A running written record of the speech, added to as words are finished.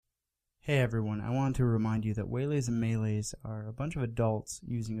Hey everyone, I want to remind you that Waylays and Melees are a bunch of adults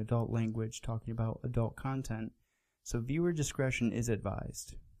using adult language talking about adult content, so viewer discretion is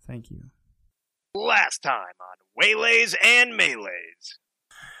advised. Thank you. Last time on Waylays and Melees.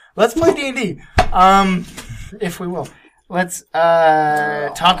 Let's play D&D, if we will. Let's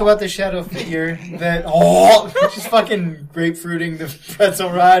talk about the shadow figure that just fucking grapefruiting the pretzel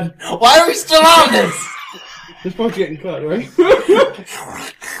rod. Why are we still on this? This part's getting cut, right?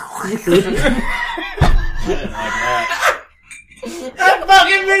 That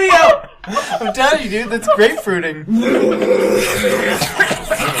fucking video! I'm telling you, dude, that's grapefruiting. I don't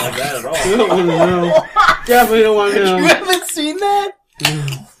like that at all. You don't want to know. Definitely don't want to know. You haven't seen that?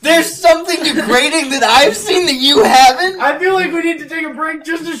 There's something degrading that I've seen that you haven't? I feel like we need to take a break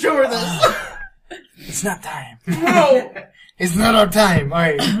just to show her this. It's not time. No! It's not our time.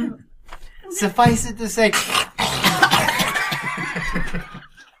 Alright. Suffice it to say.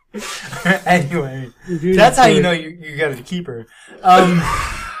 Anyway, that's how you know you got to keep her.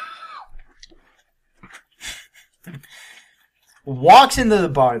 Walks into the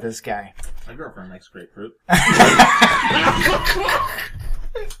bar, this guy. My girlfriend likes grapefruit.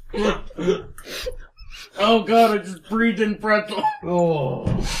 Oh god, I just breathed in pretzel. Oh.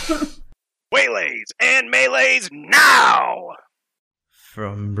 Waylays and Melees now!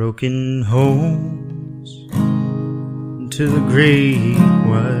 From broken homes to the great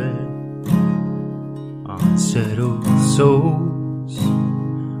wide, unsettled souls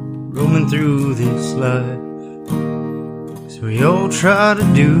roaming through this life. So we all try to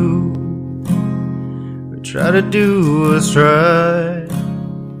do what's right,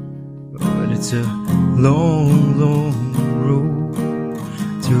 but it's a long, long road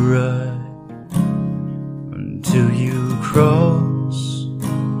to ride until you cross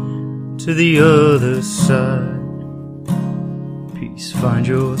to the other side. Peace, find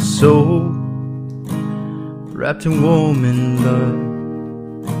your soul wrapped in warm in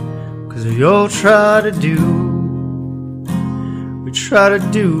love, 'cause we all try to do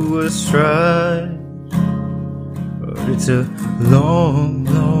what's right, but it's a long,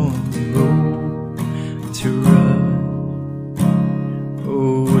 long road to ride.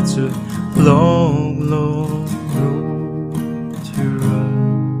 Oh, it's a long, long road to ride.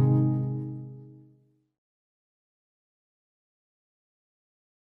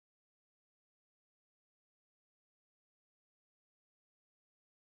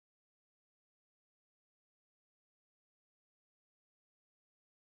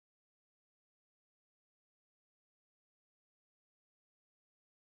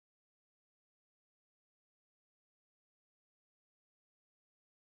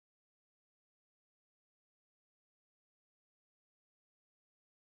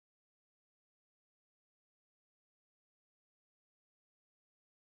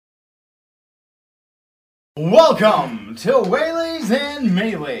 Welcome to Waylays and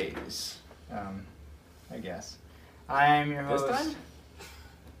Melees. I guess. I am your host,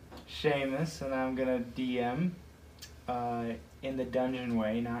 Seamus, and I'm gonna DM in the dungeon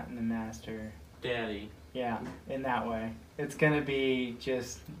way, not in the master. Daddy. Yeah, in that way. It's gonna be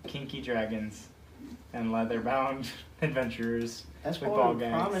just kinky dragons and leather-bound adventurers. That's with what ball we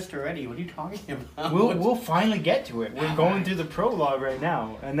gangs. promised already. What are you talking about? We'll finally get to it. We're going through the prologue right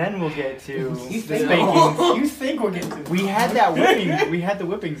now, and then we'll get to You the think, spankings. you think we're getting to We had that whipping. We had the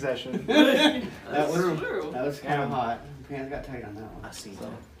whipping session. That was true. That was kind of hot. Hands got tight on that one. I see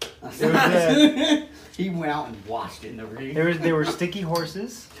So. There He went out and washed it in the ring. there were sticky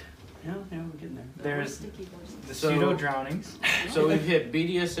horses. Yeah, we're getting there. There's the So- pseudo drownings. So we've hit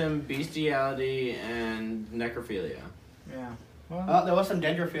BDSM, bestiality, and necrophilia. Yeah. Well, There was some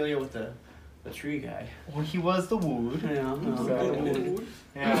dendrophilia with the tree guy. well, he was the wood. Yeah. So,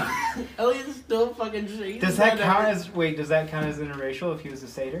 yeah. Elliot's still fucking shaking. Does that count as interracial if he was a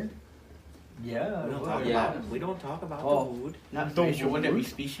satyr? Yeah. We don't talk about Oh. the wood. Not The racial. Wouldn't it be wood?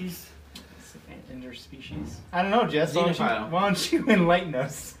 species? Interspecies. I don't know, Jess. Why Xenophile. don't you enlighten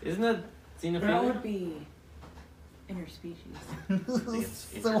us? Isn't that That xenophilia? would be interspecies.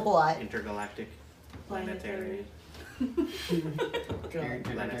 Intergalactic. Planetary.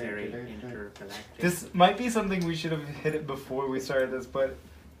 Planetary. Intergalactic. This might be something we should have hit it before we started this, but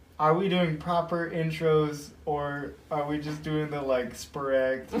are we doing proper intros or are we just doing the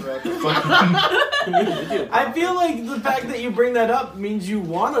sporadic throughout the fucking... I feel like the fact that you bring that up means you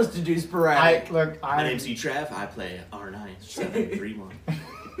want us to do sporadic. My name's Trev. I play R9731.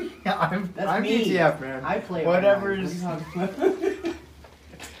 Yeah, I'm That's me. PTF, man. I play. Whatever's. What are you talking about?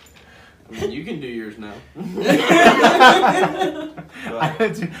 I mean, you can do yours now.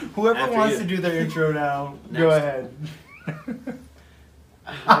 Whoever After wants you. to do their intro now, Next. go ahead.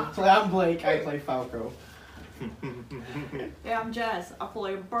 I'm Blake. I play Falco. Yeah, I'm Jess. I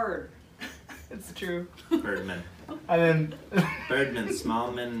play a bird. It's true. Birdman. And then Birdman,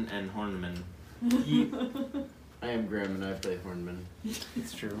 Smallman, and Hornman. I am Graham and I play Hornman.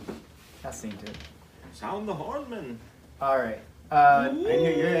 it's true. I've seen it. Sound the Hornman. All right. I didn't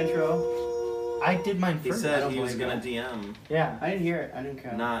hear your intro. I did mine He first. said he was gonna DM. Yeah. I didn't hear it. I didn't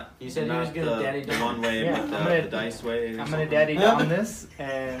count. Not. You said he not was gonna the, daddy the down. one way, Yeah, but I'm the gonna- dice way. Or I'm gonna something. daddy down this,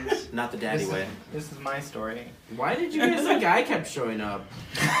 and Not the daddy way. this is my story. Why did you guys think I kept showing up?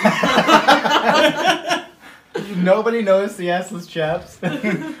 Nobody noticed the assless chaps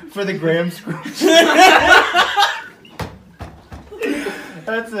for the Graham Scrooge.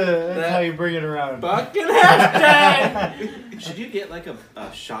 That's how you bring it around. Fucking hashtag! Should you get like a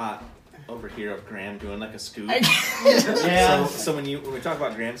shot over here of Graham doing like a scoop? Yeah. So when we talk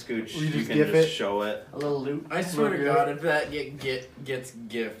about Graham Scooch, We you just can gif just it. show it. A little loot. I swear to God, if that gets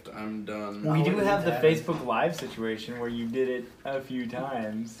gift, I'm done. We do have the Yeah. Facebook Live situation where you did it a few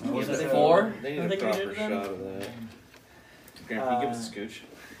times. Was Yeah, it they- 4? They I need a think we proper did shot then. of that. Graham, can you give us a scooch?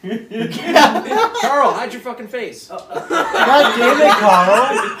 Carl, hide your fucking face. God damn it,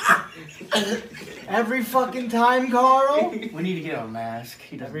 Carl! Every fucking time, Carl! We need to get a mask.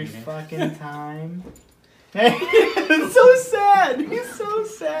 He doesn't Every need it. fucking time. Hey, it's so sad. He's so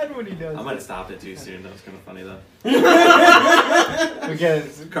sad when he does I might have it. stopped it too soon. That was kind of funny though.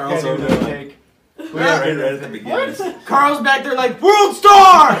 Because Carl's can't over even there. take. Right at the beginning. Carl's back there like, World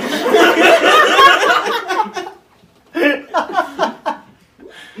Star!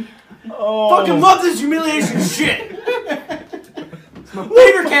 Oh. Fucking love this humiliation shit! It's my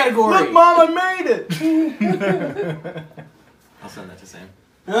favorite category! Look, Mom, I made it! I'll send that to Sam.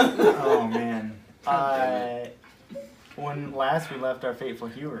 Oh, man. When last we left our fateful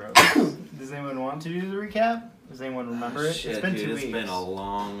heroes, does anyone want to do the recap? Does anyone remember it? Shit, It's been dude, 2 it's weeks. been a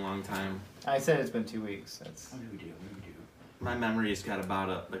long, long time. I said it's been 2 weeks. That's What do we do? My memory's got about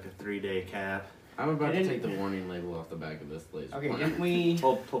a 3-day cap. I'm about to Didn't- take the warning label off the back of this laser Okay, pointer. didn't we?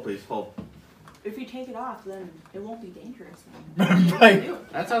 Hold, please, hold. If you take it off, then it won't be dangerous. Right.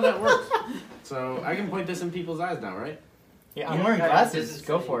 That's how that works. So I can point this in people's eyes now, right? Yeah, I'm wearing glasses.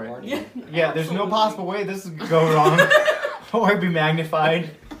 Go for it. Yeah. Yeah, there's no possible way this could go wrong or be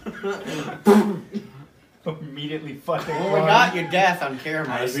magnified. Immediately fucking. Well, we got your death on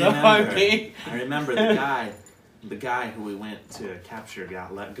camera, I so remember. okay. I remember the guy who we went to capture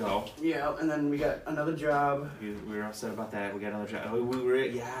got let go. Yeah, and then we got another job. We were upset about that. We got another job. We were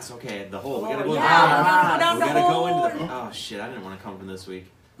yes, okay. The hole. We gotta Oh, go. yeah, we down the gotta go hole. into the. Oh shit! I didn't want to come from this week.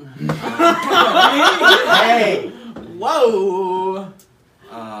 Hey, Whoa!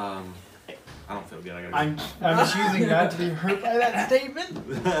 I don't feel good. I gotta. I'm choosing not to be hurt by that statement.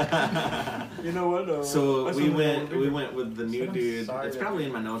 You know what? So we went with the new I'm dude. sorry It's that- probably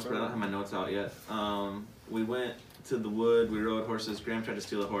in my notes, but I don't have my notes out yet. We went to the wood. We rode horses. Graham tried to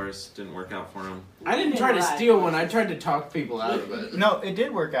steal a horse. Didn't work out for him. I didn't try to steal one. I tried to talk people out of it. No, it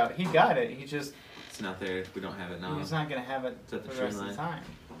did work out. He got it. He just It's not there. We don't have it now. he's not gonna have it It's at for the the rest tree of the time.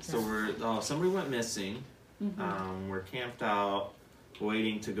 So somebody went missing. We're camped out,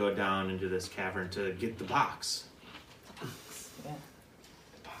 waiting to go down into this cavern to get the box.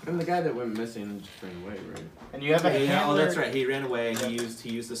 And the guy that went missing just ran away, right? And you have a Yeah, handler. oh, that's right. He ran away. Yep.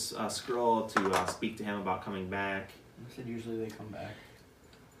 He used this scroll to speak to him about coming back. I said usually they come back.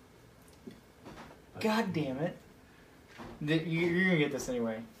 God damn it! You're gonna get this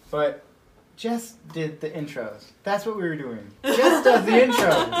anyway. But Jess did the intros. That's what we were doing. Jess does the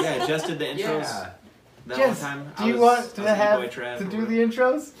intros. Yeah, just did the intros. Yeah. That Jess, one time. do you want to have Boy Trav to or do whatever. the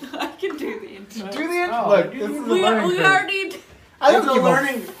intros? I can do the intro. Do the intro. Oh, Look, do this the- is a We learning curve. already. I don't It's a give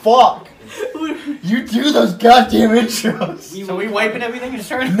learning- a fuck. You do those goddamn intros. So we wiping everything and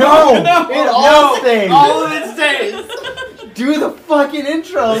starting? No, it all stays. All of it stays. Do the fucking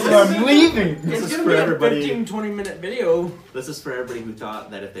intros or I'm leaving. This It's is gonna for be a everybody. 15-20 minute video. This is for everybody who thought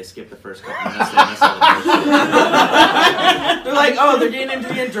that if they skipped the first couple minutes, they missed out. They're like, oh, they're getting into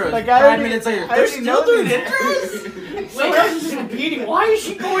the intros. Like, 5 already- minutes later, I they're already still know doing these. intros? Wait, I'm just repeating. Why is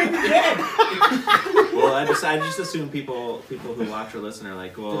she going again? Well, I just assume people who watch or listen are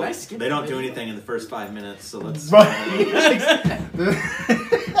like, well, Did I skip they don't the do video? anything in the first 5 minutes, so let's.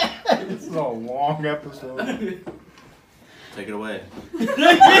 This is a long episode. Take it away. He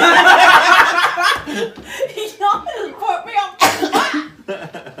almost put me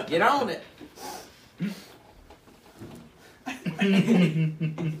on. Get on it.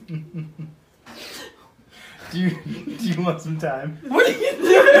 Do you want some time? What are you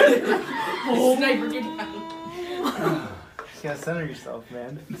doing? Sniper, get down. You gotta center yourself,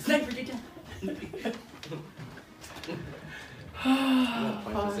 man. Sniper, get down. That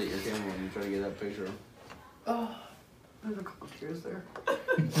punches at your camera when you try to get that picture. There's a couple tears there.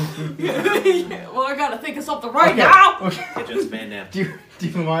 Well, I gotta think of something right Okay. now. Okay. Just Van Damme. Do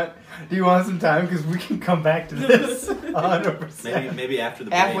you want some time? Because we can come back to this 100%. Maybe after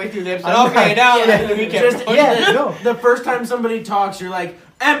the break. Halfway through the episode. I'm Okay, not- now yeah, we can. Just Yeah, no. the first time somebody talks, you're like,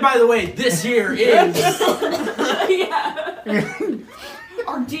 and by the way, this here is. Yeah.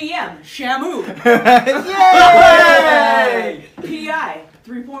 Our DM, Shamu. Yay! PI,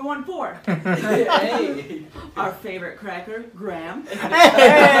 3.14. Hey. Our favorite cracker, Graham.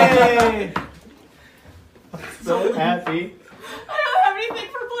 Hey! So happy. I don't have anything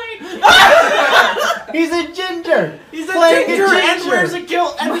for Blake. He's a ginger. He's a Playing ginger and ginger. wears a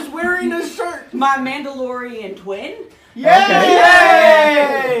kilt and is wearing a shirt. My Mandalorian twin. Yay!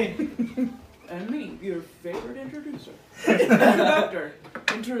 And me, your favorite introducer. Conductor.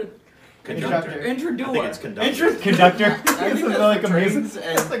 Conductor. I Introducer. think it's conductor. Conductor. This is like amazing. Trains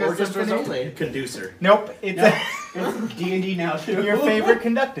and like a orchestras symphony. only. Conducer. Nope. It's It's D&D now too. your favorite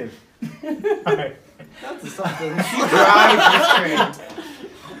conductive. Alright. That's something. Drive this train.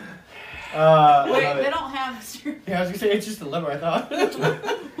 I Wait, love they it. don't have. Yeah, I was gonna say it's just a lever. I thought.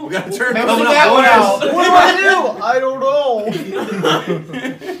 We gotta turn Maybe coming that up one out. bonus. What do? I don't know.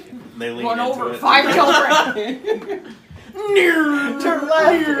 They lean Run into over it. 5 children. Turn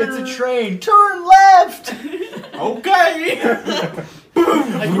left. It's a train. Turn left. Okay.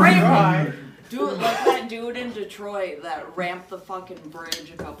 Do it like that dude in Detroit that ramped the fucking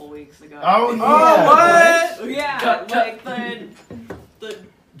bridge a couple weeks ago. Oh, yeah. Oh, what? Yeah, like the.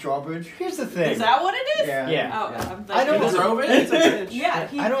 Drawbridge. Here's the thing. Is that what it is? Yeah. Yeah. Oh, I'm thinking. I don't- He drove it? It's a bitch. Yeah,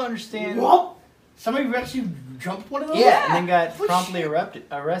 he, I don't understand. What? Somebody actually jumped one of those? Yeah, and then got promptly arrested.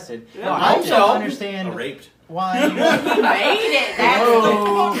 Yeah. I I don't know. understand Raped. why. he made it. That's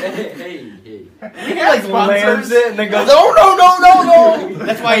Whoa. Hey. He like sponsors. lands it and then goes, oh no.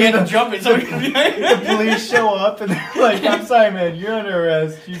 That's why he had to jump it. So he The police show up and they're like, I'm sorry, man, you're under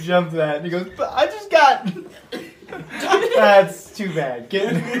arrest. You jumped that. And he goes, but I just got. That's too bad.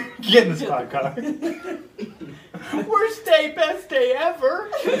 Get in the squad car. Worst day, best day ever.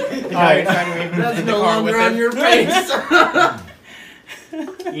 Alright. That's no longer on your face.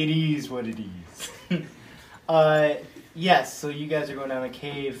 It is what it is. Yes, so you guys are going down a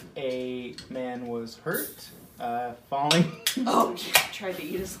cave. A man was hurt, falling. Oh, tried to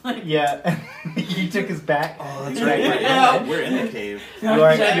eat his leg. Yeah, he took his back. Oh, that's right. We're in the cave. You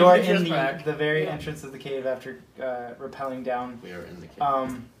are Get in his back. the very entrance of the cave after rappelling down. We are in the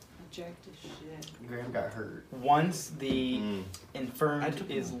cave. Jacked his shit. Graham got hurt. Once the Mm. infirmed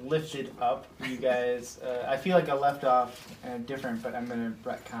is lifted up, you guys. I feel like I left off different, but I'm gonna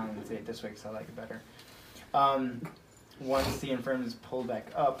retcon and say it this way because I like it better. Once the infirmed is pulled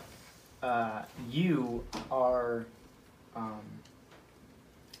back up, you are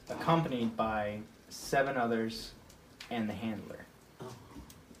accompanied by 7 others and the handler.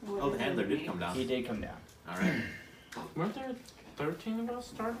 Oh, the handler did come down. He did come down. All right. Weren't there 13 of us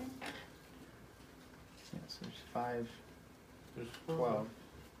starting? Yeah, so there's 5, There's 12.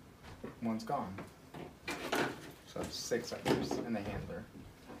 One's gone. So that's 6 others and the handler,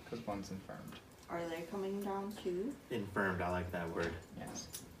 because one's infirmed. Are they coming down too? Infirmed. I like that word. Yes.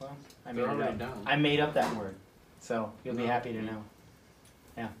 Well, I They're made it already up. down. I made up that word, so you'll be No. happy to know.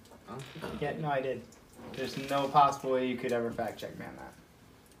 Oh. Yeah, no, I did. There's no possible way you could ever fact check me on that.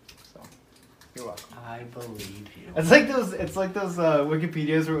 So, you're welcome. I believe you. It's like those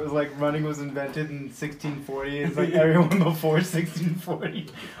Wikipedias where it was like running was invented in 1640. It's like everyone before 1640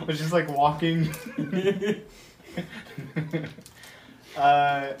 was just like walking.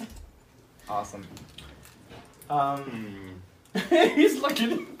 Awesome. He's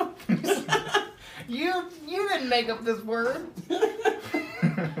looking. You didn't make up this word. Like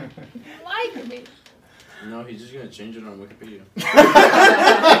me. No, he's just gonna change it on Wikipedia.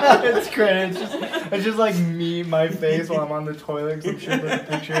 It's great. It's just like me, my face while I'm on the toilet. 'Cause I'm shooting a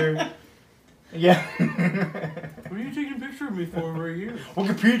picture. Yeah. What are you taking a picture of me for over a year?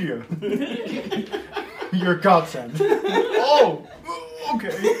 Wikipedia. Your godsend. Oh.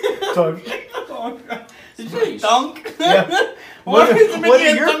 Okay. Touch. Did you say dunk? Yeah. Why is it making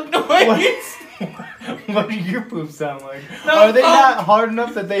a your dunk noise? what do your poops sound like? No, Are they oh. not hard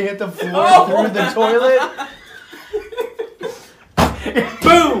enough that they hit the floor Oh. through the toilet?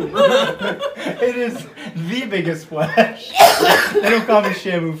 Boom! It is the biggest splash. They don't call me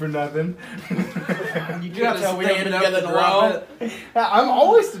Shamu for nothing. You You can gotta tell we don't stand put up together and in a drop row. it. I'm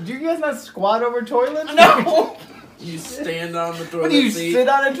always. Do you guys not squat over toilets? No! You stand on the What toilet do you seat. sit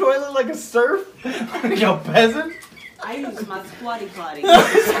on a toilet like a serf? Like a peasant? I use my squatty potty.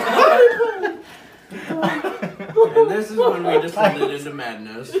 And this is when we descended into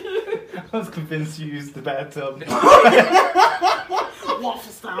madness. I was convinced you used the bathtub.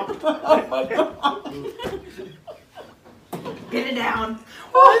 Waffle style. Get it down.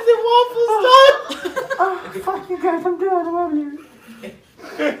 Why is it waffle style? Oh, fuck you guys, I'm done. I'm out of here.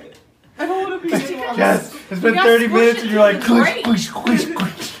 I don't want to be in waffle. Yes, it's been got 30 squished minutes and you're like, into quish, great. quish, quish,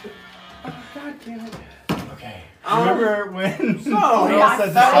 quish. God damn it. Okay. Remember when Oh, Carl yeah, said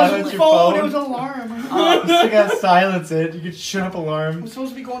to that was silence the your phone? It was an alarm. You still gotta silence it. You could shut up I'm alarm.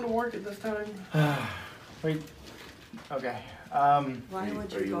 supposed to be going to work at this time. Wait. Okay. Why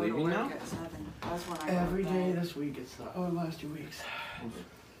would Are you you go to leaving work now? at 7? That's when I Every went day back. this week, it's the last 2 weeks.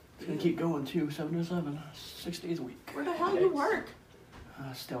 It's gonna keep going too, 7 to 7, 6 days a week. Where the hell you work?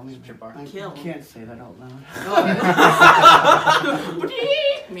 Still me. Strip bar. I Kill. can't say that out loud.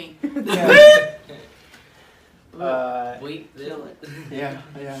 Me. Wait, Kill it. Yeah.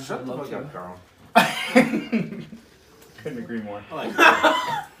 Shut the I'd love fuck to. up, Carl. Couldn't agree more. I like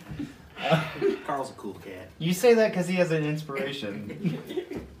Carl's a cool cat. You say that because he has an inspiration.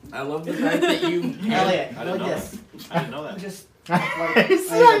 I love the fact that you. Elliot, I didn't know this. that. I didn't know that. Just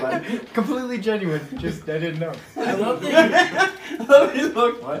It's like completely genuine. Just I didn't know. I love that you.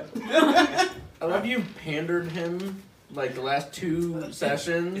 What? I love you pandered him like the last 2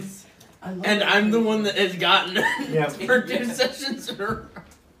 sessions, I love and it. I'm the one that has gotten Yeah. for 2 sessions in a row.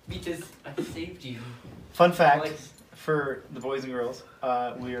 Because I saved you. Fun fact Like, for the boys and girls,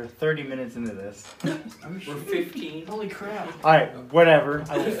 we are 30 minutes into this. we're 15. Holy crap. Alright, whatever.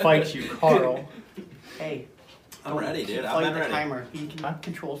 I will fight you, Carl. Hey, I'm ready, dude. I've fight been the ready. timer. He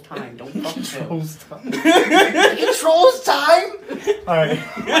controls time. Don't fuck with him. Controls time. Controls time? Alright.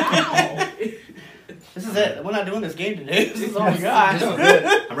 This is it. We're not doing this game today. This is all we This got. is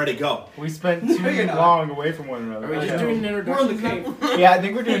it. I'm ready to go. We spent No, too you're not. long away from one another. Are we I just know. doing an introduction? Yeah, I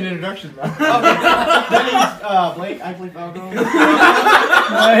think we're doing an introduction now. My name's Blake. I play Falco.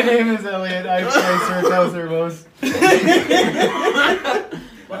 My name is Elliot. I play Sertos Servos.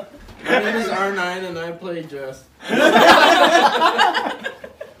 My name is R9 and I play Jess.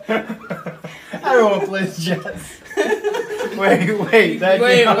 Everyone plays Jess. Wait, that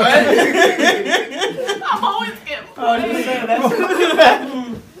Wait, what? I'm always getting Oh, just say that's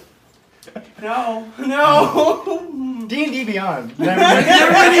No. D&D Beyond.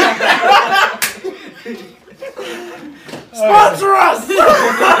 Sponsor us!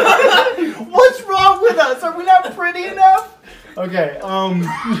 What's wrong with us? Are we not pretty enough? Okay,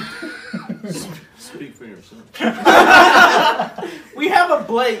 Speak for yourself. We have a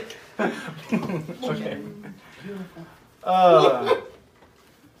Blake. okay.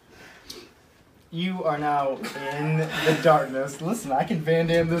 You are now in the darkness. Listen, I can Van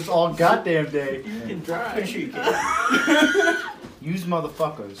Damme this all goddamn day. You can drive. Use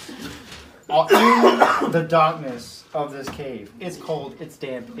motherfuckers are in the darkness of this cave. It's cold, it's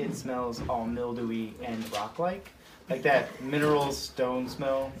damp, it smells all mildewy and rock-like. Like that mineral stone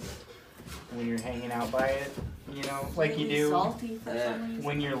smell when you're hanging out by it, you know, like you really do salty for some reason.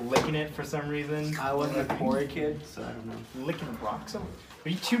 when you're licking it for some reason. I wasn't a poor kid, so I don't know. Licking rocks? Are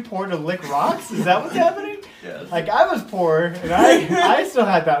you too poor to lick rocks? Is that what's happening? Yes. Like, I was poor, and I still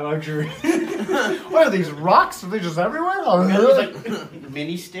had that luxury. What are these rocks? Are they just everywhere? There's like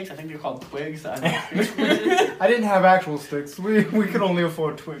mini sticks. I think they're called twigs. I don't know. I didn't have actual sticks. We could only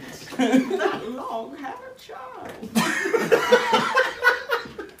afford twigs. That long had a child.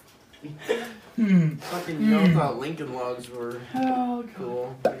 Fucking you know, thought Lincoln logs were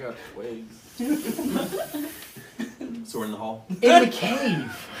cool. I got twigs. So we're in the hall. In the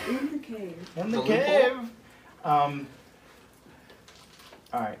cave. In the cave. In the The cave.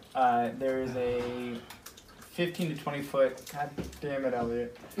 Alright, there is a 15 to 20 foot. God damn it,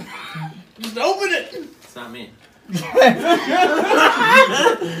 Elliot. Just open it! It's not me.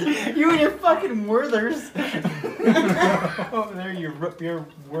 You and your fucking Werthers. Over there, your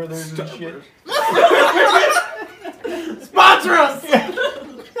Werthers and shit. Sponsor us!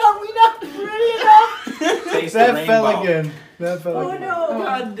 Are we not pretty enough? Taste the That fell rainbow. again. That fell Oh again. no!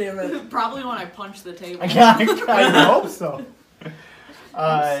 God damn it. Probably when I punched the table. I hope so.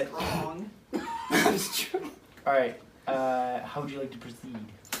 Strong. Alright, how would you like to proceed?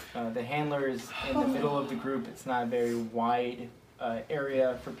 The handler is in the middle of the group. It's not a very wide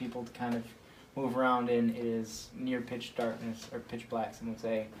area for people to kind of move around in. It is near pitch darkness, or pitch black, some would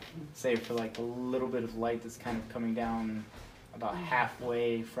say, save for like a little bit of light that's kind of coming down about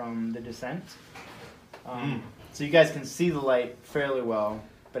halfway from the descent. So you guys can see the light fairly well,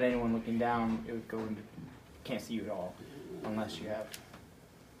 but anyone looking down, it would go into, can't see you at all, unless you have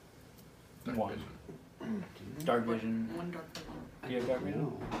one. Dark vision. One dark vision. Do you have dark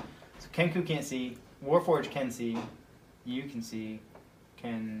vision? So Kenku can't see. Warforged can see. You can see.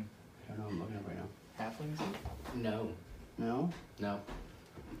 Can I don't know. I'm looking up right now. Halfling see? No. No, No.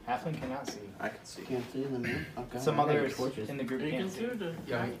 Halfling cannot see. I can see. can't see them. Man. Okay. Some I got others torches. in the group Are you can't see. considered a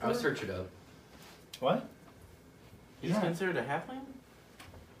Yeah, I'll search it up. What? He's Yeah. considered a halfling?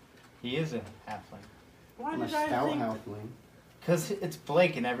 He is a halfling. Why I'm a did I stout think? halfling. Because it's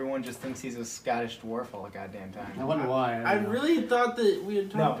Blake and everyone just thinks he's a Scottish dwarf all the goddamn I time. wonder why. I don't know. really thought that we had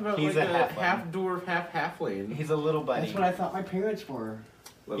talked No, about he's like a a halfling. half dwarf, half halfling. He's a little buddy. That's what I thought my parents were.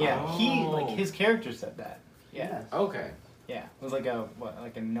 Yeah, he, Oh. like, his character said that. Yeah. Yes. Okay. Yeah. It was like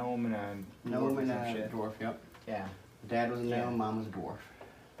a gnome and a Gnome dwarf or and some a shit. dwarf. Yep. Yeah. Dad was a Yeah. gnome. Mom was a dwarf.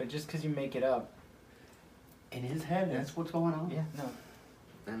 But just because you make it up, In his head, that's what's going on. yeah, no.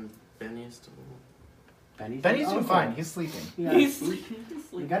 And Benny is still. Benny's doing oh, fine. He's sleeping. Yeah, He's we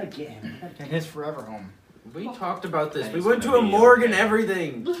sleeping. gotta get him. In his forever home. We talked about this. We Benny's went to gonna a be morgue and okay.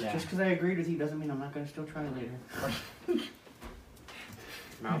 everything. Yeah. Just because I agreed with you doesn't mean I'm not gonna still try later.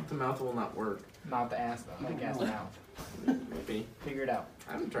 Mouth to mouth will not work. Mouth to ass, though. Like ass to mouth. Maybe. Figure it out.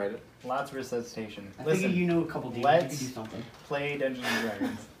 I haven't tried it. Lots of resuscitation. I Listen, think you know a couple demons. let's- You could do something. play Dungeons and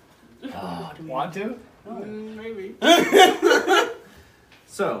Dragons. Oh, do we? Want to? No. Maybe.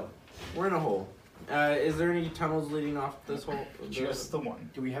 So, we're in a hole. Is there any tunnels leading off this hole? Just the one.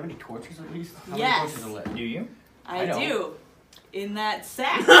 Do we have any torches at least? How Yes. many torches are lit? Do you? I don't. do. In that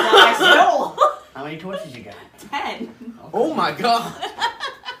sack that I stole. How many torches you got? 10. Oh my god!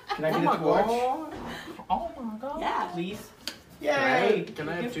 Can I Oh get my a torch? god! Oh my god. Yeah. Please? Can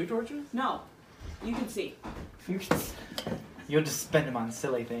I have 2 torches? No. You can see. You'll just spend them on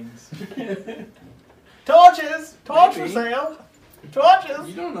silly things. Torches! Torch for Maybe. sale! Torches!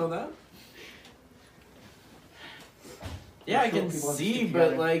 You don't know that. Yeah, I Sure, can people have to see, stick but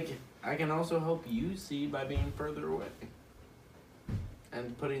together. like, I can also help you see by being further away.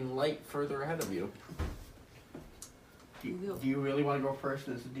 And putting light further ahead of you. Do you really want to go first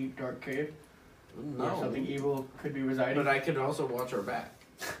in this deep, dark cave? Where No. something evil could be residing? But I could also watch our back.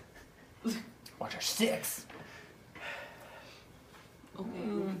 Watch our sticks! Okay.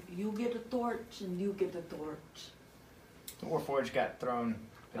 You get a torch and you get a torch. The Warforged got thrown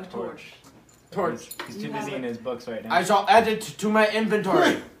A torch. Torch. He's You too have busy it. in his books right now. I shall add it to my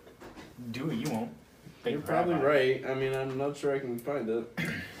inventory. Do it, you won't. Big You're probably rabbi. right. I mean, I'm not sure I can find it.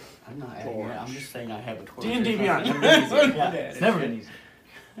 I'm not adding it. I'm just saying I have a torch. D&D Beyond. Never been easy. Yeah, it's never been easy.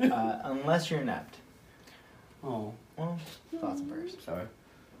 Unless you're inept. Oh, Well, thoughts and prayers. sorry.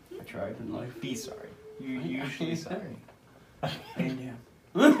 I tried in life. Be sorry. You usually sorry. And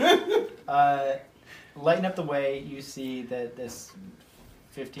Lighten up the way, you see that this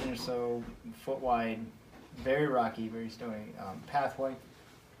 15 or so foot wide, very rocky, very snowy pathway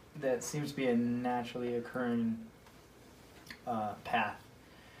that seems to be a naturally occurring path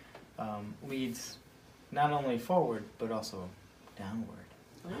leads not only forward but also downward.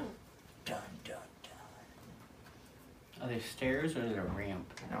 Oh. Dun, dun, dun. Are they stairs or is it a ramp?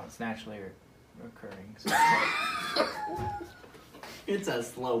 No, it's naturally occurring. So it's like, It's a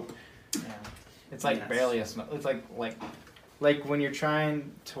slope. yeah. It's like Yes. barely a snow. It's like when you're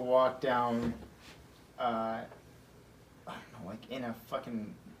trying to walk down, I don't know, like in a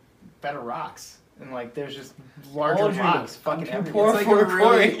fucking bed of rocks, and like there's just larger Told you. rocks I'm fucking too everywhere. poor It's like for a really,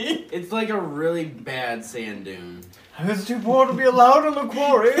 quarry. it's like a really bad sand dune. I was too poor to be allowed in the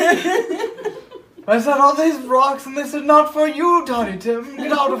quarry. I said all these rocks, and they said not for you, Tiny Tim.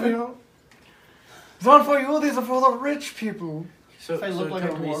 Get out of here. It's not for you. These are for the rich people. So, If I look like a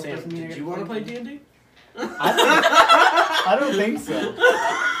tell me, dwarf, Sam, doesn't mean I did get you want to play points. D&D? I don't think so.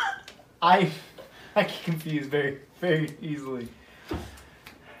 I get confused very, very easily.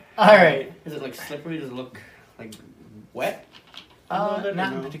 All right. Is it like slippery? Does it look like wet? Not in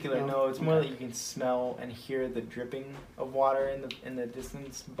No, particular. no. No, it's more Okay. that you can smell and hear the dripping of water in the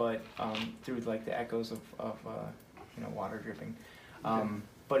distance, but through like the echoes of water dripping.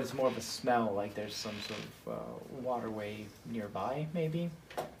 But it's more of a smell, like there's some sort of waterway nearby, maybe.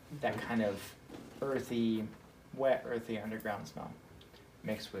 That kind of earthy, wet, earthy underground smell,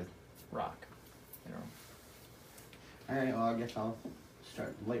 mixed with rock. You know. All right. Well, I guess I'll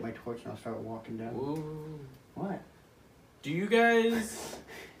light my torch and I'll start walking down. Ooh. What? Do you guys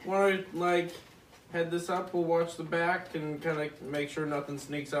want to like head this up? We'll watch the back and kind of make sure nothing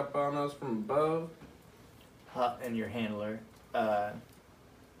sneaks up on us from above. And your handler.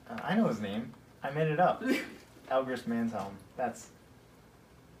 I know his name. I made it up. Elgris Manshelm. That's.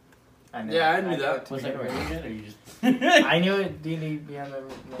 I know. Yeah, I knew that. Was that really good, or you just? I knew it. D&D Beyond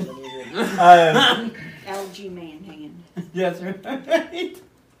the Music. LG man hanging. Yes, right.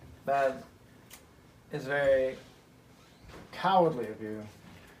 That is very cowardly of you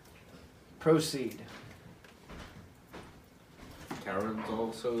Proceed. Cowards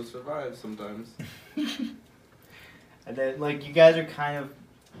also survive sometimes. And then, like, you guys are kind of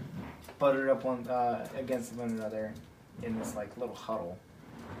buttered up one against one another in this like little huddle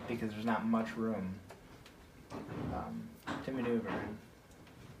because there's not much room to maneuver in.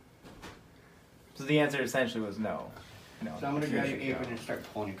 So the answer essentially was no. No. So I'm gonna you grab your should apron go. and start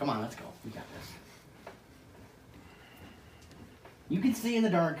pulling you. Come on, let's go. We got this. You can see in the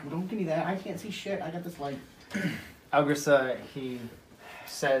dark. Don't give me that. I can't see shit. I got this light. Algrissa, he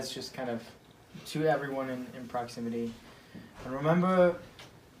says just kind of to everyone in proximity, and remember,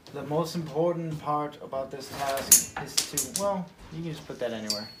 the most important part about this task is to, well, you can just put that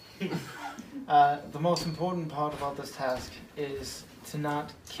anywhere. The most important part about this task is to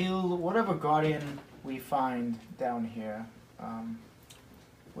not kill whatever guardian we find down here,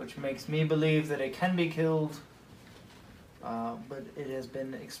 which makes me believe that it can be killed, but it has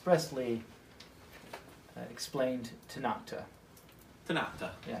been expressly explained to not to.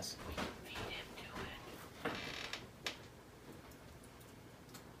 Tanata. Yes.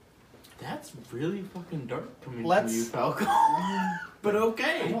 That's really fucking dark coming Let's- from you, Falco. But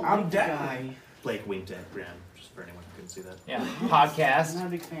okay, I'm down. Blake winked at Graham, just for anyone who couldn't see that. Yeah. I'm Podcast. not a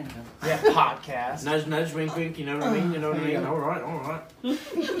big fan of him. Yeah, podcast. Nudge, nudge, wink, wink. You know what I mean? You know what I mean? All right, all right.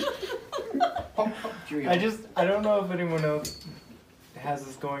 I don't know if anyone else has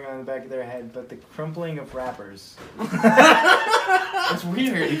this going on in the back of their head, but the crumpling of wrappers. It's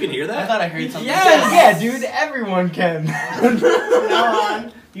weird. You can hear I that? thought I heard something. Yeah, dude, everyone can. From now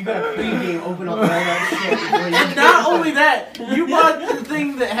on, you got a pregame, open up all that shit before you And not only that, you bought the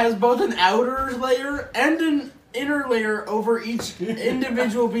thing that has both an outer layer and an inner layer over each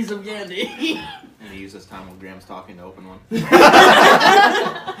individual piece of candy. And he used this time when Graham's talking to open one.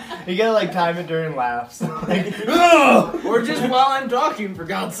 You gotta like time it during laughs. Like, Or just while I'm talking, for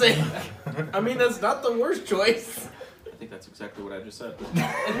God's sake. I mean, that's not the worst choice. I think that's exactly what I just said.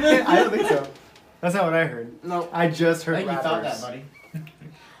 I don't think so. That's not what I heard. No. I just I heard think you rappers. thought that, buddy.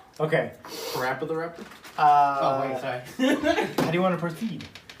 Okay. Rap of the rapper? Oh, wait, sorry. How do you want to proceed?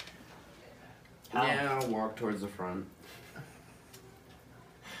 How? Yeah, I'll walk towards the front.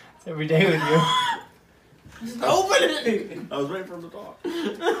 It's every day with you. Just open it! I was waiting for him to talk.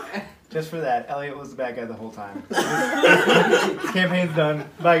 Just for that, Elliot was the bad guy the whole time. Campaign's done.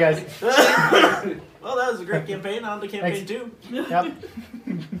 Bye, guys. Well, that was a great campaign. On to campaign 2. Yep.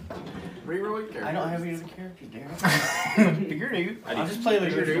 Reroll your I don't have characters. any other characters, Darren. Bigger dude. I'll just play like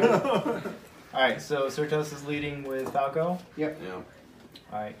Bigger this. Alright, so Certos is leading with Falco. Yep. Yeah.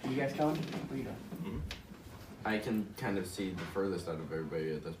 Alright. You guys coming? Where you going? I can kind of see the furthest out of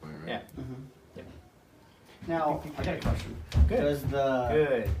everybody at this point, right? Yeah. Mm-hmm. Yep. Now, I got a question. Good. Does the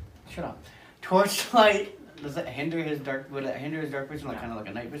Good. shut up torchlight does that hinder his dark? Would it hinder his dark vision, like kind of like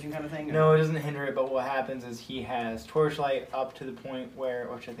a night vision kind of thing? or- No, it doesn't hinder it, but what happens is he has torchlight up to the point where,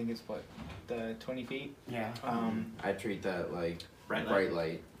 which I think is what, the 20 feet? Yeah. I treat that like Bright light. bright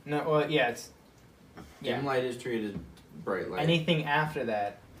light. No, well, yeah, it's. Dim light is treated bright light. Anything after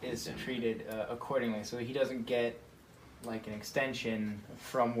that is Dim. treated accordingly, so he doesn't get like an extension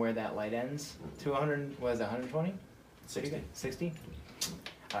from where that light ends to 100. What is it, 120? 60. 60?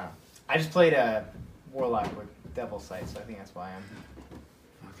 I don't know. I just played a warlock with devil sight, so I think that's why I'm.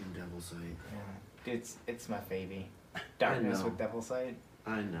 Fucking devil sight. Yeah, it's my favy. Darkness know. with devil sight.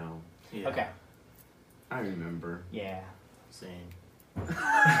 I know. Yeah. Okay. I remember. Yeah. Same.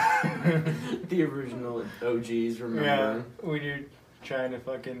 The original OGs remember. Yeah. When you're trying to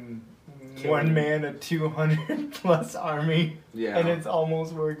fucking Kill one him. man a 200 plus army. Yeah. And it's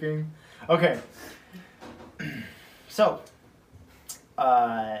almost working. Okay. So,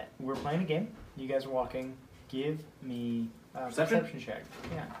 we're playing a game. You guys are walking. Give me a perception check.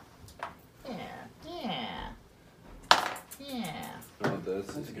 Yeah. Yeah. Yeah. Yeah. Oh,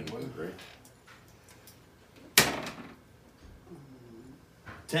 this is gonna be great.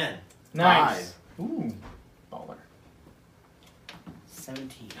 10. Nice. Ooh. Baller.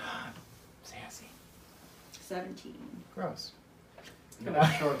 17. Sassy. 17. Gross. Look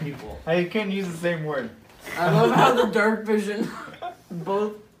at short people. I couldn't use the same word. I love how the dark vision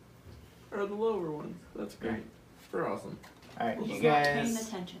both are the lower ones. That's great. We're awesome. Alright, you He's not paying guys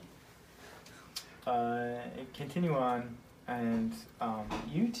attention. continue on, and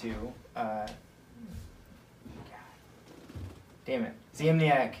you two, damn it,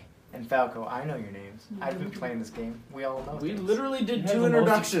 Ziemniak and Falco, I know your names. I've been playing this game. We all know We things. literally did You have 2 the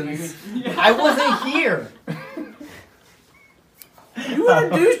most introductions. I wasn't here! You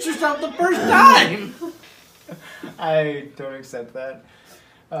introduced yourself the first time. I don't accept that.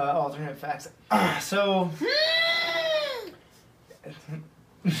 Alternate facts. So...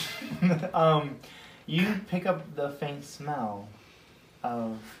 You pick up the faint smell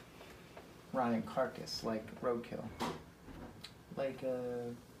of rotting carcass, like roadkill. Like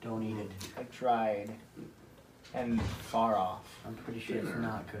Don't eat it. like dried and far off. I'm pretty sure it's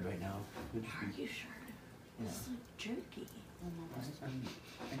not good right now. It'll just Are be- you sure? Yeah. It's like jerky.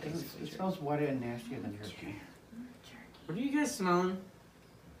 Almost. It smells wetter and nastier than jerky. What are you guys smelling?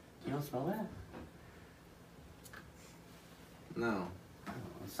 You don't smell that? No. Oh,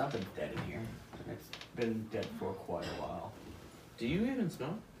 something's dead in here. It's been dead for quite a while. Do you even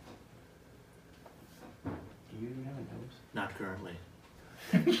smell? Do you even have a nose? Not currently.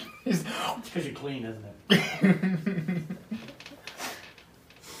 It's because you're clean, isn't it?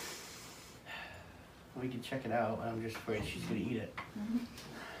 We can check it out. I'm just afraid she's gonna eat it.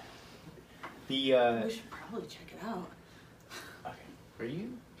 The We should probably check it out. Are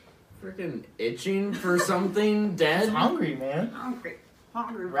you freaking itching for something dead? it's hungry, man. Hungry.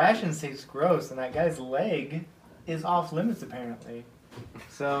 Hungry. Ration tastes gross, and that guy's leg is off limits apparently.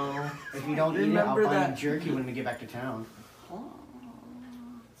 So If you don't eat it, I'll Remember buy you that- jerky when we get back to town. Oh,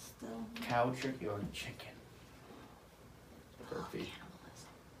 still. Cow jerky or chicken. Turkey.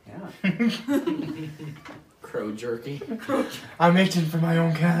 Cannibalism. Yeah. Crow jerky. I'm itching for my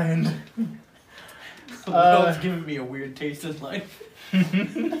own kind. It's giving me a weird taste in life.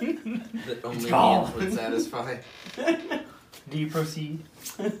 That only gone. hands would satisfy. Do you proceed?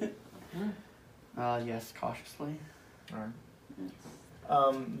 Yes, cautiously.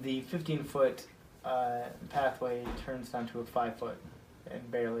 The 15-foot pathway turns down to a 5-foot,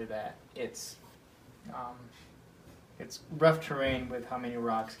 and barely that. It's rough terrain with how many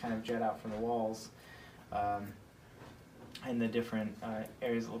rocks kind of jet out from the walls, and the different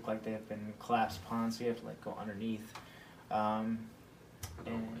areas that look like they have been collapsed upon, so you have to like go underneath. And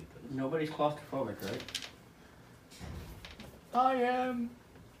Nobody's claustrophobic, right? I am.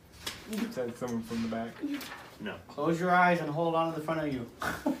 Said someone from the back. No. Close your eyes and hold on to the front of you.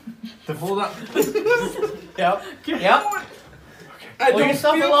 Hold up. Yep. Yep. I Pull don't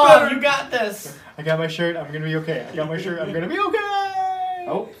yourself feel along. better. You got this. I got my shirt. I'm gonna be okay. I got my shirt. I'm gonna be okay.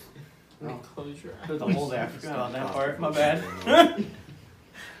 Oh. Close your eyes. There's a hole there. I forgot about that part. My bad.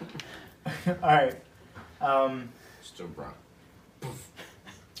 All right. Still brown.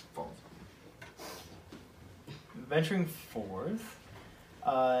 Falls. Venturing forth,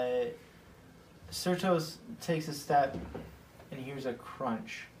 Certos takes a step and he hears a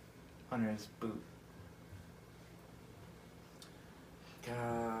crunch under his boot.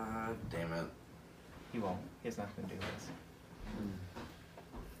 God damn it. He won't. He has nothing to do with this.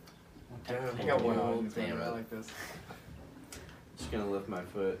 God I got one damn on. it. Like this. Just gonna lift my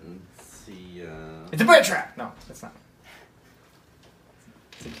foot and see. It's a bear trap. No, it's not.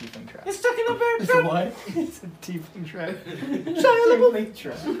 It's a tiefling trap. It's stuck in a bear It's trap. a what? It's a tiefling trap. Tiefling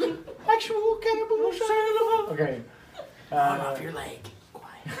trap. Actual cannibal trap. Okay. off your leg.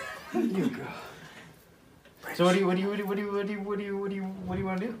 Quiet. You go. So what do you want to do,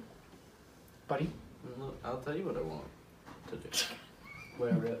 buddy? I'll tell you what I want to do.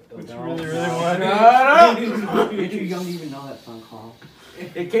 Whatever. What you really want? You're too young to even know that song, Carl.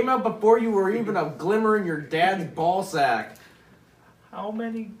 It came out before you were even a glimmer in your dad's ball sack. How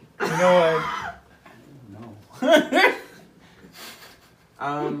many? You know what?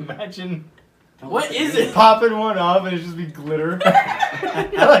 No. Imagine What is it? popping one off and it just be glitter.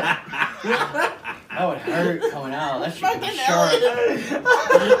 That would hurt coming out. That shit would be sharp.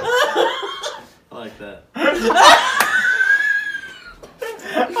 I like that.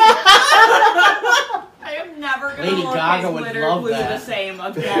 I am never gonna Lady look Gaga at would glitter love glue that. the same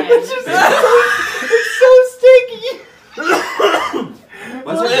again. It's so sticky.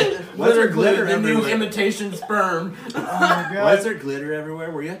 Why is there glitter the new everywhere? imitation sperm. Oh my Why god. is there glitter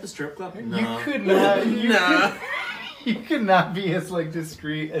everywhere? Were you at the strip club? No. You could not. Nah. You could not be as like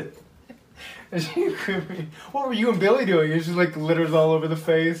discreet as you could be. What were you and Billy doing? It's just like glitters all over the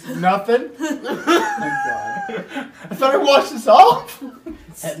face. Nothing. Oh my god. I thought I washed this off.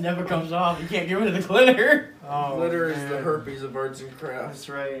 That never comes off. You can't get rid of the glitter. Oh, Glitter is the man. herpes of arts and crafts. That's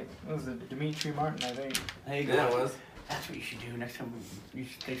right. It was Dimitri Martin, I think. There you Yeah, it go. was. That's what you should do next time. You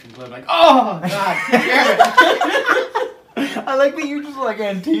should take some glitter. Like, oh god, damn it. I like that you just like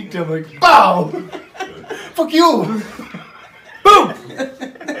antiqued him, like bow. Fuck you. Boom.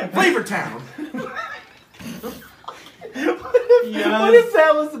 Flavor Town. What if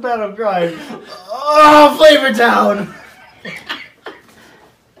that was the battle cry? Oh, Flavor Town.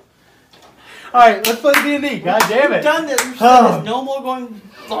 All right, let's play D&D. God damn it. We've done this. We've Oh. done this. No more going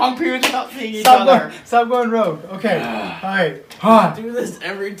long periods without seeing each other. Stop going rogue. Okay. All right. Huh. Do this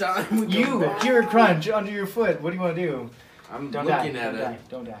every time we go You back. hear a crunch under your foot. What do you want to do? I'm Don't looking die. at Don't it. die.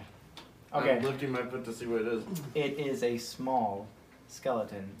 Don't die. Okay. I'm lifting my foot to see what it is. It is a small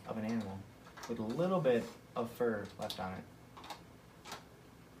skeleton of an animal with a little bit of fur left on it.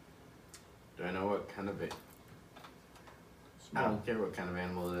 Do I know what kind of it? I No. don't care what kind of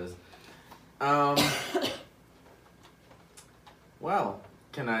animal it is. Well,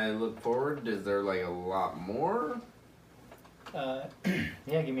 can I look forward? Is there like a lot more? Yeah,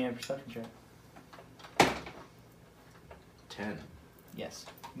 give me a perception check. 10. Yes.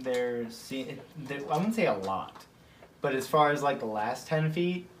 I wouldn't say a lot, but as far as like the last 10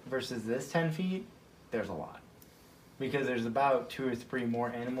 feet versus this 10 feet, there's a lot. Because there's about 2 or 3 more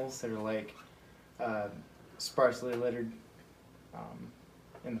animals that are like sparsely littered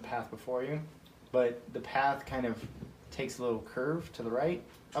in the path before you. But the path kind of takes a little curve to the right,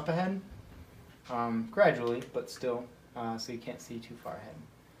 up ahead, gradually, but still, so you can't see too far ahead.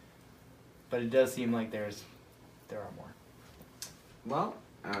 But it does seem like there are more. Well,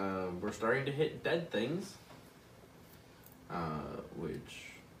 we're starting to hit dead things. Which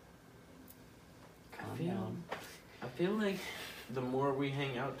I feel like the more we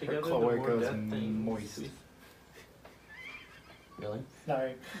hang out together, the Chloe more goes dead things. moist. Really?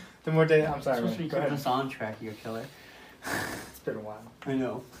 Sorry. The more day, I'm sorry. Supposed to be Go ahead. keeping us on track here, killer. It's been a while. I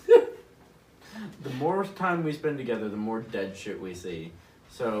know. The more time we spend together, the more dead shit we see.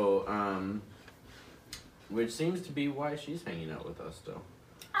 So, which seems to be why she's hanging out with us still.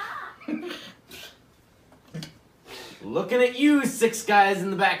 Looking at you, 6 guys in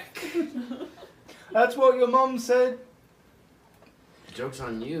the back. That's what your mom said. Joke's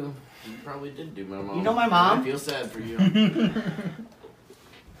on you. You probably did do my mom. You know my mom? I feel sad for you.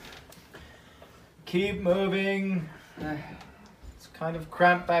 Keep moving. It's kind of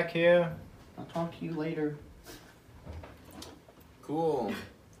cramped back here. I'll talk to you later. Cool.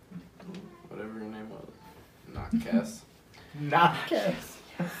 Whatever your name was. Not Kess. Not Kess.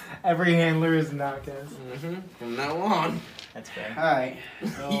 Every handler is not Kess. Mm-hmm. From now on. That's fair. Alright.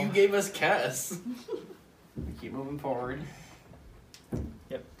 So You gave us Kess. we keep moving forward.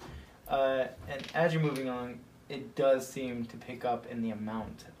 And as you're moving on, it does seem to pick up in the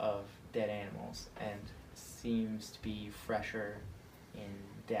amount of dead animals and seems to be fresher in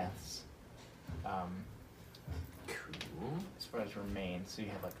deaths. Cool. As far as remains, so you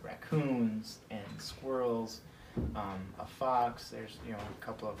have like raccoons and squirrels, a fox. There's a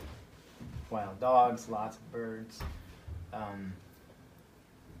couple of wild dogs, lots of birds.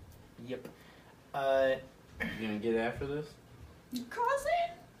 Yep. You gonna get after this?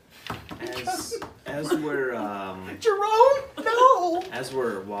 Cousin? As we're Jerome, no. as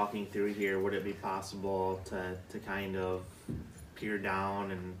we're walking through here, would it be possible to kind of peer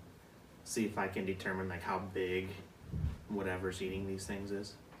down and see if I can determine like how big whatever's eating these things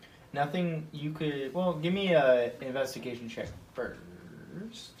is? Nothing you could. Well, give me a investigation check first.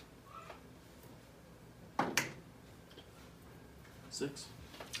 6.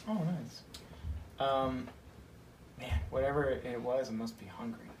 Oh, nice. Man, whatever it was, it must be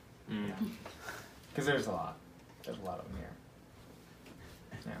hungry. Because there's a lot. There's a lot of them here.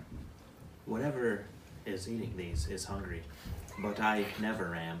 Yeah. Whatever is eating these is hungry, but I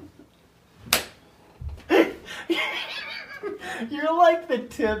never am. You're like the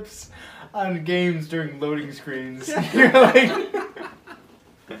tips on games during loading screens. You're like,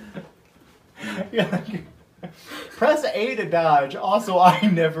 press A to dodge. Also, I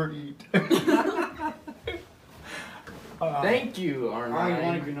never eat. Thank you, Oh, you want a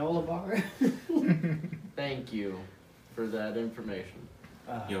Arnott. granola bar? Thank you for that information.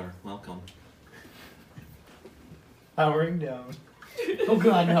 You're welcome. Powering down. Oh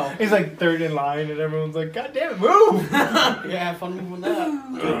god, no. He's like third in line, and everyone's like, "God damn it, move!" Yeah, have fun moving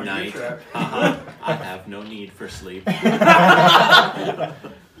that. Good night. Haha. I have no need for sleep.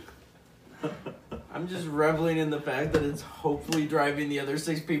 I'm just reveling in the fact that it's hopefully driving the other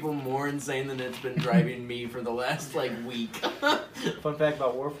 6 people more insane than it's been driving me for the last week. Fun fact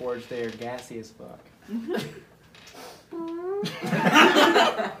about Warforged: they are gassy as fuck.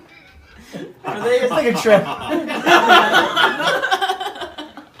 It's like a trip.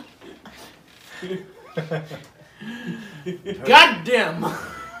 God damn!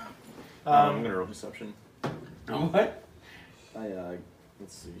 I'm gonna roll deception. What?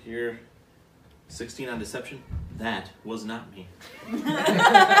 Let's see here. 16 on deception. That was not me.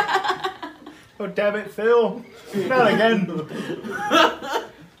 Oh damn it, Phil! Not again.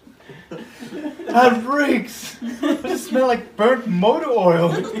 That reeks. I just smell like burnt motor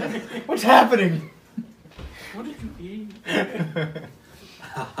oil. What's happening? What did you eat?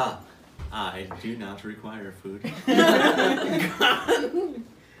 Haha. I do not require food.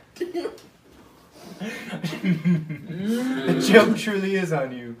 The joke truly is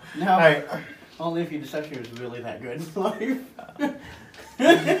on you. No, Alright. only if your deception was really that good in life.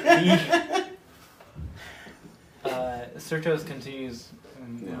 Sertos continues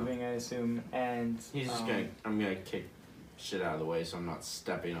Yeah. moving, I assume, and He's just I'm gonna kick shit out of the way so I'm not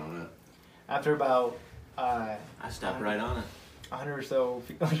stepping on it. after about I stepped right on it. 100 or so,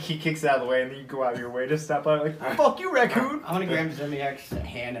 like he kicks it out of the way, and then you go out of your way to step on it, like, fuck you, raccoon! I'm gonna grab Zemiak's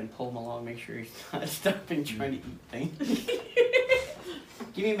hand and pull him along, make sure he's not stopping trying to eat things.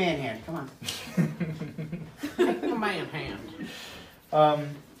 Give me a man hand, come on. Man hand.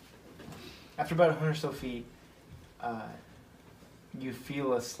 After about 100 or so feet, you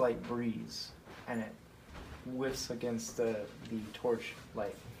feel a slight breeze, and it whiffs against the torch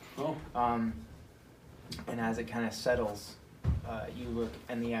light. Oh. And as it kind of settles, you look,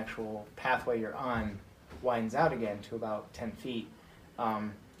 and the actual pathway you're on widens out again to about 10 feet,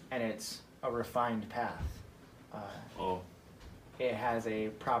 and it's a refined path. It has a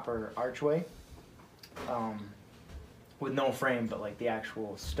proper archway, with no frame, but like the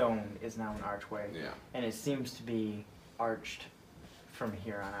actual stone is now an archway. Yeah. And it seems to be arched from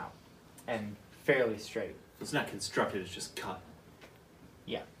here on out, and fairly straight. It's not constructed, it's just cut.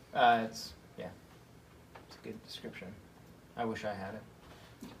 Yeah, it's a good description. I wish I had it,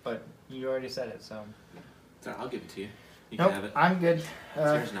 but you already said it, so. So I'll give it to you. You Nope, can have it. I'm good. It's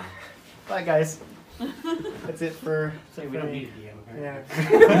yours now. Bye, guys. That's it for. Say we don't need a DM, okay? Yeah,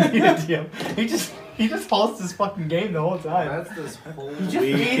 we don't need a DM. He just hosts this fucking game the whole time. That's this whole. He just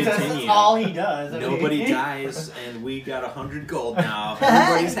We beats us, continue. that's all he does. I mean- Nobody dies, and we got 100 gold now.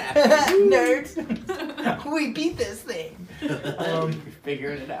 Everybody's happy. Nerds. We beat this thing. We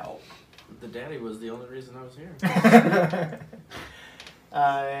figured it out. The daddy was the only reason I was here.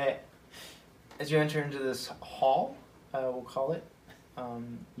 As you enter into this hall, we'll call it,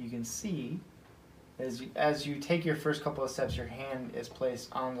 you can see as you take your first couple of steps, your hand is placed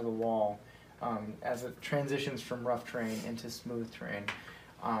onto the wall as it transitions from rough terrain into smooth terrain,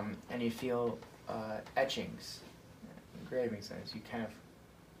 and you feel etchings, engravings. And as you kind of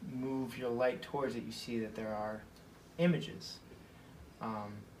move your light towards it, you see that there are images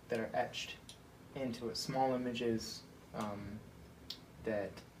that are etched into it, small images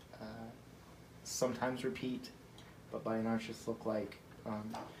that sometimes repeat, but by and large just look like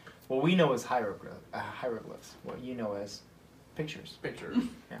what we know as hieroglyphs, what you know as pictures. Pictures.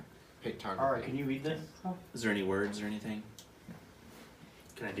 Yeah. Pictography. Alright, can you read this? Is there any words or anything?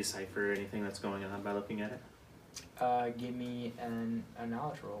 Can I decipher anything that's going on by looking at it? Give me a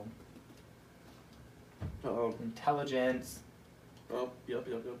knowledge roll. Oh, Intelligence. yep.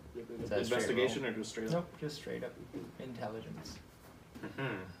 Is that a straight Investigation or just straight up? Nope, just straight up intelligence.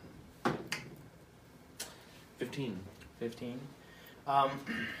 15. 15.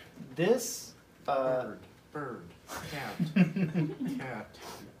 This Bird. Cat.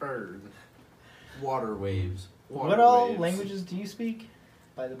 Bird. Water waves. what all languages do you speak,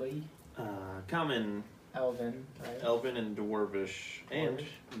 by the way? Common, Elven, right? Elven, and Dwarvish, and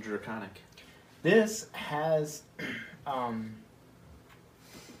Draconic. This has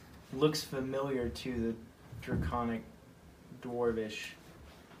looks familiar to the Draconic Dwarvish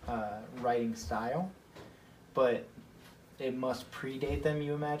writing style, but it must predate them,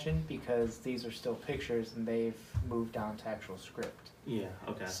 you imagine, because these are still pictures and they've moved on to actual script. Yeah,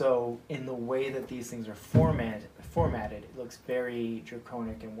 okay. So in the way that these things are formatted, it looks very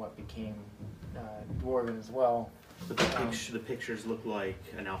Draconic and what became Dwarven as well. But the pictures look like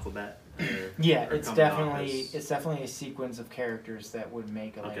an alphabet? Yeah, or it's coming off definitely as- it's definitely a sequence of characters that would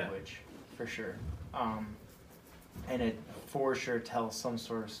make a Okay. language, for sure. And it for sure tells some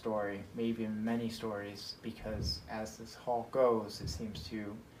sort of story, maybe many stories, because as this hall goes, it seems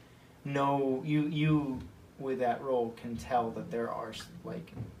to know you with that role can tell that there are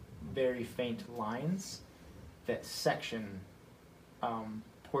like very faint lines that section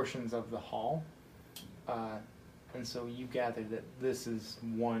portions of the hall, and so you gather that this is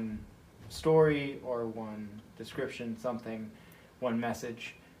one story or one description, something, one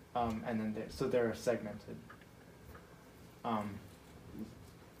message, and then they're segmented. What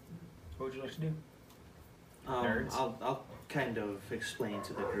would you like to do? Nerds? I'll kind of explain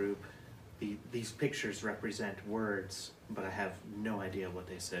to the group. These pictures represent words, but I have no idea what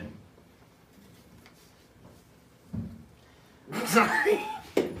they say. Sorry.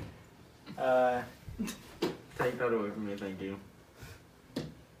 Uh, Take that away from me, thank you.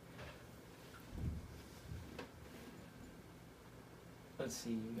 let's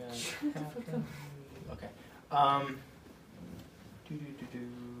see. You got okay.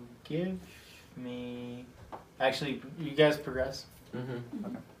 Give me. Actually, you guys progress. Mm-hmm.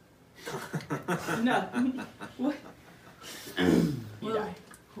 Okay. No. What? You die.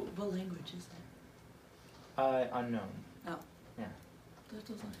 What language is that? Unknown. That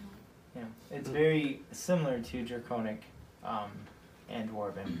doesn't help. Yeah, it's very similar to Draconic and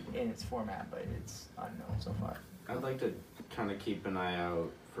Dwarven in its format, but it's unknown so far. I'd like to kind of keep an eye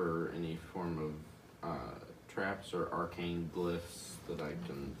out for any form of traps or arcane glyphs that I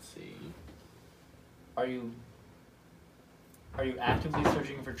can see. Are you actively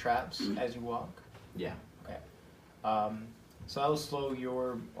searching for traps as you walk? Yeah. Okay. So I will slow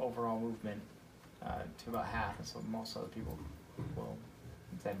your overall movement to about half, and so most other people will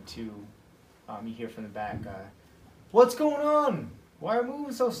then two. You hear from the back, "What's going on? Why are we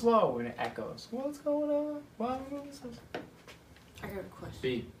moving so slow?" And it echoes, "What's going on? Why are we moving so slow?" I got a question.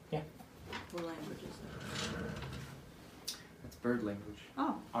 B. Yeah. What language is that? That's bird language.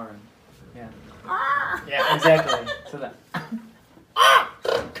 Oh. Aran. Yeah. Yeah, exactly. So that.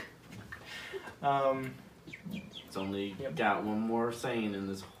 It's only Yep. got one more saying in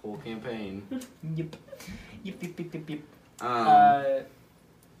this whole campaign. Yep. Yep. Um,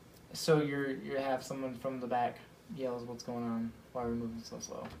 So you have someone from the back yells, "What's going on? Why are we moving so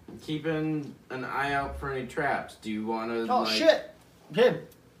slow?" keeping an eye out for any traps. Do you want to? Oh shit! Yeah,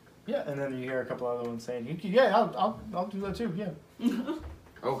 yeah. And then you hear a couple other ones saying, "Yeah, I'll do that too." Yeah.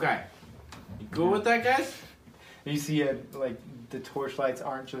 Okay. You cool with that, guys? You see like the torchlights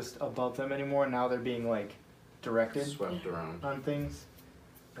aren't just above them anymore. Now they're being like directed Swept around. on things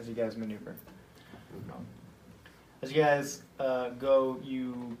as you guys maneuver. As you guys go,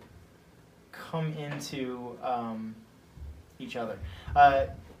 you come into each other.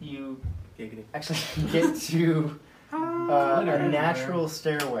 You actually get to a natural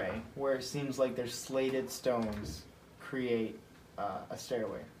stairway where it seems like there's slated stones create a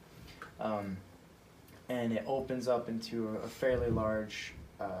stairway. And it opens up into a fairly large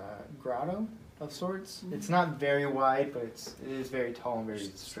grotto of sorts. It's not very wide, but it is very tall and very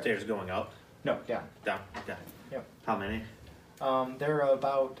stretched. Stairs going up. No, down. Down. Okay. Yep. How many? There are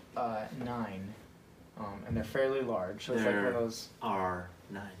about 9, and they're fairly large. So it's like one of those. Are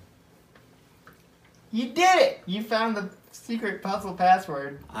 9. You did it! You found the secret puzzle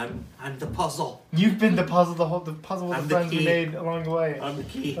password. I'm the puzzle. You've been the puzzle the puzzle with I'm the the friends we key. made along the way. I'm the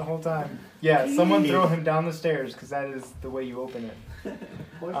key. The whole time. Yeah, someone throw him down the stairs because that is the way you open it.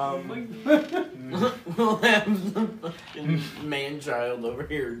 We'll have the fucking man-child over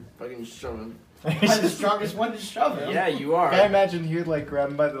here fucking shoving. I'm the strongest one to shove him. Yeah, you are. I imagine he would like grab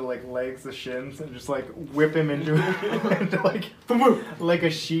him by the like legs, the shins, and just like whip him into like a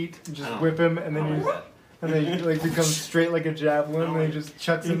sheet. And just whip him, and then he like becomes straight like a javelin, and he just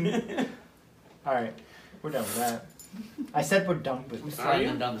chucks him. All right, we're done with that. I said we're done with We it. slide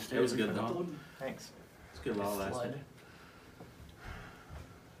them down the stairs. It was and good, forgot. though. Thanks. It's good while it lasted. Slide.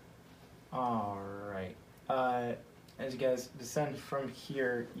 All right. As you guys descend from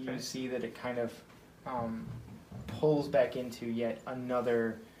here, you see that it kind of pulls back into yet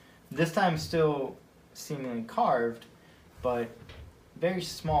another, this time still seemingly carved, but very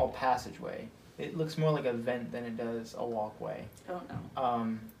small passageway. It looks more like a vent than it does a walkway. Oh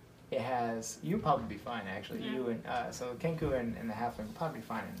no. It has, you'll probably be fine actually. Yeah. You and so Kenku and the halfling will probably be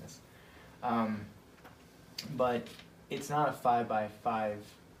fine in this. But it's not a 5x5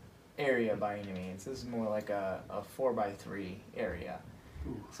 area by any means. This is more like a 4x3 area.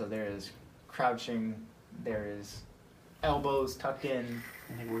 So there is crouching, there is elbows tucked in.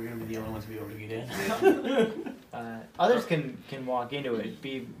 I think we're gonna be the only ones to be able to get in. Others can walk into it,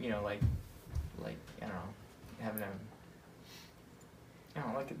 be like I don't know, having a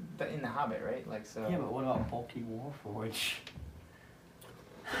like in the Hobbit, right? Like so. Yeah, but what about bulky Warforged?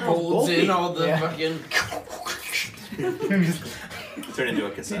 Folds in all the Yeah. fucking. Turn into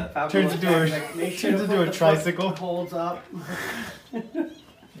a cassette. Turns into a tricycle. Holds up.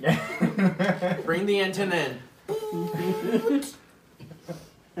 Yeah. Bring the antenna in.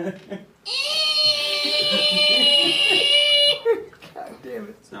 God damn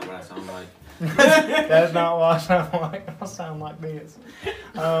it. It's not what I sound like. That is not what I sound like this.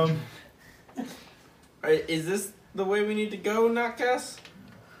 Alright, is this the way we need to go, Notcast?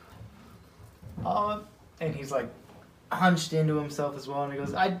 And he's like hunched into himself as well, and he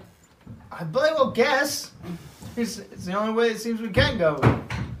goes, I bloody well guess. It's the only way it seems we can go.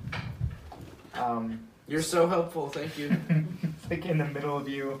 You're so helpful, thank you. It's like in the middle of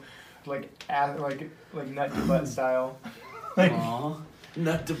you, like nut to butt style. Like, Aww.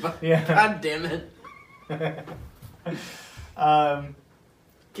 Nut to butt. yeah. God damn it.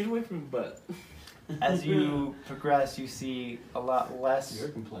 Get away from the butt. As you progress, you see a lot less. You're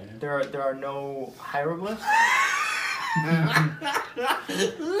complaining. There are no hieroglyphs.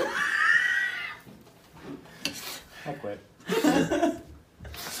 I quit.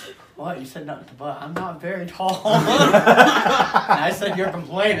 What? You said nothing but I'm not very tall. And I said you're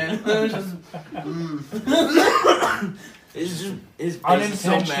complaining. It was just. It's just his face is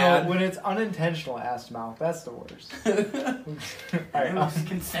so Unintentional. mad. When it's unintentional ass mouth, that's the worst. I was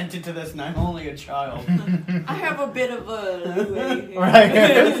consented to this, and I'm only a child. I have a bit of a. Right.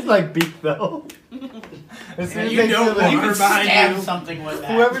 It's like beef though. As soon as You they don't feel want it, You could behind stab you. something with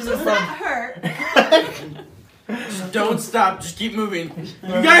that. whoever's in Does front. that hurt? Just don't stop. Just keep moving.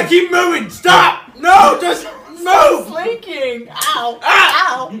 You gotta keep moving. Stop. No, just move. Slinking. Ow.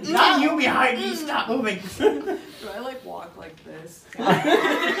 Ah! Ow. Not you behind me. Stop moving. Do I like walk like this?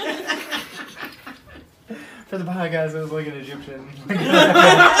 For the podcast, it was like an Egyptian.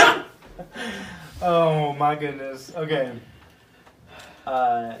 Oh my goodness. Okay.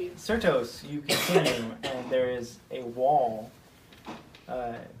 Certos, you continue, and there is a wall,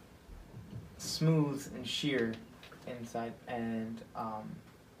 smooth and sheer inside, and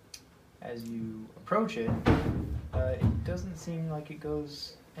as you approach it, it doesn't seem like it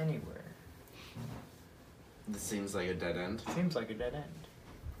goes anywhere. This seems like a dead end. It seems like a dead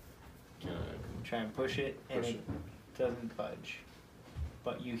end. Try and push it, and Push it doesn't budge.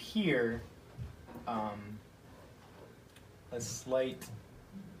 But you hear a slight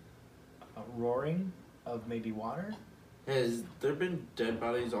roaring of maybe water. Has there been dead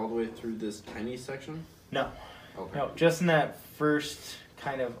bodies all the way through this tiny section? No. Okay. No, just in that first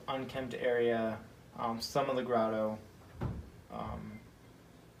kind of unkempt area, some of the grotto,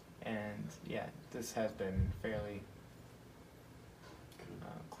 and yeah, this has been fairly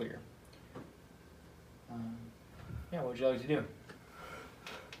clear. Yeah, what would you like to do?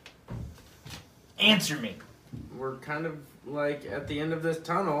 Answer me. We're kind of like at the end of this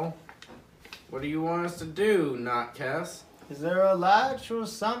tunnel. What do you want us to do, not Cass? Is there a latch or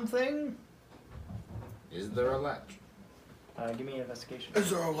something? Is there a latch? Give me an investigation.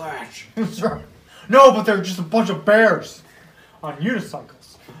 Is there a latch? No, but they're just a bunch of bears on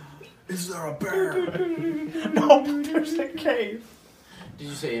unicycles. Is there a bear? No, there's a cave. Did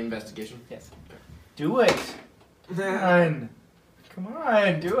you say investigation? Yes. Do it. Come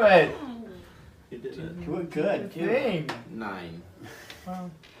on, do it. You did it. Do it good. Good thing. 9.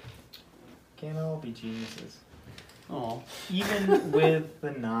 Well, can't all be geniuses. Oh. Even with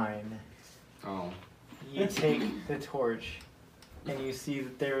the 9, Oh. you take the torch and you see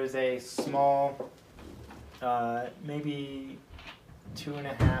that there is a small, maybe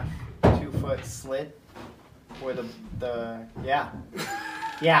 2.5, 2 foot slit where yeah.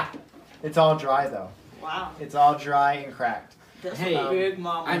 It's all dry though. Wow. It's all dry and cracked. That's Hey, a big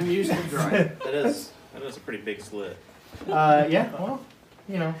mama. I'm used to dry. That is a pretty big slit. Yeah, well,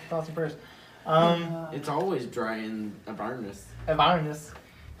 thoughts and prayers. It's always dry in a barness. Environment.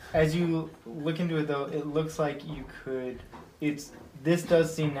 As you look into it, though, it looks like you could. This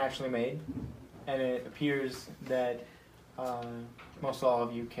does seem naturally made, and it appears that most all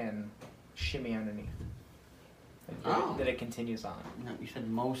of you can shimmy underneath. That it continues on. No, you said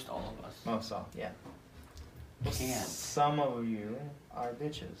most all of us. Most all, yeah. Can't. Some of you are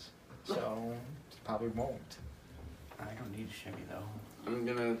bitches, so probably won't. I don't need to shimmy though. I'm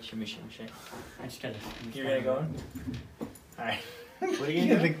gonna. Shimmy, shimmy, shimmy. I just gotta. You're gonna go in? Alright. What are you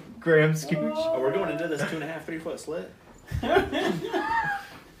gonna do? The Graham scooch. Oh, we're going into this 2.5, 3 foot slit.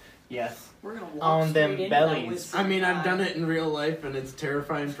 Yes. We're gonna walk On them straight into bellies. that whisper I mean, I've guy. done it in real life, and it's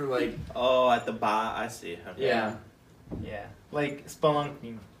terrifying for like. Oh, at the bottom. I see. Okay. Yeah. Yeah. Like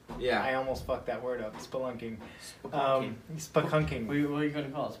spelunking. Yeah. I almost fucked that word up. Spelunking. Spelunking. Spelunking. What are you gonna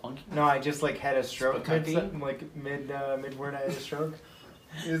call it? Spunky? No, I just like had a stroke. Spelunking? Mid word, I had a stroke.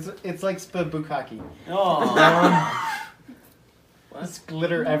 It's like spabukaki. Oh. It's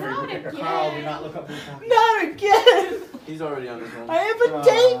glitter everywhere. Carl, do not look up Bukkake. Not again! He's already on his own. I have a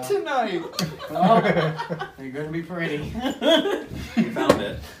date tonight. Oh, you're gonna be pretty. You found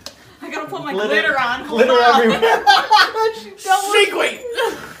it. I gotta put my Glitter- glitter on. Hold Glitter on. everywhere. Sequin!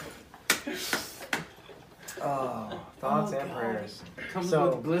 Oh, thoughts Oh, and God. prayers. Comes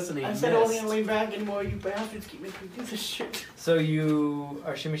So- with glistening I said I wasn't mist. gonna lean back anymore. You bastards keep making me do this shit. So you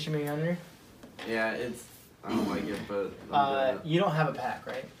are shimmy shimmy under. Yeah, it's. I don't like it, but. I'm doing it. You don't have a pack,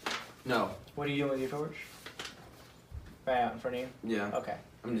 right? No. What are you doing with your torch? Right out in front of you. Yeah. Okay.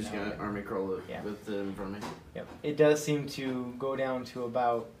 I'm just No. gonna army crawl it Yeah. with it in front of me. Yep. It does seem to go down to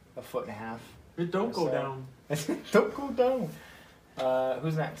about 1.5 feet. It don't go So- down. Don't go down.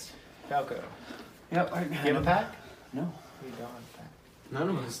 Who's next? Falco. Yep. Do you have a pack? No. You don't have a pack. None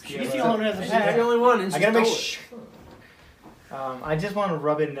of us. Do you She's have the a- only one who has a She's pack. the only one, and I she gotta make stole it. sure. I just want to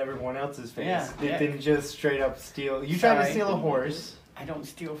rub it in everyone else's face. Yeah. Than just straight up steal. You tried to Sorry. steal a horse. I don't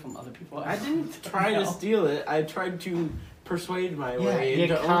steal from other people. I didn't try to steal it. I tried to persuade my way You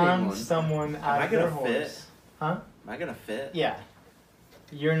into owning conned one. someone Am out I of their gonna horse. fit? Huh? Am I gonna fit? Yeah.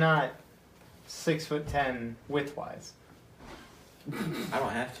 You're not 6'10" width-wise. I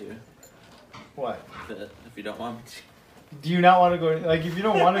don't have to What? fit if you don't want me to. Do you not want to go? Like, if you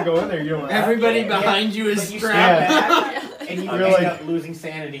don't want to go in there, you don't want to. Everybody behind you is But you strapped. step back, and you You're end like- up losing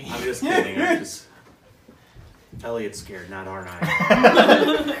sanity. I'm just kidding. I'm just. Elliot's scared, not Arnine.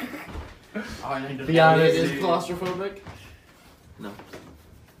 Oh, and I Be honest. Is dude. claustrophobic? No.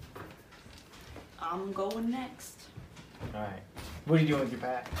 I'm going next. All right. What are you doing with your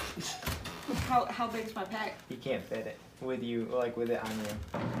pack? How big's my pack? You can't fit it with you, like with it on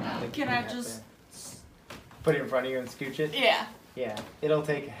you. Like, Can you I have just? to put it in front of you and scooch it? Yeah. Yeah. It'll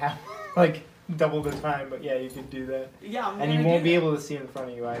take half, like double the time, but yeah, you can do that. Yeah. I'm And you gonna won't do be that. able to see in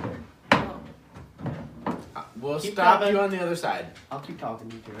front of you either. Oh. We'll Keep stop coming. you on the other side. I'll keep talking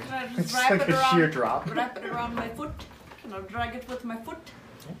to you. Can I It's just just wrap like it a sheer around? drop. Wrap it around my foot. Can I drag it with my foot?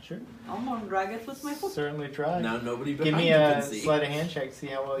 Yeah, sure. I'm gonna drag it with my foot. Certainly try. Now nobody Give behind me you a can see. sleight of hand check. See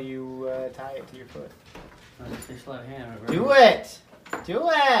how well you tie it to your foot. Just let hand. Do it. Do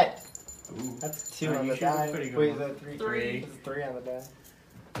it. Ooh. That's 2 Oh, on you the should have die. pretty good Wait, is one. that 3? Three. It's 3 on the die.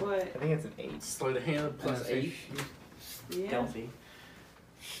 What? I think it's an 8. Sleight of hand plus 8. Yeah. Stealthy.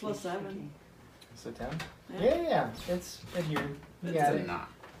 Plus 7. So 10. Yeah. Yeah. It's here. You It's got a it. knot.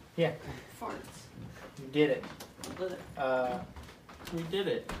 Farts. You did it. With it. We did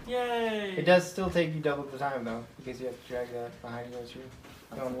it. Yay! It does still take you double the time though, because you have to drag that behind you as you're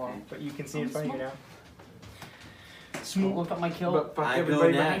going along. But you can see in front of you now. Smooth. Look at my kill. But fuck I go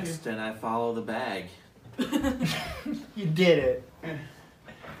everybody behind next and I follow the bag. You did it.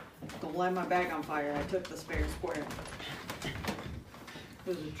 Don't light my bag on fire. I took the spare square. It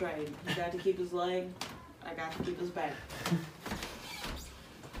was a trade. He got to keep his leg. I got to keep his bag.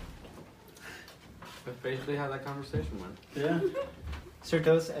 That's basically how that conversation went. Yeah.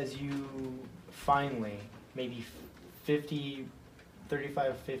 Certos, as you finally, maybe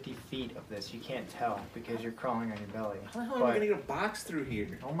 35, 50 feet of this, you can't tell because you're crawling on your belly. How the hell am I But- gonna get a box through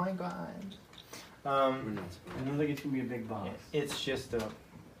here? Oh my god. We're Um, not I don't think it's gonna be a big boss. it's just a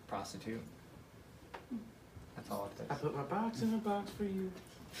prostitute. That's all it I is. put my box in a box for you.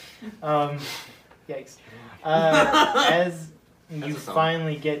 Yikes. As That's you a song.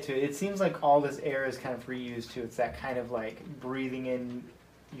 finally get to it, it seems like all this air is kind of reused too. It's that kind of like breathing in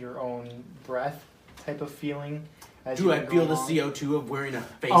your own breath type of feeling. As Do you I go feel the along. CO2 of wearing a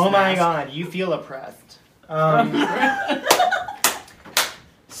face Oh my mask? god, you feel oppressed.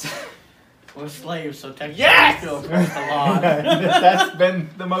 We're slaves, so technically Yes! we feel oppressed a lot. That's been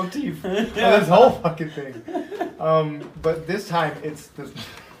the motif of this whole fucking thing. But this time it's the.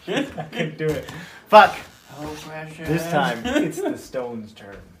 I couldn't do it. Fuck! Oh, precious. This time it's the stone's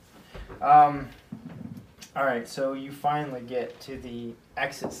turn. Alright, so you finally get to the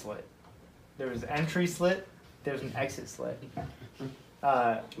exit slit. There's an entry slit, there's an exit slit.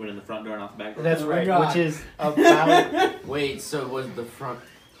 Went in the front door and out the back door. That's Oh my right, God. which is about. Wait, so was the front,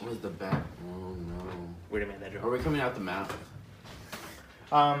 was the back? Oh no. Wait a minute, that Are door. we coming out the mouth?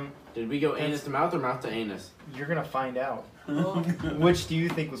 Um, Did we go anus to mouth or mouth to anus? you're gonna find out. Oh, Which do you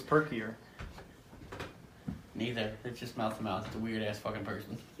think was perkier? Neither. It's just mouth to mouth. It's a weird ass fucking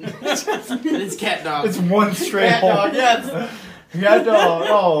person. It's cat dog. It's one straight Cat hole. dog, yes. Cat dog.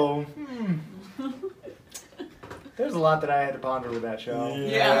 Oh. There's a lot that I had to ponder with that show.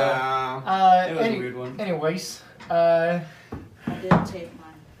 Yeah. It was a weird one. Anyways, I didn't tape my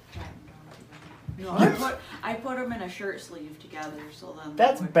cat and dog together. No, I put them in a shirt sleeve together, so then. they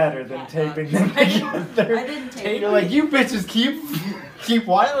that's would better be than cat taping dogs. them together. I didn't tape. You're like, you bitches keep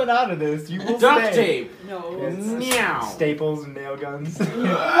whiling out of this. You will Duct stay. tape. No. It's Meow. staples and nail guns.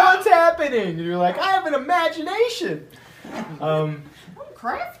 What's happening? And you're like, I have an imagination. I'm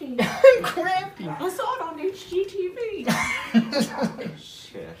crafty. I'm crafty. I saw it on HGTV.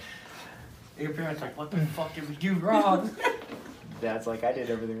 Shit. Your parents like, what the fuck did we do wrong? Dad's like, I did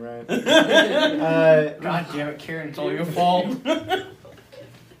everything right. God damn it, Karen, it's all your fault.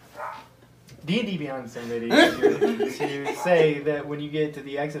 D&D Beyond Simulated to say that when you get to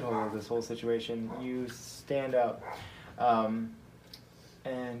the exit hole of this whole situation, you stand up.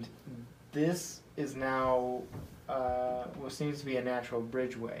 And this is now what seems to be a natural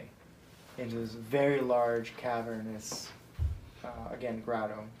bridgeway into this very large cavernous, again,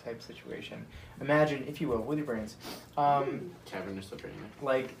 grotto type situation. Imagine, if you will, with your brains, Cavernous subterranean.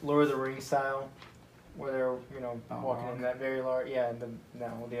 like Lord of the Rings style, where they're, walking Balrog. in that very large, the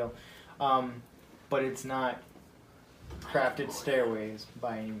whole deal. But it's not crafted stairways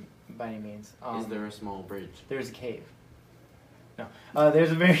by any means. Is there a small bridge? There's a cave. No.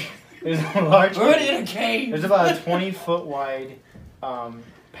 There's a large. We're in a cave. There's about a 20-foot wide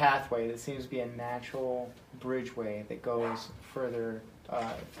pathway that seems to be a natural bridgeway that goes further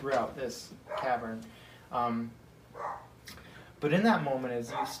throughout this cavern. But in that moment, as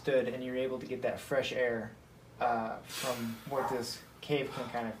you stood and you're able to get that fresh air from what this cave can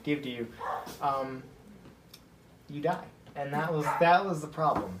kind of give to you, you die. And that was the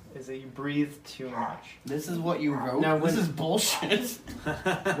problem, is that you breathed too much. This is what you wrote? Now, This is bullshit.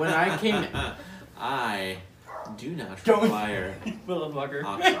 When I came, I do not Don't- require Motherfucker.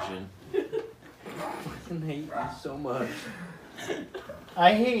 oxygen. I hate you so much.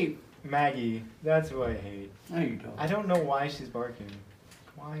 I hate Maggie. That's who I hate. No, you don't. I don't know why she's barking.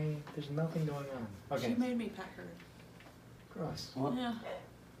 Why? There's nothing going on. She Okay. made me pet her. Gross. What? Yeah.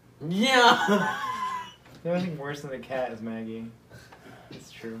 Yeah. The only thing worse than a cat is Maggie.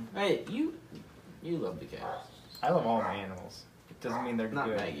 It's true. Hey, you love the cat. I love all my animals. It doesn't mean they're Not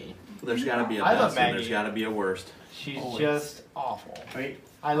good. Maggie. There's gotta be a I love best and there's Maggie. gotta be a worst. She's Always. just awful. Wait.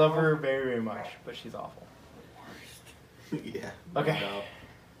 I love her very, very much, but she's awful. Yeah. Okay. No.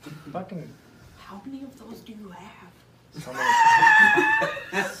 Fucking How many of those do you have? so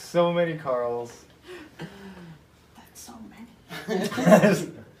many, so many Carls. That's so many.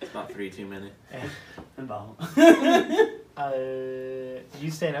 It's about 3 too many. You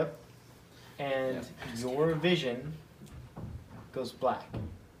stand up, and your vision goes black.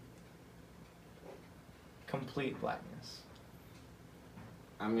 Complete blackness.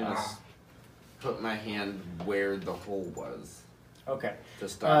 I'm gonna put my hand where the hole was Okay. to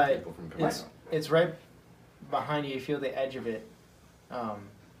stop Uh, people from coming out. It's right behind you. You feel the edge of it, and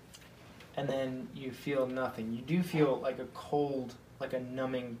then you feel nothing. You do feel like a cold, like a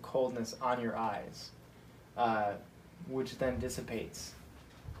numbing coldness on your eyes, which then dissipates,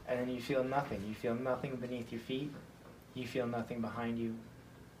 and then you feel nothing. You feel nothing beneath your feet. You feel nothing behind you.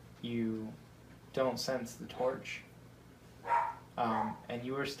 You don't sense the torch, and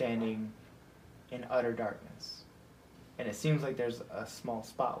you are standing in utter darkness. And it seems like there's a small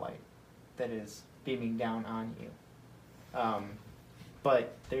spotlight that is beaming down on you.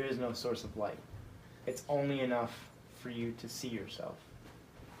 But there is no source of light. It's only enough for you to see yourself.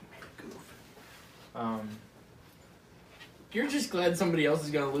 You're just glad somebody else is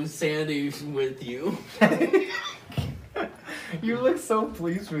gonna lose sanity with you. You look so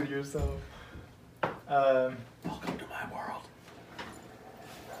pleased with yourself. Welcome to my world.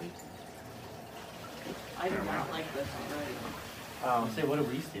 I do not like this already. Say, what do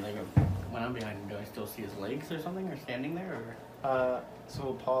we see? Like, when I'm behind him, do I still see his legs or something, or standing there, or? So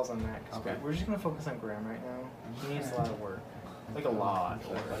we'll pause on that. 'Cause Okay. we're just gonna focus on Graham right now. He needs a lot of work, like a lot of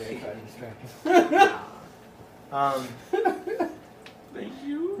work. Thank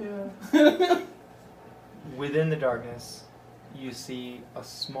you. Yeah. Within the darkness, you see a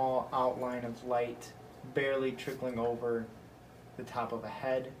small outline of light barely trickling over the top of a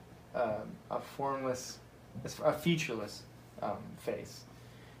head, a formless, a featureless face,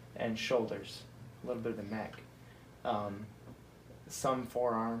 and shoulders, a little bit of the neck, some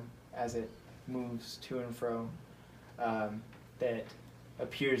forearm as it moves to and fro, that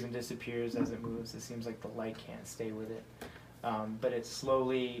appears and disappears as it moves. It seems like the light can't stay with it. But it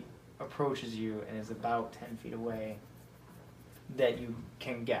slowly approaches you and is about 10 feet away, that you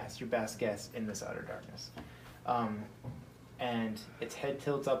can guess, your best guess in this utter darkness. And its head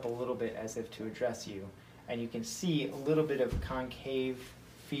tilts up a little bit as if to address you, and you can see a little bit of concave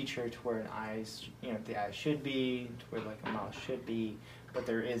feature to where the eyes should be, to where like a mouth should be, but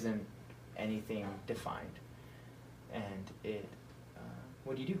there isn't anything defined. And it,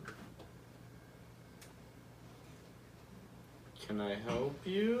 what do you do? Can I help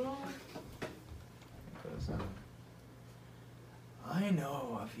you? It goes, I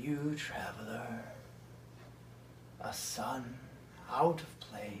know of you, traveler, a son out of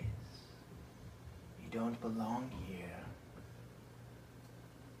place. You don't belong here.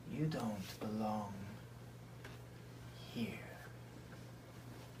 You don't belong here.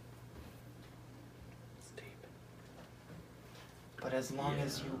 It's deep. But as long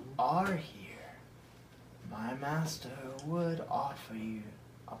as you are here, my master would offer you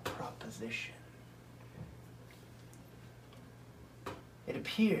a proposition. It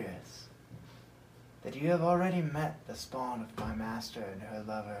appears that you have already met the spawn of my master and her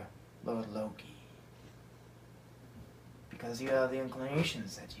lover, Lord Loki, because you have the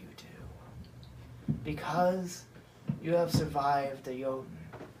inclinations that you do, because you have survived the Jotun,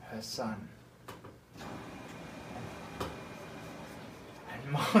 her son. And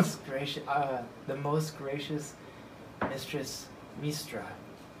the most gracious Mistress Mistra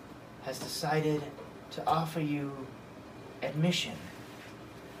has decided to offer you admission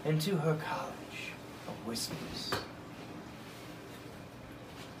into her college of whispers.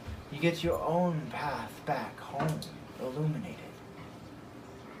 You get your own path back home illuminated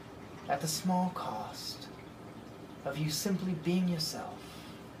at the small cost of you simply being yourself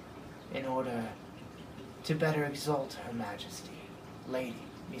in order to better exalt Her Majesty, Lady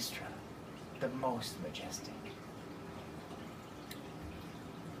Mistra, the most majestic.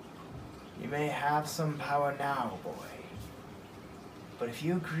 You may have some power now, boy, but if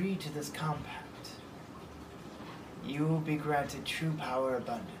you agree to this compact, you will be granted true power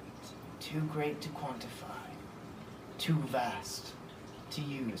abundant, too great to quantify, too vast to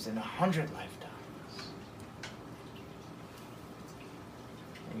use in 100 lifetimes.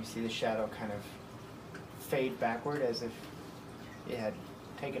 And you see the shadow kind of fade backward as if it had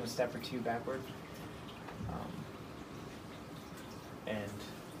taken a step or two backward. And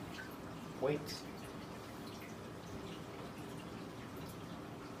wait.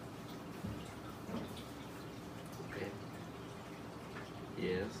 Okay.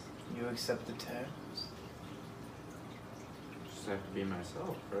 Yes. You accept the terms? Just have to be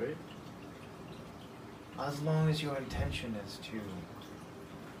myself, right? As long as your intention is to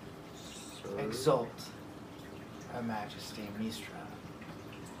So, exalt Her Majesty Mistra.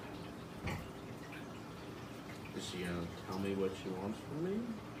 is she gonna tell me what she wants from me?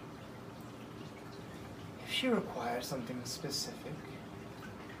 If she requires something specific,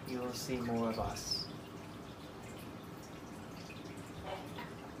 you will see more of us.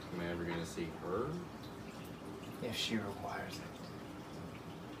 Am I ever gonna see her? If she requires it.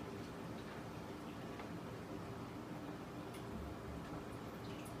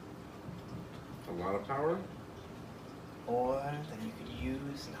 A lot of power? More than you could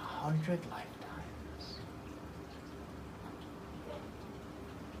use in 100 lifetimes.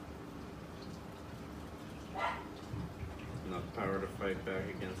 Enough power to fight back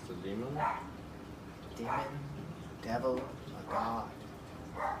against a demon? Demon, devil, a god.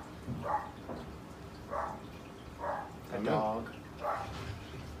 A dog.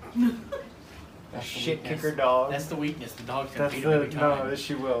 A shit kicker dog. That's the weakness. The dog's gonna That's beat him every time. no,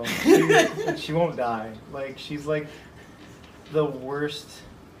 she will. She won't die. Like, she's like the worst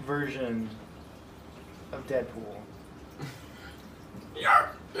version of Deadpool. Yeah.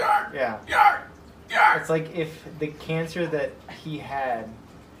 It's like if the cancer that he had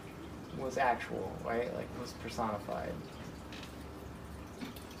was actual, right? Like, was personified.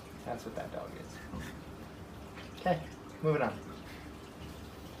 That's what that dog is. Okay, moving on.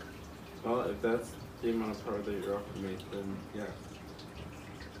 Well, if that's the amount of power that you're offering me, then yeah.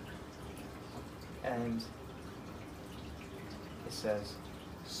 And it says,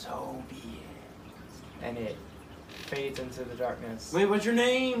 "So be it." And it fades into the darkness. Wait, what's your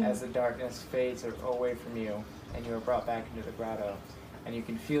name? As the darkness fades away from you, and you are brought back into the grotto, and you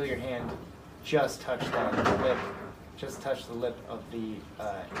can feel your hand just touch that lip, just touch the lip of the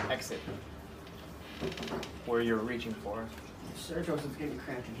exit where you're reaching for. Sir Joseph's getting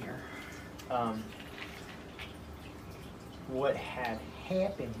cramped in here. What had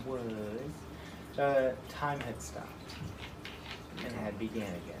happened was time had stopped and had began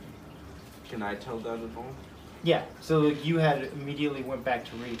again. Can I tell that at all? Yeah, so like, you had immediately went back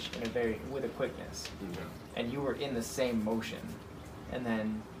to reach with a quickness, Okay. and you were in the same motion, and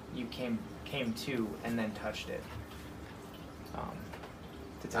then you came to and then touched it.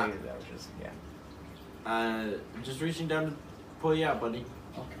 To tell you that was just Just reaching down to pull you out, buddy.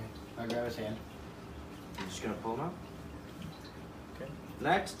 Okay. I'll grab his hand. I'm just gonna pull him out. Okay.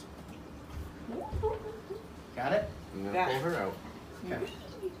 Next, Got it? I'm gonna Yeah. pull her out. Okay.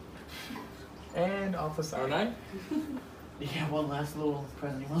 And off the side. Aren't I? Yeah, one last little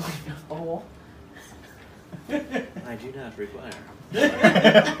present you want. Oh. I do not require.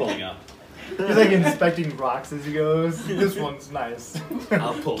 Pulling up. He's like inspecting rocks as he goes. This one's nice.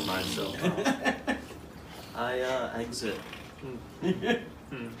 I'll pull myself out. I exit.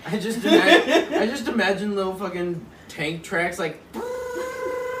 I just imagine little fucking tank tracks like,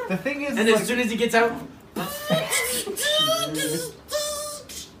 The thing is, and like, as soon as he gets out,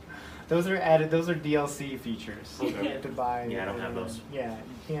 those are added. Those are DLC features. You Okay. have to buy. Yeah, I don't have those. Yeah,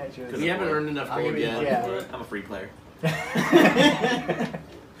 you can't just. we haven't earned enough I'll gold give you yet. Yeah. I'm a free player.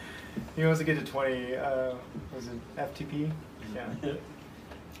 He wants to get to 20. Was it FTP? Yeah.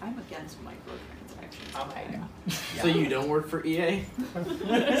 I'm against microtransactions. Oh my god. So you don't work for EA?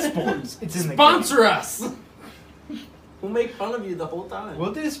 Sports. It's in the Sponsor us. We'll make fun of you the whole time.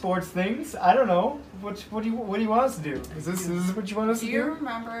 We'll do sports things. I don't know. What do you want us to do? Is this what you want us Do to you do?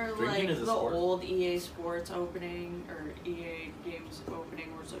 remember Drinking like is a the sport. old EA Sports opening or EA Games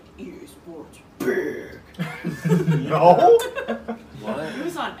opening where it's like EA Sports big? No. What? It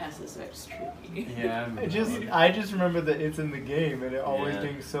was on SSX Tree. Yeah. I just remember that it's in the game and it always Yeah.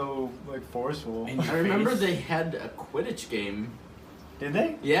 being so like forceful. I remember they had a Quidditch game. Did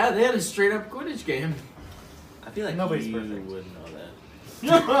they? Yeah, they had a straight up Quidditch game. I feel like Nobody's you perfect. would know that.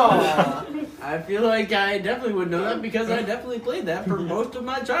 I feel like I definitely would know that because I definitely played that for most of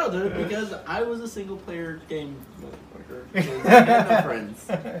my childhood because I was a single player game motherfucker. I had no friends.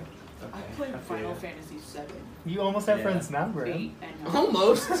 I played Final Fantasy 7, You almost have Yeah. friends now, bro. 8, and 9,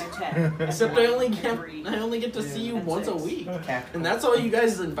 Almost. and 10. Except I only get to see you And once a 6. week. Tactical. And that's all you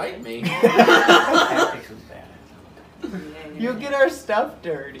guys invite me. Tactics was bad. You'll get our stuff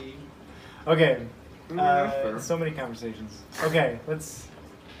dirty. Okay. Fair. So many conversations. Okay, let's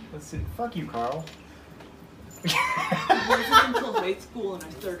see. Fuck you, Carl. I wasn't until high school and I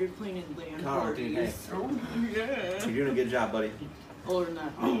started playing in land Carl, parties. dude, hey. Oh yeah. You're doing a good job, buddy. Other than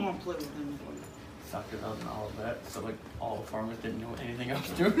that, I don't want to play with anybody. Sucked it up and all of that. So like all the farmers didn't know anything else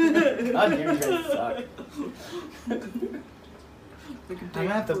to do. God damn, you guys suck. I'm gonna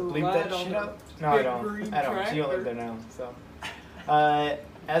have to bleep that shit out. No, I don't. I don't. You don't live there now, so.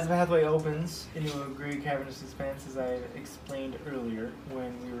 As the pathway opens into a great cavernous expanse, as I explained earlier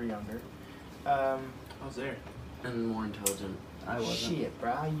when we were younger. I was there. And more intelligent. I wasn't. Shit,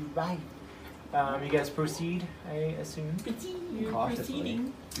 bro, you right. You guys proceed, I assume.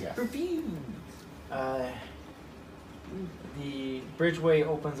 Cautiously. Yes. The bridgeway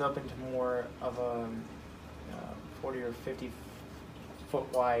opens up into more of a 40 or 50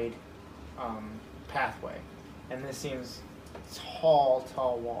 foot wide pathway, and this seems tall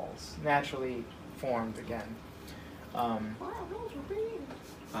walls, naturally formed again.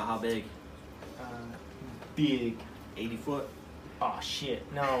 How big? Big. 80 foot? Oh shit!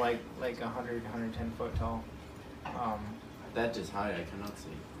 No, like 100, 110 foot tall. That is high, I cannot see.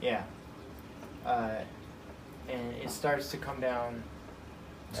 Yeah. And it starts to come down.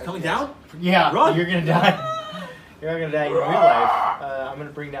 It's coming down? Yeah, Run! You're gonna die. You're not gonna die in real life. I'm gonna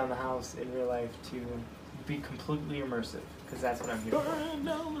bring down the house in real life to be completely immersive, because that's what I'm here for.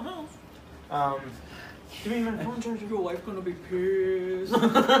 Give me my phone charger. Your wife's gonna be pissed.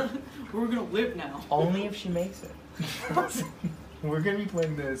 We're gonna live now. Only if she makes it. We're gonna be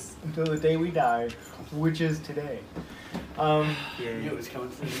playing this until the day we die, which is today. I knew it was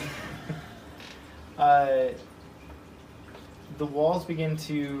coming soon. The walls begin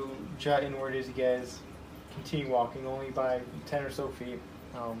to jut inward as you guys continue walking, only by 10 or so feet.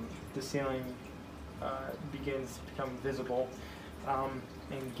 The ceiling begins to become visible.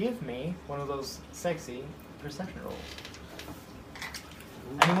 And give me one of those sexy perception rolls.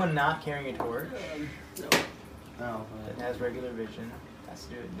 Anyone not carrying a torch No. that has regular vision has to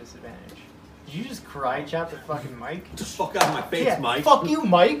do it at disadvantage. Did you just cry chop the fucking mic? Just fuck out of my face, Yeah, Mike. fuck you,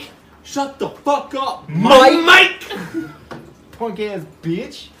 Mike! Shut the fuck up, Mike! Punk ass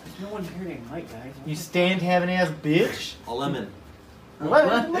bitch! There's no one hearing Mike, guys. You stand having ass bitch! A lemon.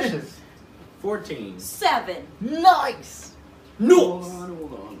 11 delicious. 14. 7. Nice! Hold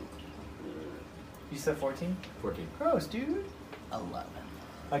on. You said 14? 14. Gross, dude. 11.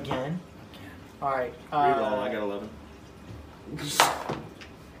 Again? Alright. Reroll, I got 11. That's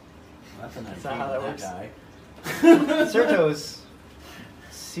a nice That's not how that works. guy. Certos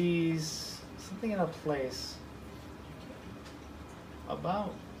sees something in a place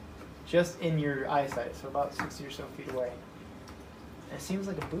about just in your eyesight, so about 60 or so feet away. And it seems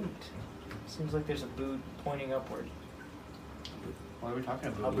like a boot. It seems like there's a boot pointing upward. What are we talking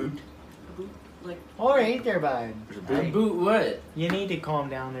about? A boot. Like, Alright there, bud. There's a The boot. boot what? You need to calm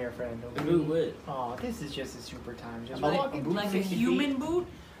down there, friend. The boot what? Oh, this is just a super time. Just like, walking like a 60 human boot?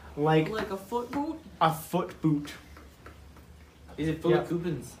 like Like a foot boot? a foot boot. Is it full Yeah. of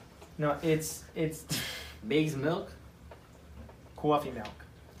coupons? No, it's Bag's milk? coffee milk.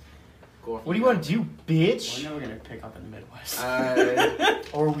 Coffee. What do you want to do, We're bitch? never gonna pick up in the Midwest.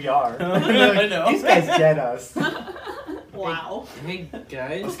 Or we are. I know. These guys get us. Wow. Hey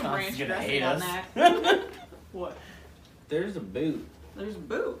guys, Put some ranch Wisconsin's gonna dressing hate on us. that. What? there's a boot, There's a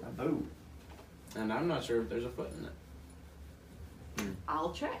boot. A boot. And I'm not sure if there's a foot in it.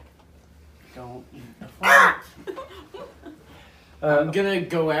 I'll check. Don't eat the foot. I'm gonna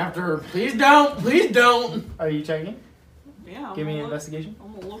go after her. Please don't! Please don't! Are you checking? Yeah. I'm Give me an gonna look- investigation.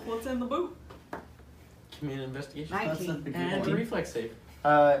 I'm gonna look what's in the boot. Give me an investigation. 19. And a reflex save.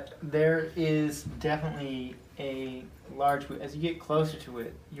 There is definitely a large boot. As you get closer to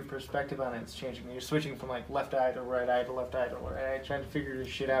it, your perspective on it's changing. You're switching from like left eye to right eye to left eye to right eye, trying to figure this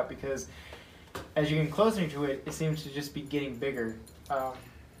shit out because as you get closer to it, it seems to just be getting bigger.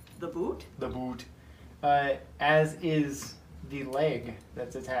 The boot? The boot. As is the leg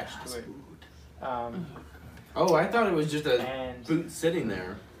that's attached to it. Oh, I thought it was just a And boot sitting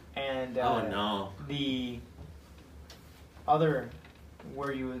there. and Oh no. the other,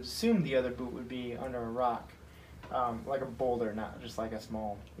 where you would assume the other boot would be under a rock, like a boulder, not just like a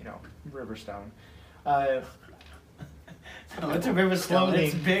small, river stone. It's a river stone.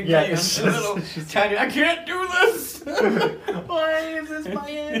 It's big. Yeah, big, it's little, just- tiny. I can't do this. Why is this my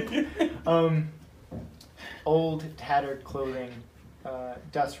end? Old, tattered clothing,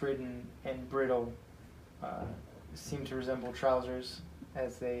 dust-ridden and brittle, seem to resemble trousers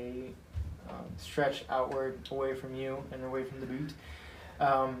as they stretch outward away from you and away from the boot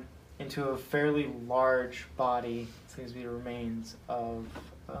into a fairly large body. Seems to be the remains of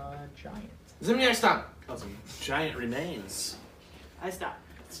a giant. Zimniak, stop! Oh, some giant remains. I stop.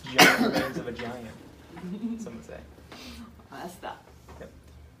 It's giant remains of a giant. Some would say. I stop.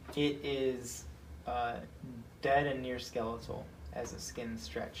 It is dead and near skeletal, as its skin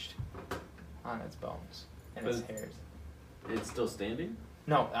stretched on its bones and its hairs. It's still standing?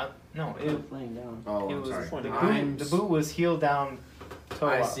 No, no. It, Laying down. Oh, it I'm was sorry. the boot was healed down. Toe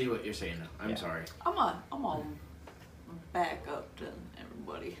I up. see what you're saying now. I'm Yeah. sorry. I'm all back up to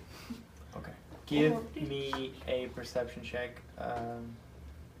everybody. Okay. Give me a perception check.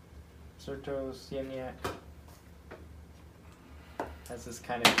 Serto Siemniak. As this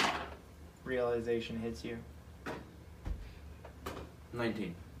kind of realization hits you.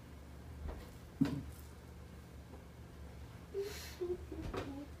 19.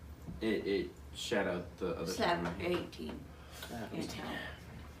 It shut out the other side of my head. 18.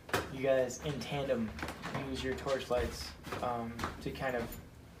 You guys in tandem use your torchlights to kind of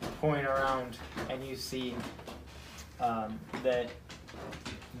point around, and you see that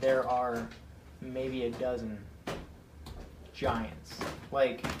there are maybe a dozen giants,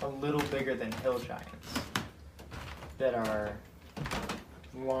 like a little bigger than hill giants, that are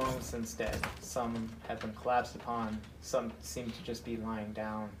long since dead. Some have been collapsed upon, some seem to just be lying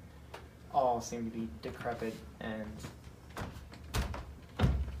down. All seem to be decrepit and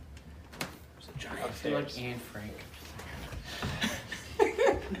I feel like Anne Frank.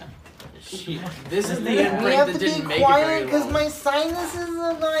 This is the we end break have that to didn't be make quiet it very because long. my sinuses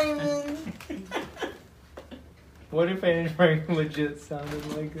are dying. What if Anne Frank legit sounded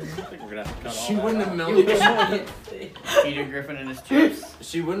like this? I think we're gonna have to cut She all wouldn't that have out. melted. Peter Griffin and his chips.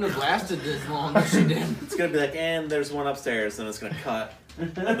 She wouldn't have lasted as long as she did. It's gonna be like, and there's one upstairs, and it's gonna cut,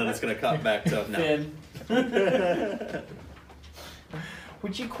 and then it's gonna cut back to no. Finn.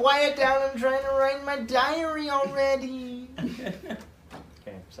 Would you quiet down? I'm trying to write my diary already.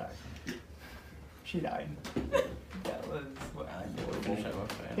 Okay, sorry. She died. That was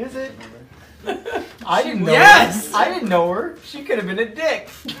Is it? I didn't know. Yes! Her. I didn't know her. She could have been a dick.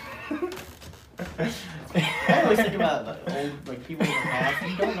 I always think about the old people in the past.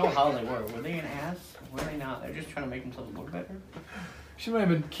 You don't know how they were. Were they an ass? Were they not? They're just trying to make themselves look better. She might have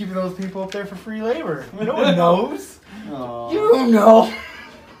been keeping those people up there for free labor. No one knows. Aww. You know.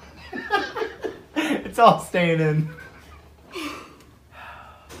 It's all staying in.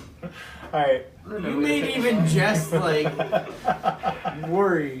 Alright. You made even just like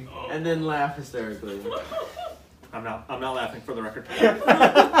worry and then laugh hysterically. I'm not laughing for the record.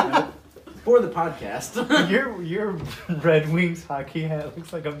 For the podcast. Your Red Wings hockey hat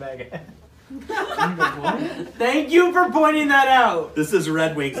looks like a mega hat. Thank you for pointing that out. This is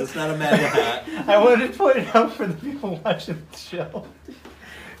Red Wings. It's not a MAGA hat. I wanted to point it out for the people watching the show.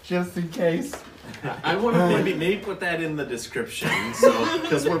 Just in case. I want to Maybe put that in the description, so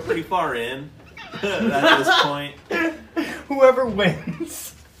because we're pretty far in at this point. Whoever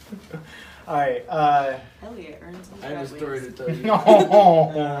wins. Alright, Elliot earns his I have a Red story to Wings. tell you.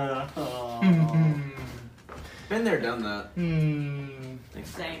 no. Been there, done that.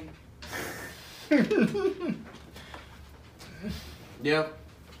 Same. Yep.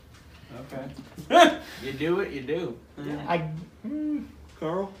 Okay. You do what you do.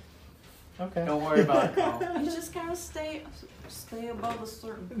 Carl? Okay. Don't worry about it, Carl. You just gotta stay above a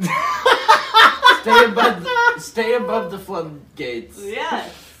certain. Stay above the floodgates.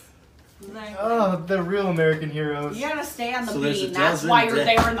 Yes. Exactly. Oh, the real American heroes. You gotta stay on the So there's a beam. That's dozen why you're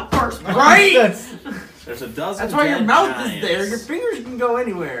dead- there in the first place. Right? There's a dozen. That's why your dead mouth giants. is there. Your fingers can go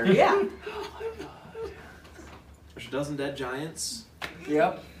anywhere. Yeah. There's a dozen dead giants.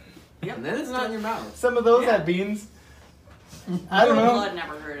 Yep. And then it's not in your mouth. Some of those Yeah. had beans. I don't know. Blood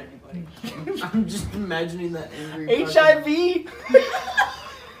never hurt anybody. I'm just imagining that angry. HIV?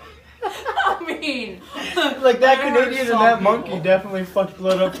 I mean, Like that I heard Canadian and some that people. monkey definitely fucked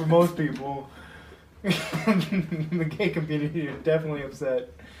blood up for most people. The gay community is definitely upset.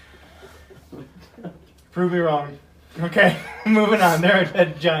 Prove me wrong. Okay, moving on. There are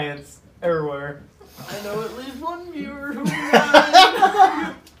dead giants everywhere. I know at least one viewer who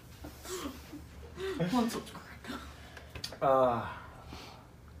died. One subscriber.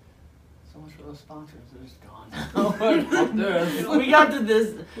 So much for those sponsors. They're just gone. We got to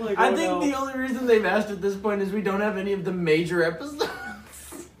this. like, I oh, think no. the only reason they've asked at this point is we don't have any of the major episodes.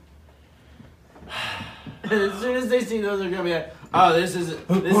 And as soon as they see those, they're gonna be like, "Oh, this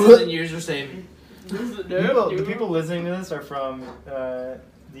isn't user saving." The people listening to this are from the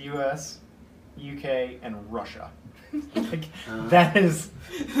U.S., UK, and Russia. Like, that is.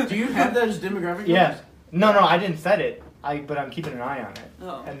 Do you have that as demographic? Yeah. No, I didn't set it. But I'm keeping an eye on it.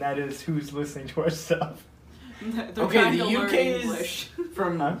 Oh. And that is who's listening to our stuff. They're Okay, trying the to learn UK English. is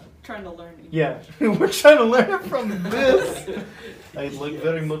from. Huh? Trying to learn English. Yeah, we're trying to learn from this. I'd like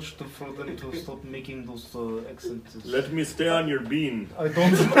very much for them to stop making those accents. Let me stay on your bean. I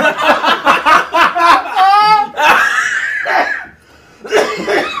don't.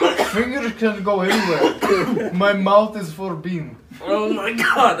 Fingers can go anywhere. My mouth is for bean. Oh my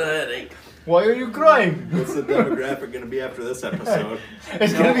god, a headache. Why are you crying? What's the demographic going to be after this episode?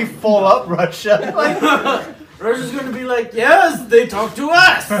 It's gonna be full up Russia. Russia's gonna be like, yes, they talk to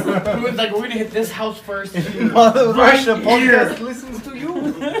us. We're gonna hit this house first. Mother Russia here. podcast listens to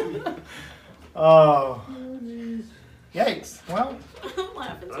you. Oh. Yikes. Well. I'm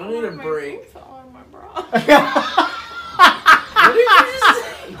laughing so I need a hard, my break. boobs fell out of my bra. What did you just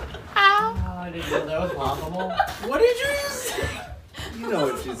say? Oh, I didn't know that was possible. What did you just say? You know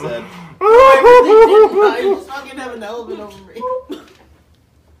what she said. I just fucking have an elephant over me.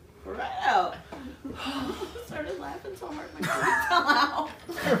 Right out. I started laughing so hard my boob fell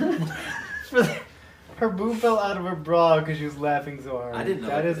out. Her boob fell out of her bra because she was laughing so hard. I didn't know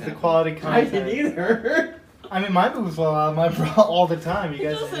that that is could the happen. quality I content. didn't either. I mean, my boobs fall out of my bra all the time. You It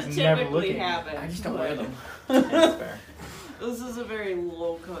guys are doesn't just never typically looking. happen. I just don't wear them. That's fair. This is a very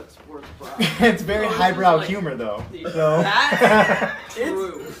low cut sports bra. It's very This is highbrow like- humor, though. So. That's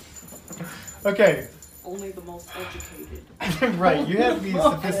true. Okay. Only the most educated. Right, you have these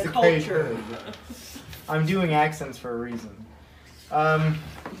Culture. sophistication. I'm doing accents for a reason.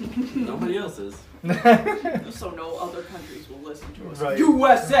 Nobody else is. So no other countries will listen to us. Right.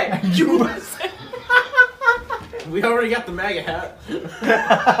 USA. USA. We already got the MAGA hat.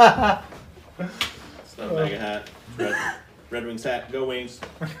 It's not a mega hat. Red Wings hat. Go Wings.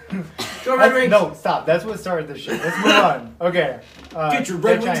 Go Red Wings. No, stop. That's what started this shit. Let's move on. Okay. Get your Dead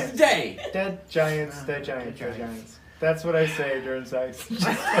Red Wings Giants. today. Dead Giants, Dead Giants, Dead Giants. That's what I say during sex.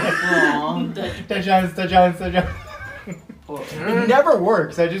 Aw. Dead Giants, Dead Giants, Dead Giants. It never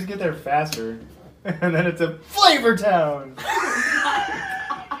works. I just get there faster. And then it's a Flavor Town.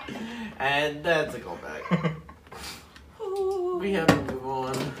 And that's a callback. We have to move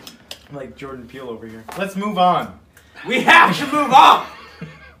on. I'm like Jordan Peele over here. Let's move on. We have to move on.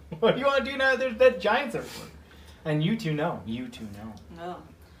 What do you want to do now? There's Dead Giants everywhere. And you two know. You two know. No.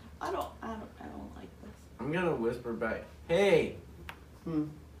 I don't like this. I'm gonna whisper back. Hey. Hmm.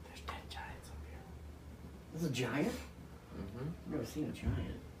 There's dead giants up here. This is a giant? Mm-hmm. I've never seen a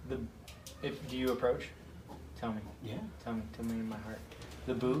giant. Do you approach? Tell me. Yeah. Tell me in my heart.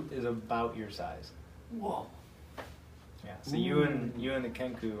 The boot is about your size. Whoa. Yeah. So you and the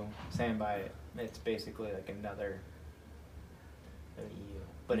Kenku stand by it. It's basically like another eel,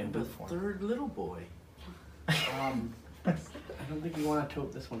 but in boot form. Third little boy. I don't think we want to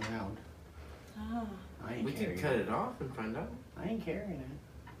tote this one around. Ah. I ain't We carrying can cut it off and find out. I ain't carrying it.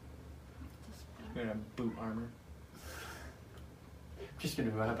 You're in a boot armor. Just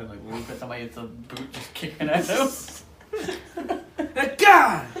gonna run up and like look at somebody. It's a boot just kicking at them.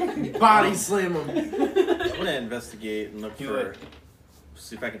 God! Body slam him. I'm gonna investigate and look Do for. it.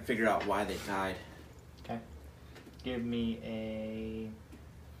 See if I can figure out why they died. Okay. Give me a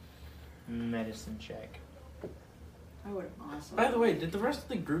medicine check. I would have awesome. By the way, did the rest of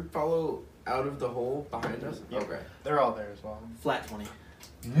the group follow out of the hole behind us? Yep. Okay. They're all there as well. Flat 20.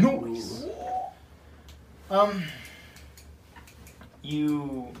 Nice.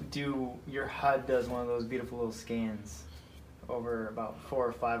 Your HUD does one of those beautiful little scans over about 4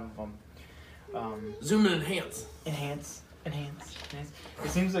 or 5 of them. Zoom and enhance. Enhance. It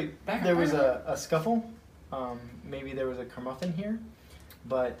seems like there was a scuffle. Maybe there was a kermuffin here,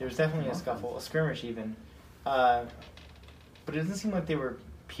 but there's definitely a scuffle, a skirmish even. But it doesn't seem like they were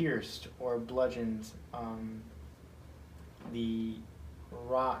pierced or bludgeoned the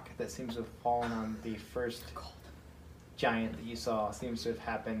rock that seems to have fallen on the first giant that you saw seems to have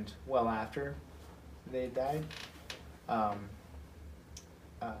happened well after they died.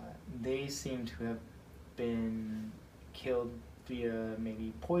 They seem to have been killed via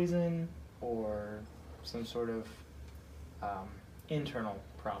maybe poison or some sort of internal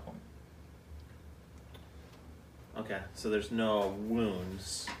problem. Okay, so there's no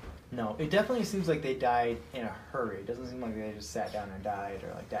wounds. No, it definitely seems like they died in a hurry. It doesn't seem like they just sat down and died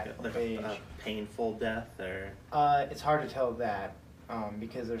or like died of Like old age. a painful death, or It's hard to tell that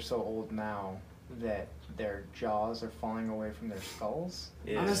because they're so old now that their jaws are falling away from their skulls.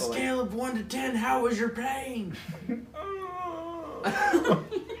 yeah. On a scale of 1 to 10, how was your pain? Oh,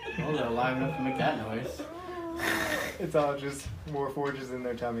 they're alive enough to make that noise. It's all just more forges in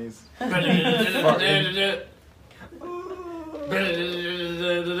their tummies.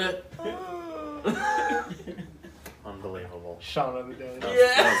 Unbelievable. Shaun of the Dead.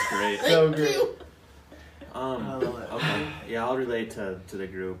 That was great. So great. Okay. Yeah, I'll relate to the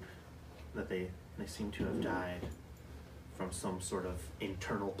group that they seem to have died from some sort of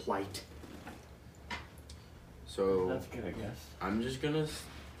internal plight. So That's good, I guess. I'm just gonna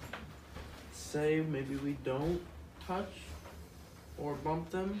Say maybe we don't touch or bump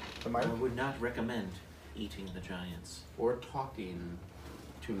them. I would not recommend eating the giants. or talking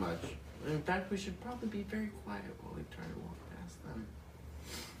too much. In fact, we should probably be very quiet while we try to walk past them.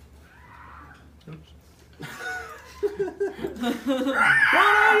 But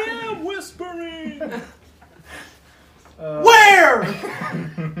I am whispering! Where?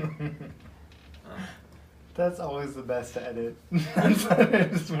 That's always the best to edit.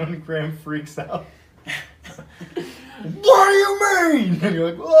 That's when Graham freaks out. What do you mean? And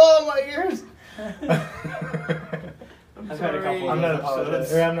you're like, oh, my ears. I've had a couple of I'm not those apologizing.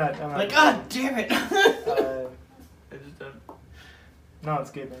 episodes. Or I'm not. Like, God damn it! I just don't. No,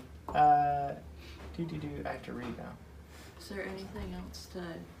 it's good, man. I have to read now. Is there anything else to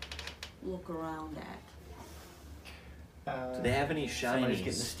look around at? Do they have any Somebody's getting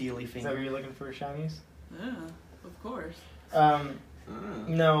the shinies? steely Is that finger. what you're looking for, shinies? Yeah, of course.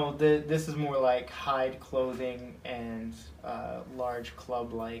 No, this is more like hide clothing and large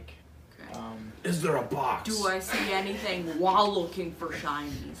club-like. Okay. Is there a box? Do I see anything while looking for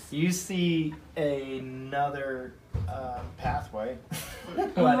shinies? You see another pathway.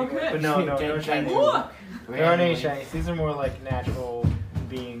 Okay. But no shinies. Look! There aren't any shinies. These are more like natural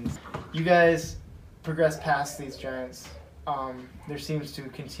beings. You guys progress past these giants. There seems to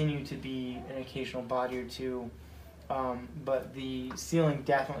continue to be an occasional body or two, but the ceiling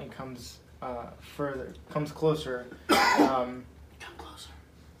definitely comes closer. Come closer.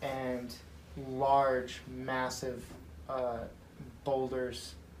 And large, massive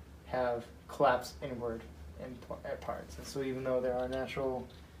boulders have collapsed inward at parts. And so even though there are natural,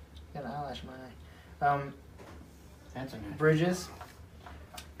 got an eyelash in my eye, That's okay. bridges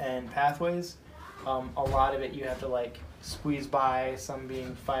and pathways, a lot of it you have to like squeeze by, some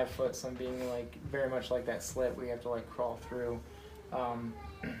being 5 foot, some being like very much like that slit where you have to like crawl through.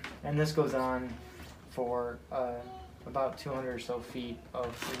 And this goes on for about 200 or so feet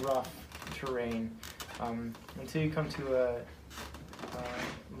of rough terrain until you come to a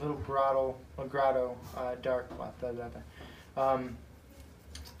little grotto, dark,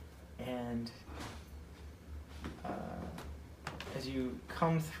 and as you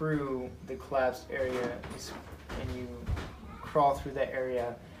come through the collapsed area and you crawl through that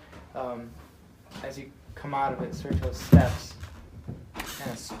area, as you come out of it, Sergio's steps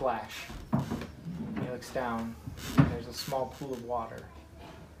and a splash. He looks down, and there's a small pool of water.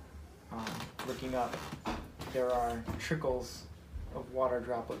 Looking up, there are trickles of water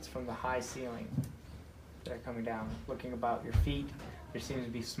droplets from the high ceiling that are coming down. Looking about your feet, there seems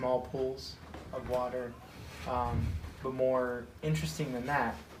to be small pools of water. But more interesting than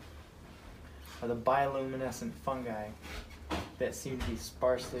that are the bioluminescent fungi that seem to be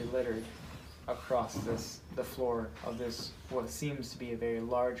sparsely littered across the floor of this, what seems to be a very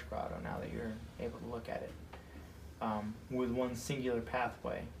large grotto now that you're able to look at it, with one singular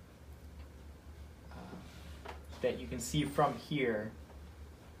pathway that you can see from here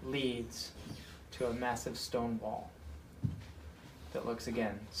leads to a massive stone wall that looks,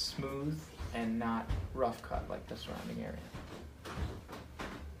 again, smooth and not rough cut like the surrounding area.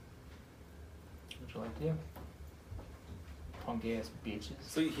 What would you like to do? Punky ass bitches.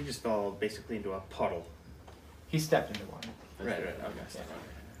 So he just fell basically into a puddle. He stepped into one. Right, okay.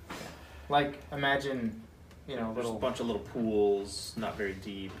 Yeah. Like, imagine, There's little... a bunch of little pools, not very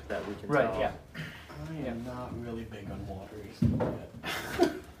deep, that we can Right, tell. yeah. I am not really big on water.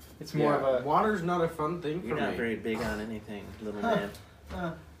 It's more of a. Water's not a fun thing You're for not me. very big on anything, little man.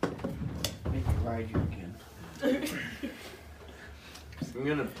 Make it ride you again. I'm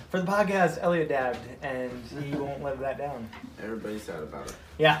gonna. For the podcast, Elliot dabbed, and he won't live that down. Everybody's sad about it.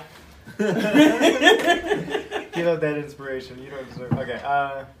 Yeah. Give up that inspiration. You don't deserve. Okay.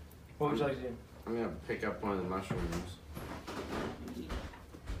 What would you like to do? I'm gonna pick up one of the mushrooms.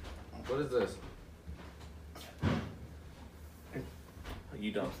 What is this?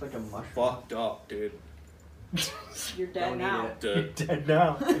 You done Looks like a mushroom. fucked up, dude. You're dead Don't now. eat it. Dude. Dead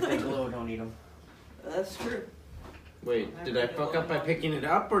now. If they glow, don't eat them. That's true. Wait, did I fuck up by picking it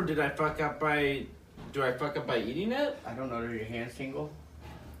up, or did I fuck up by? Do I fuck up by eating it? I don't know. Do your hands tingle?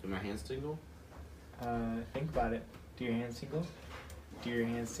 Do my hands tingle? Think about it. Do your hands tingle? Do your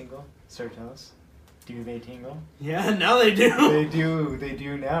hands tingle? Certos. Do they tingle? Yeah, now they do. They do. They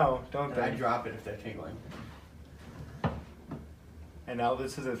do now, don't I they? drop it if they're tingling. And now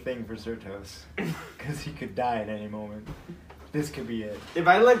this is a thing for Certos, because he could die at any moment. This could be it. If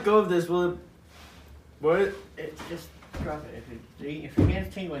I let go of this, will it? What? It's just drop it. If your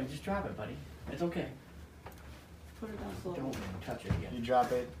hand's tingling, just drop it, buddy. It's okay. Put it down slowly. Don't touch it again. You drop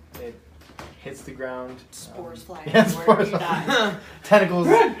it. It hits the ground. Spores fly Yeah, everywhere. spores You die. Tentacles.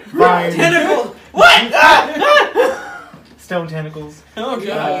 Vines. Tentacles. What? Stone tentacles. Oh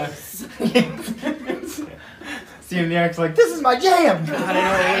god. Steveniak's like, this is my jam! I don't know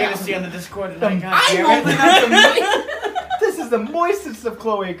what we're gonna see on the Discord tonight. God I damn know it. This is the moistest of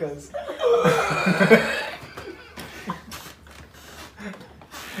cloacas.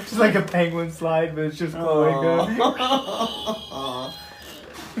 It's like a penguin slide, but it's just cloaca.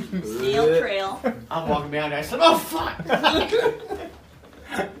 Snail trail. I'm walking behind her. I said, oh fuck!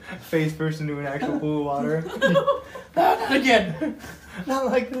 Face first into an actual pool of water. Not again. Not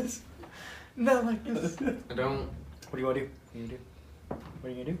like this. Not like this. I don't. What do you want to do? What are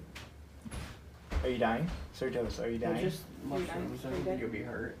you gonna do? Are you dying? Certos, are you They're dying? just mushrooms. I don't think you'll be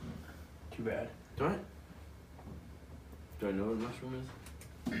hurt. Too bad. Do I? Do I know what a mushroom is?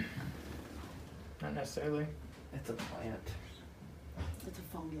 Not necessarily. It's a plant. It's a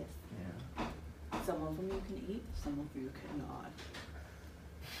fungus. Yeah. Some of them you can eat, some of you cannot.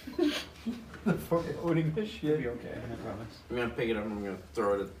 The foreboding this You'll shit. be okay. I promise. I'm gonna pick it up and I'm gonna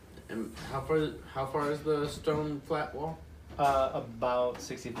throw it at. And how far is the stone flat wall? About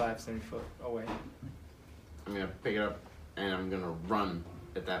 65, 70 foot away. I'm gonna pick it up and I'm gonna run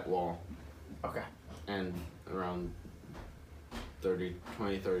at that wall Okay. and around 30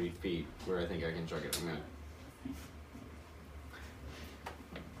 feet where I think I can chuck it. I'm gonna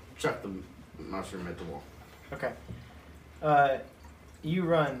chuck the mushroom at the wall. Okay. You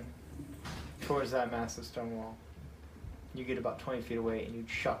run towards that massive stone wall. You get about 20 feet away and you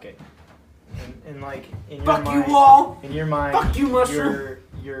chuck it. And like in your Fuck mind, you, wall. in your mind, Fuck you, mushroom.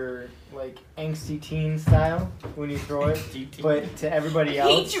 you're like angsty teen style when you throw it, but to everybody I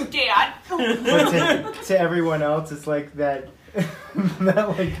hate else, you, Dad. but to everyone else, it's like that that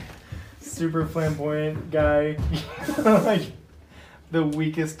like super flamboyant guy, like the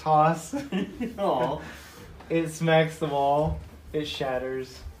weakest toss. Oh. It smacks the wall. It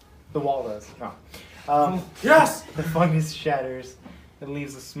shatters. The wall does. No. Yes. The fungus shatters. It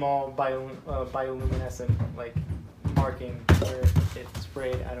leaves a small bioluminescent like marking where it's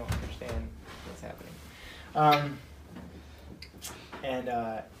sprayed. I don't understand what's happening. And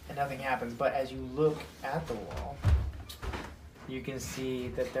nothing happens. But as you look at the wall, you can see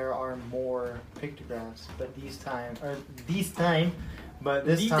that there are more pictographs. But this time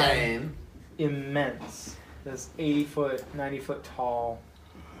immense. This 80-foot, 90-foot tall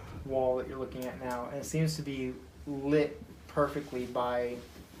wall that you're looking at now, and it seems to be lit perfectly by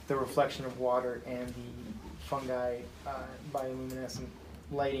the reflection of water and the fungi bioluminescent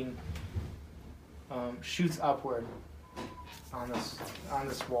lighting shoots upward on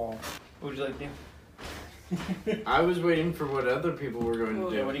this wall. What would you like to do? I was waiting for what other people were going to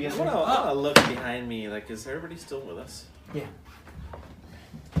do. What do you I guys wanna look behind me. Like, is everybody still with us? Yeah.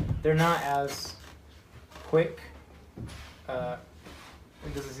 They're not as quick.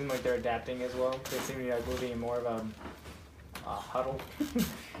 It doesn't seem like they're adapting as well. They seem to be like moving in more of a huddle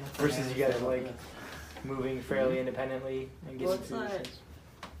versus you guys like moving fairly independently and getting What's through these that? things.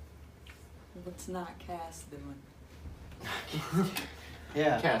 What's not Cass doing?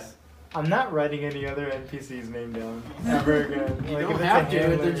 Yeah. Cass. I'm not writing any other NPC's name down ever again. You Like, don't if it's a have to.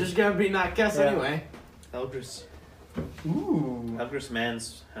 handler- They're just gonna be not Cass Yeah. anyway. Elgris. Ooh. Elgris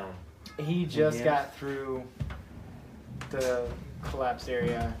Man's helm. He just Yeah. got through the collapsed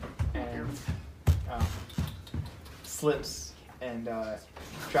area and slips and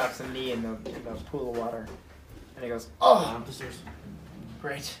drops a knee in the pool of water. And he goes, "Oh, Officers.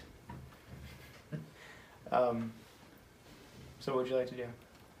 great. So what would you like to do?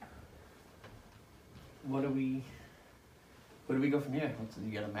 Where do we go from here?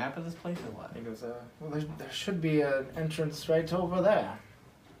 You got a map of this place or what? He goes, well, there should be an entrance right over there.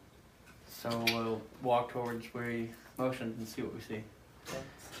 So we'll walk towards where he motions and see what we see. Okay.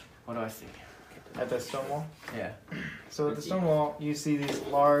 What do I see? At the stone wall? Yeah. So at the stone wall, you see these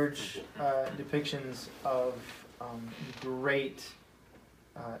large depictions of great,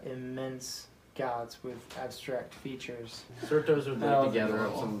 immense gods with abstract features. Surtos would Oh, like to gather cool.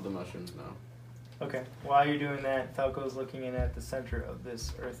 up some of the mushrooms now. Okay. While you're doing that, Falco's looking in at the center of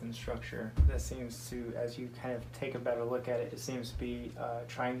this earthen structure that seems to, as you kind of take a better look at it, it seems to be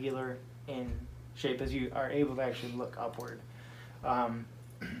triangular in shape as you are able to actually look upward.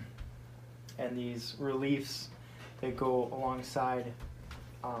 And these reliefs that go alongside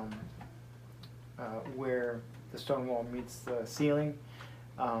where the stone wall meets the ceiling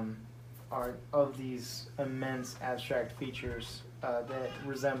are of these immense abstract features that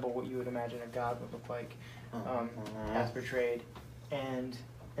resemble what you would imagine a god would look like as portrayed. And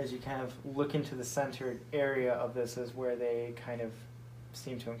as you kind of look into the centered area of this is where they kind of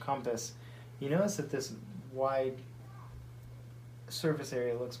seem to encompass, you notice that this wide surface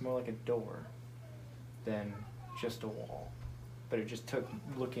area looks more like a door than just a wall. But it just took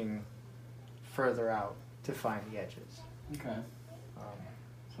looking further out to find the edges. Okay.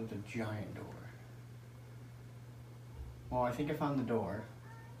 So it's a giant door. Well, I think I found the door.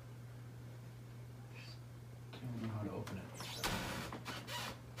 Just don't know how to open it.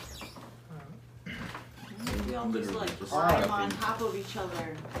 Maybe I'll just like Just climb step on in. top of each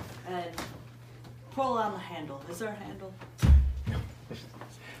other and pull on the handle. Is there a handle?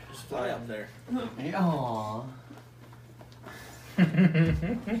 Just fly up there. Aww.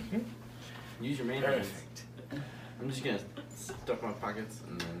 Use your main hands. I'm just gonna stuff my pockets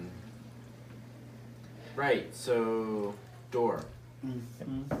and then. Right, so door.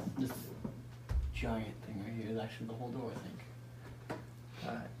 Mm-hmm. This giant thing right here is actually the whole door, I think.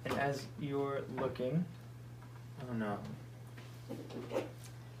 And as you're looking, Oh no.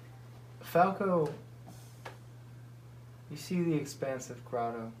 Falco, you see the expansive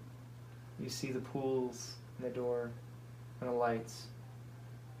grotto. You see the pools and the door and the lights.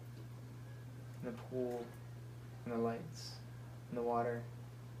 And the pool and the lights. And the water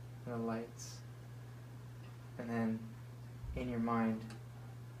and the lights. And then in your mind,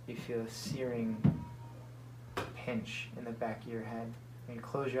 you feel a searing pinch in the back of your head. And you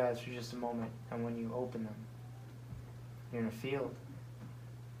close your eyes for just a moment, and when you open them, you're in a field,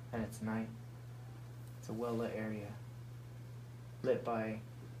 and it's night. It's a well-lit area,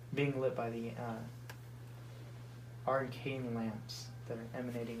 being lit by the arcane lamps that are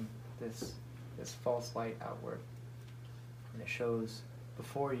emanating this false light outward. And it shows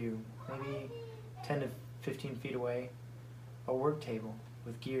before you, maybe 10 to 15 feet away, a work table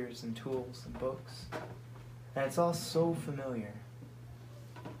with gears and tools and books. And it's all so familiar.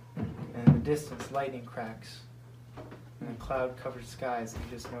 And in the distance, lightning cracks in the cloud-covered skies that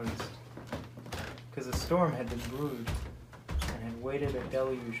you just noticed. Because a storm had been brewed and had waited a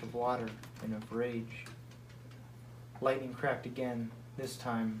deluge of water and of rage. Lightning cracked again, this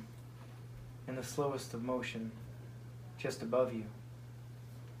time in the slowest of motion, just above you.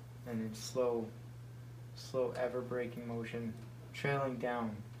 And in slow, ever-breaking motion, trailing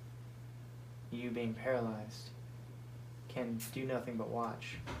down, you being paralyzed, can do nothing but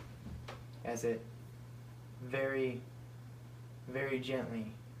watch as it very, very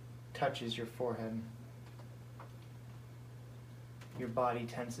gently touches your forehead. Your body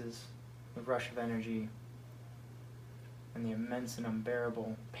tenses, the rush of energy, and the immense and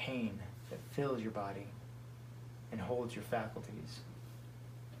unbearable pain that fills your body and holds your faculties.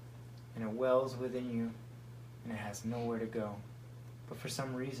 And it wells within you, and it has nowhere to go. But for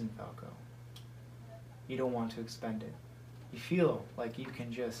some reason, Falco, you don't want to expend it. You feel like you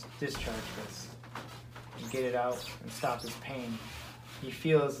can just discharge this and get it out and stop this pain. You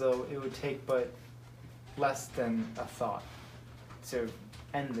feel as though it would take but less than a thought to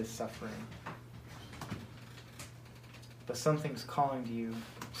end this suffering. But something's calling to you,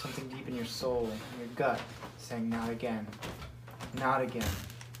 something deep in your soul, in your gut, saying, not again, not again.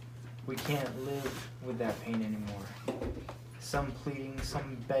 We can't live with that pain anymore. Some pleading,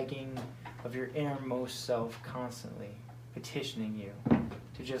 some begging of your innermost self constantly petitioning you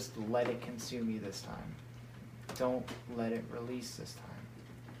to just let it consume you this time. Don't let it release this time.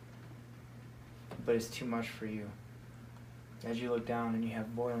 But it's too much for you. As you look down and you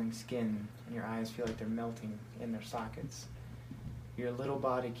have boiling skin and your eyes feel like they're melting in their sockets, your little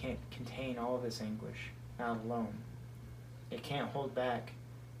body can't contain all of this anguish, not alone. It can't hold back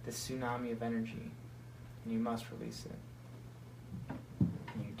this tsunami of energy. and you must release it.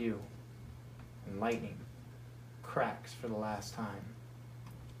 And you do. And lightning cracks for the last time.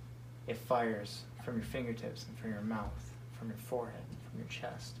 It fires from your fingertips and from your mouth, from your forehead, from your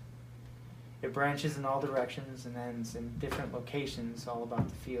chest. It branches in all directions and ends in different locations all about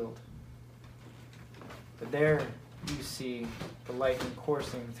the field. But there you see the lightning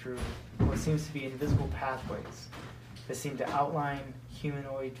coursing through what seems to be invisible pathways that seem to outline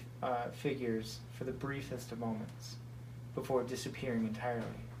humanoid figures for the briefest of moments before disappearing entirely.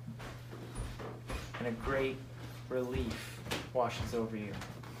 And a great relief washes over you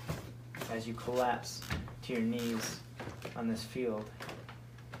as you collapse to your knees on this field.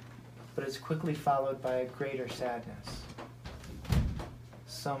 But it's quickly followed by a greater sadness,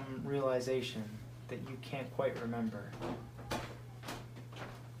 some realization that you can't quite remember,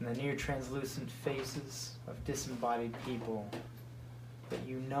 and the near translucent faces of disembodied people that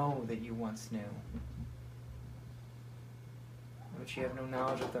you know that you once knew, but you have no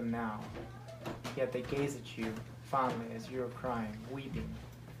knowledge of them now, yet they gaze at you fondly as you are crying, weeping.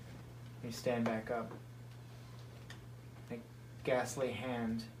 You stand back up. A ghostly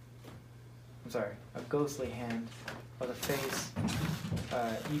hand of the face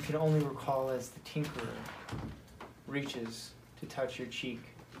you can only recall as the Tinkerer reaches to touch your cheek.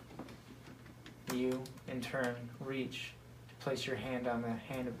 You, in turn, reach to place your hand on the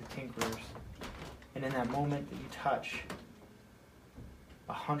hand of the Tinkerer's. And in that moment that you touch,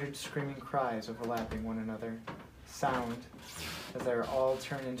 100 screaming cries overlapping one another sound as they are all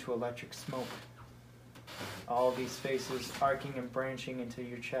turned into electric smoke. All these faces arcing and branching into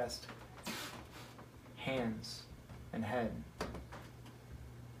your chest. Hands and head.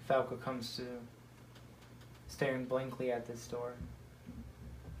 Falco comes to, staring blankly at this door.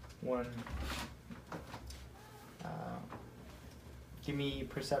 Give me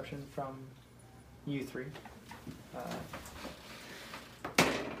perception from you three.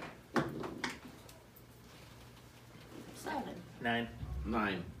 7. 9.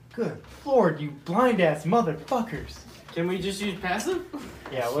 9. Good Lord, you blind ass motherfuckers! Can we just use passive?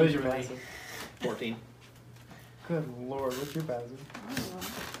 Yeah, what is your passive? 14. Good Lord, what's your passive? I don't know.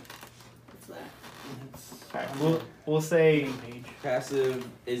 What's that? Alright, we'll say Passive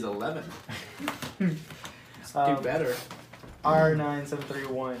is 11. Do better.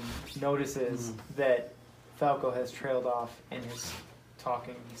 R9731 notices that Falco has trailed off in his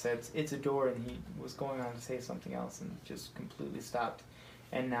talking. He says it's a door, and he was going on to say something else and just completely stopped,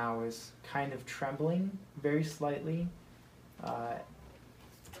 and now is kind of trembling very slightly,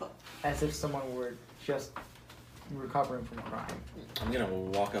 as if someone were just recovering from crime. I'm gonna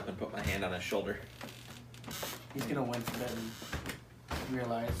walk up and put my hand on his shoulder. He's gonna wince a bit and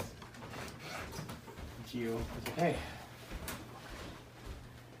realize it's you. Hey.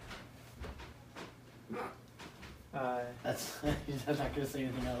 That's he's not gonna say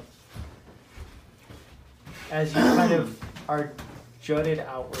anything else. As you kind of are jutted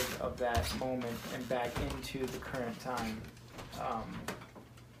outward of that moment and back into the current time,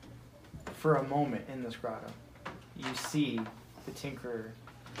 for a moment in this grotto, you see the Tinkerer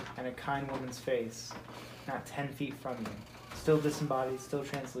and a kind woman's face, not 10 feet from you, still disembodied, still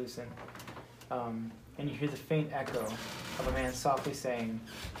translucent, and you hear the faint echo of a man softly saying,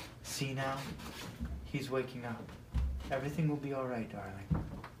 "See now? He's waking up. Everything will be all right, darling.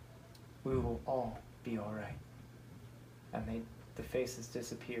 We will all be all right." And the faces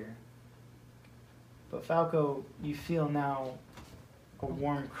disappear. But Falco, you feel now a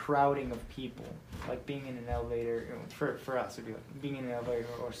warm crowding of people, like being in an elevator. For us, it would be like being in an elevator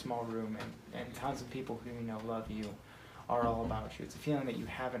or a small room, and tons of people who you know love you are all about you. It's a feeling that you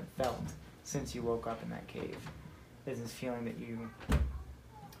haven't felt since you woke up in that cave. It's this feeling that you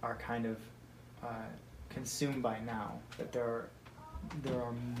are kind of consumed by now, that there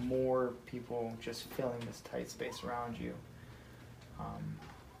are more people just filling this tight space around you. And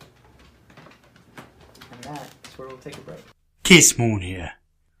that's where we'll take a break. Kiss Moon here,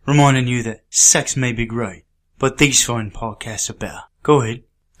 reminding you that sex may be great, but these fine podcasts are better. Go ahead,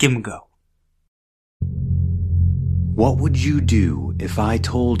 give 'em a go. What would you do if I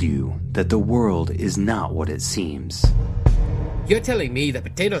told you that the world is not what it seems? You're telling me that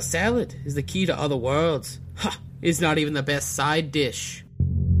potato salad is the key to other worlds? Ha! It's not even the best side dish.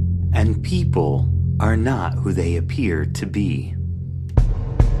 And people are not who they appear to be.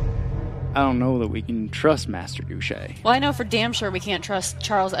 I don't know that we can trust Master Douche. Well, I know for damn sure we can't trust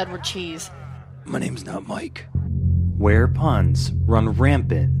Charles Edward Cheese. My name's not Mike. Where puns run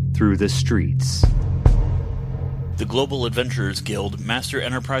rampant through the streets. The Global Adventurers Guild Master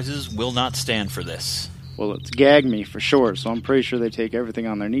Enterprises will not stand for this. Well, it's Gag Me for short, so I'm pretty sure they take everything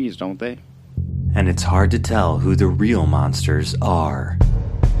on their knees, don't they? and it's hard to tell who the real monsters are.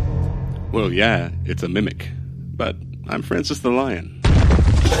 Well, yeah, it's a mimic, but I'm Francis the Lion.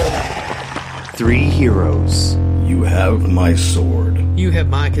 3 heroes. You have my sword. You have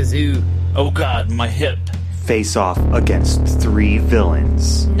my kazoo. Oh god, my hip. Face off against 3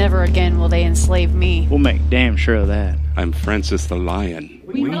 villains. Never again will they enslave me. We'll make damn sure of that. I'm Francis the Lion.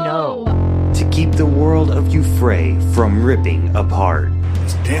 We know. To keep the world of Euphrae from ripping apart.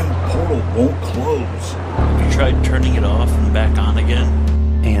 This damn portal won't close. Have you tried turning it off and back on again?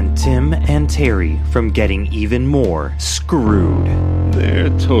 And Tim and Terry from getting even more screwed. They're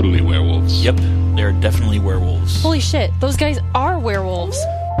totally werewolves. Yep, they're definitely werewolves. Holy shit, those guys are werewolves.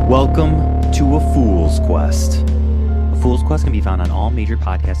 Welcome to A Fool's Quest. A Fool's Quest can be found on all major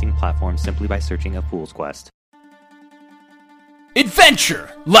podcasting platforms simply by searching A Fool's Quest.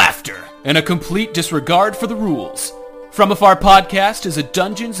 Adventure, laughter, and a complete disregard for the rules. From Afar Podcast is a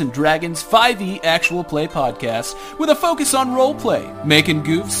Dungeons & Dragons 5e actual play podcast with a focus on roleplay, making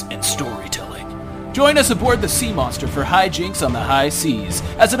goofs, and storytelling. Join us aboard the Sea Monster for hijinks on the high seas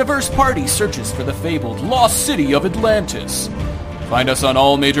as a diverse party searches for the fabled lost city of Atlantis. Find us on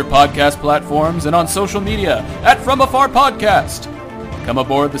all major podcast platforms and on social media at From Afar Podcast. Come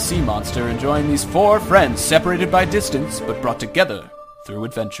aboard the Sea Monster and join these 4 friends separated by distance but brought together through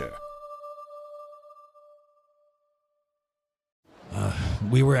adventure.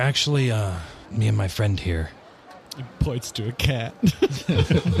 We were actually, me and my friend here. He points to a cat.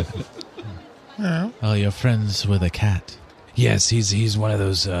 Oh, you're friends with a cat? Yes, he's one of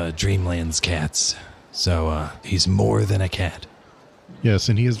those Dreamlands cats. So, he's more than a cat. Yes,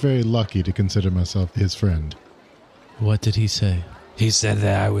 and he is very lucky to consider myself his friend. What did he say? He said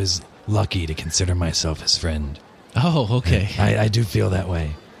that I was lucky to consider myself his friend. Oh, okay. I do feel that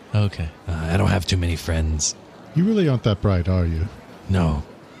way. Okay. I don't have too many friends. You really aren't that bright, are you? No.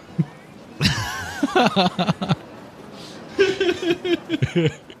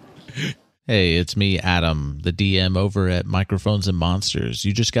 Hey, it's me, Adam, the DM over at Microphones and Monsters.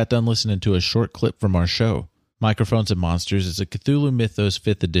 You just got done listening to a short clip from our show. Microphones and Monsters is a Cthulhu Mythos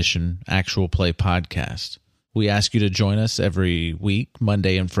 5th edition actual play podcast. We ask you to join us every week,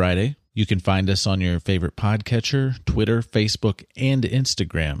 Monday and Friday. You can find us on your favorite podcatcher, Twitter, Facebook, and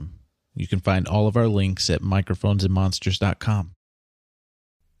Instagram. You can find all of our links at microphonesandmonsters.com.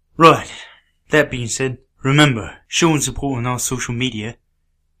 Right. That being said, remember, showing support on our social media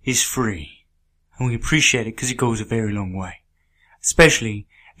is free. And we appreciate it because it goes a very long way. Especially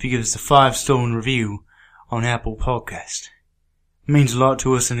if you give us a 5-star review on Apple Podcast. It means a lot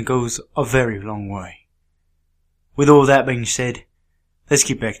to us and it goes a very long way. With all that being said, let's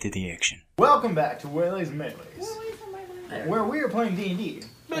get back to the action. Welcome back to Waylays and Melees, where we are playing D&D.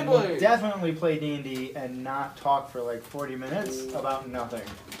 And we'll definitely play D&D and not talk for like 40 minutes about nothing.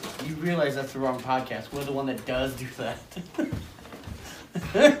 You realize that's the wrong podcast. We're the one that does do that.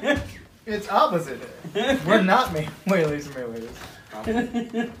 It's opposite. We're not Waylays and Melees.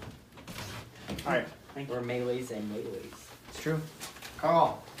 Alright. I think we're Melees and Melees. It's true.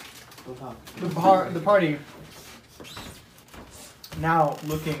 Carl. Go talk. The party now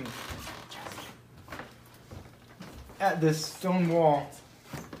looking at this stone wall,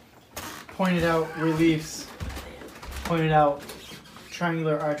 pointed out reliefs, pointed out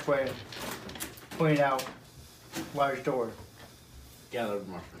triangular archway, pointed out large door. Gathered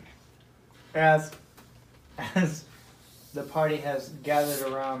mushroom. As the party has gathered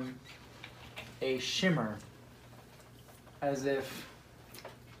around a shimmer, as if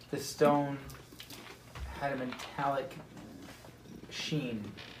the stone had a metallic sheen,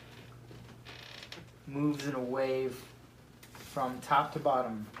 moves in a wave from top to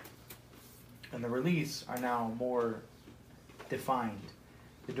bottom, and the reliefs are now more defined.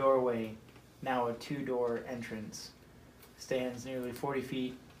 The doorway, now a 2-door entrance, stands nearly 40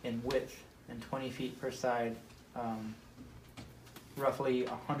 feet in width and 20 feet per side, roughly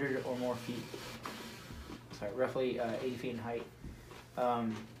 100 or more feet. Sorry, roughly 80 feet in height.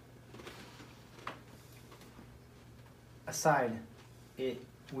 Aside, it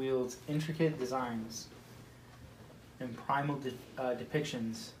wields intricate designs and primal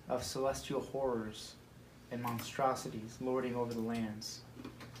depictions of celestial horrors and monstrosities lording over the lands.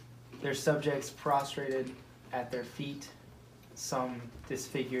 Their subjects prostrated at their feet, some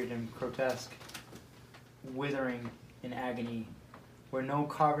disfigured and grotesque, withering in agony. Where no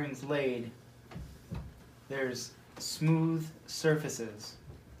carvings laid, there's smooth surfaces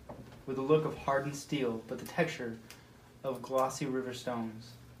with a look of hardened steel, but the texture of glossy river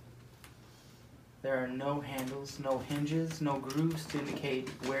stones. There are no handles, no hinges, no grooves to indicate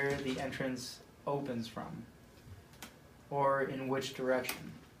where the entrance opens from, or in which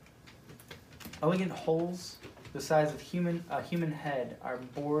direction. elegant holes the size of a human head are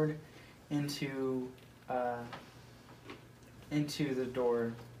bored into the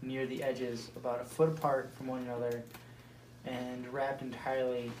door near the edges, about a foot apart from one another, and wrap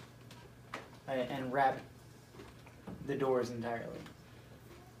the doors entirely.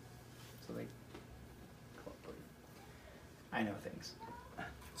 So they. I know things.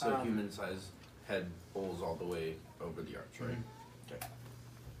 So human-sized head holes all the way over the arch, right? Okay.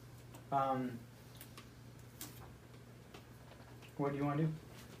 What do you want to do?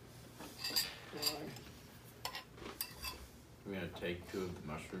 I'm gonna take 2 of the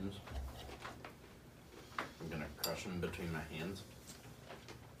mushrooms. I'm gonna crush them between my hands.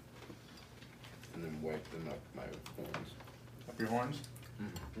 And then wipe them up my horns. Up your horns?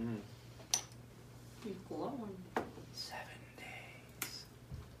 Mm-hmm. He's glowing. 7 days.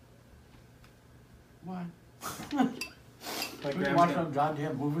 What? Like We watch some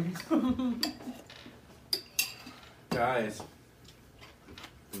goddamn movies. Guys,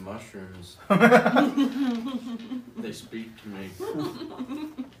 the mushrooms, they speak to me.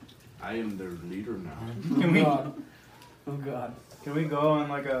 I am their leader now. Can we? Oh God. Can we go on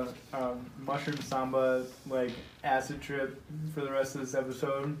like a mushroom samba like acid trip for the rest of this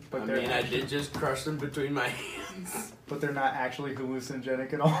episode? But I did just crush them between my hands. But they're not actually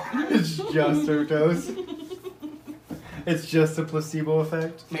hallucinogenic at all. It's just Certos. It's just a placebo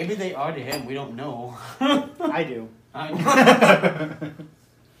effect. Maybe they are to him. We don't know. I do. I know.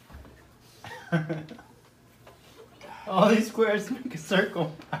 All these squares make a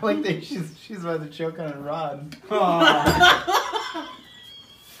circle. I like that she's about to choke on a rod.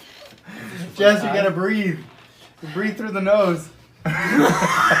 Jess, you gotta breathe. You breathe through the nose.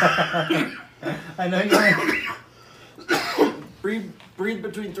 I know you. Breathe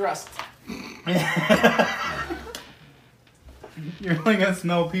between thrusts. You're only gonna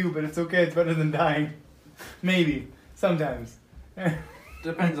smell pube, but it's okay. It's better than dying. Maybe. Sometimes.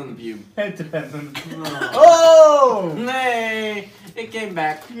 Depends on the view. It depends on the view. Oh! Nay! It came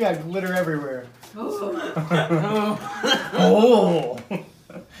back. You got glitter everywhere. Oh. Oh!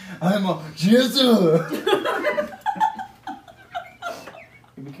 I'm a Jesus!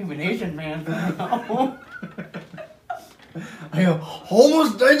 You became an Asian man. I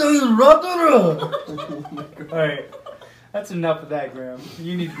almost died on this raptor! Alright. That's enough of that, Graham.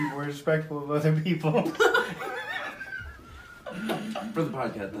 You need to be more respectful of other people. For the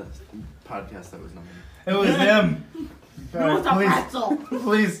podcast, that was not me. It was him. It was a pretzel.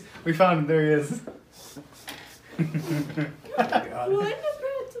 Please, we found him. There he is.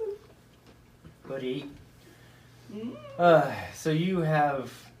 Buddy. So you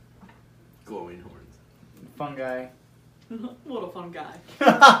have glowing horns. Fungi. What a fun guy.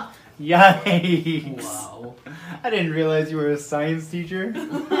 Yikes. Wow. I didn't realize you were a science teacher.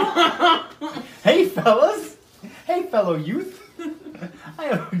 Hey, fellas. Hey, fellow youth. I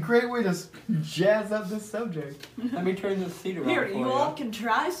have a great way to jazz up this subject. Let me turn this seat around Here, for you all can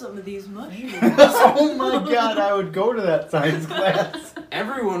try some of these mushrooms. Oh my god, I would go to that science class.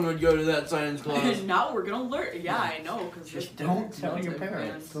 Everyone would go to that science class. Now we're gonna learn. Yeah, I know. Cause just don't tell your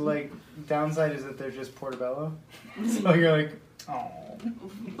parents. The downside is that they're just portobello. So you're like, oh.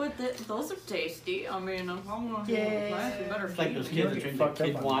 But those are tasty. I mean, if I'm gonna Yay. class, you better It's like feed those me. kids that drink the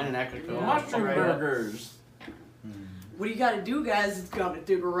kid wine and act like Mushroom burgers. What you gotta do, guys, is gotta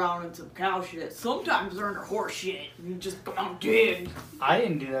dig around in some cow shit. Sometimes they're under horse shit. You just go and dig. I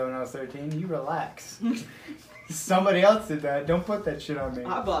didn't do that when I was 13. You relax. Somebody else did that. Don't put that shit on me.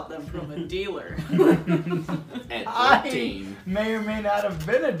 I bought them from a dealer. At 13. I may or may not have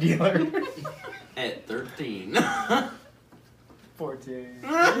been a dealer. At 13. 14.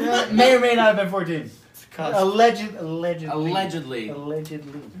 Yeah, may or may not have been 14. Allegedly.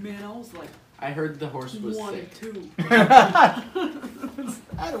 Allegedly. Man, I was like, I heard the horse was 1 sick. and 2. I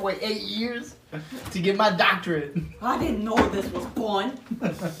had to wait 8 years to get my doctorate. I didn't know this was fun.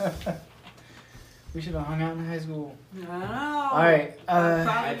 We should have hung out in high school. No. Alright.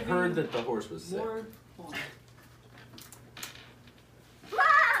 I've heard that the horse was sick. More fun.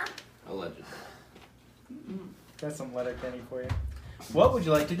 Allegedly. That's some Letterkenny for you. What would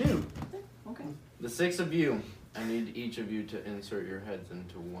you like to do? Okay. The 6 of you, I need each of you to insert your heads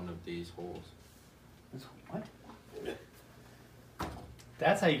into one of these holes. What?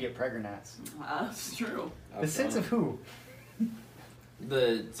 That's how you get pregnants. That's true. The 6 of who?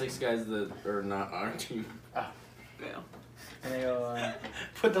 The 6 guys that are not our team. Oh. Yeah. And they go,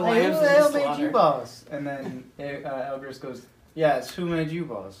 Put the hey, lambs who in the hell the made slaughter. you boss? And then Elgris goes, yes, who made you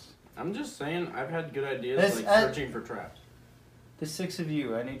boss? I'm just saying, I've had good ideas This- like searching for traps. The 6 of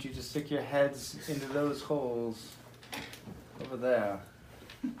you, I need you to stick your heads into those holes over there.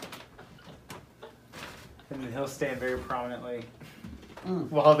 And then he'll stand very prominently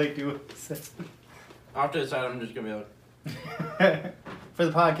while they do it. After this, I'm just gonna be like, For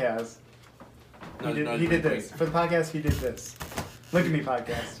the podcast. No, He did this. For the podcast, he did this. Look at me,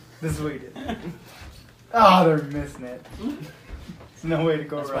 podcast. This is what he did. Oh, they're missing it. There's no way to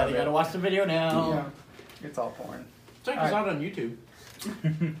go That's around why they it. gotta watch the video now. Yeah. It's all porn. check us out on YouTube.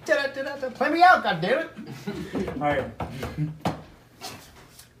 Play me out, goddammit! Alright.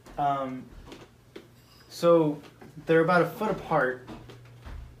 So they're about a foot apart.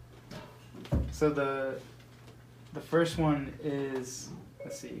 So the first one is,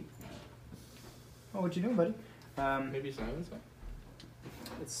 let's see. Oh, what you doing, buddy? Maybe silence it.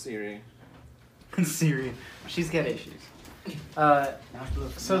 It's Siri. Siri. She's got issues.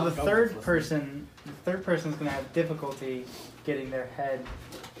 So the third person's gonna have difficulty getting their head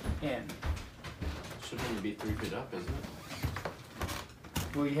in. Should only be 3 feet up, isn't it?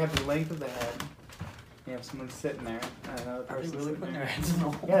 Well, you have the length of the head. You have someone sitting there. And another Are they person really sitting putting there. their heads in the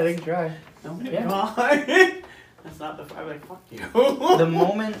hole? Yeah, they can try. No, Yeah. That's not the. I'm like, fuck you. The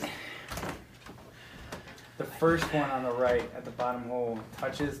moment the first one on the right at the bottom hole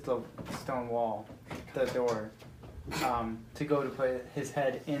touches the stone wall, the door, to go to put his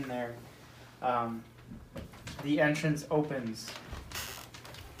head in there, the entrance opens.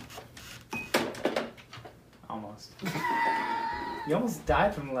 Almost. You almost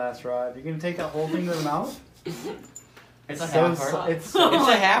died from the last rod. You're gonna take that whole thing to the mouth? It's a halfer. It's a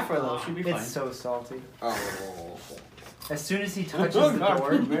halfer though. Should be fine. It's so salty. Oh. As soon as he touches the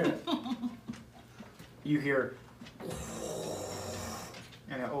door, you hear,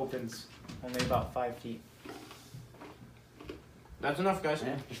 and it opens only about 5 feet. That's enough, guys.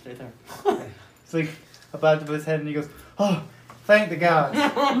 Yeah, just stay there. It's like about to put his head, and he goes, "Oh, thank the gods."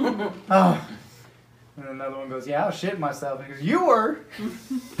 Oh. And another one goes, "Yeah, I'll shit myself." And he goes, "You were."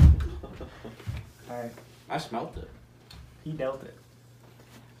 All right. I smelt it. He dealt it.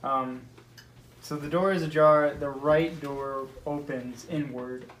 So the door is ajar. The right door opens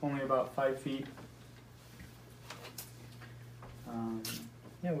inward, only about 5 feet.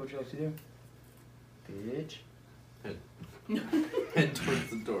 Yeah, what would you like to do? Bitch. Head towards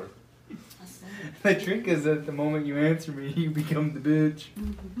the door. The trick is that the moment you answer me, you become the bitch.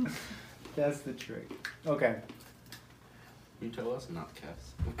 That's the trick. Okay. You tell us, not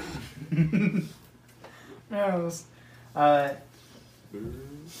Cass. Yes.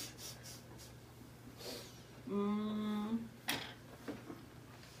 Who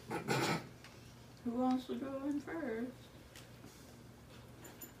wants to go in first?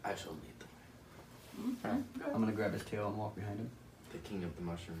 I shall lead the way. Alright. I'm gonna grab his tail and walk behind him. The king of the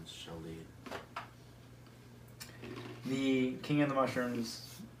mushrooms shall lead. The king of the mushrooms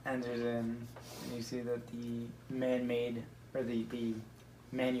enters in, and you see that the man-made, or the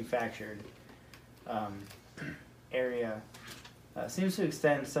manufactured area seems to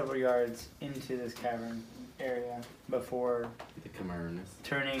extend several yards into this cavern area before The Cameronist.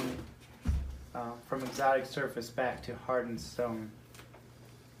 turning from exotic surface back to hardened stone.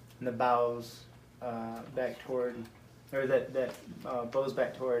 And the bows back toward, or that bows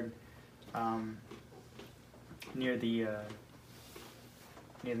back toward near the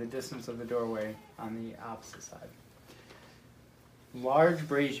distance of the doorway on the opposite side. Large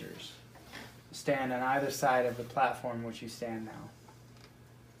braziers stand on either side of the platform in which you stand now.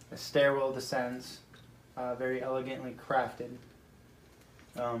 The stairwell descends, very elegantly crafted,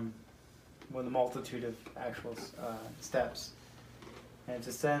 with a multitude of actual steps. And it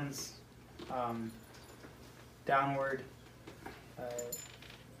descends downward,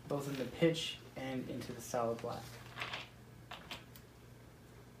 both in the pitch and into the solid black.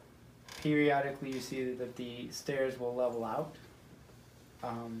 Periodically, you see that the stairs will level out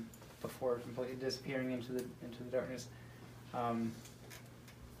before completely disappearing into the darkness. And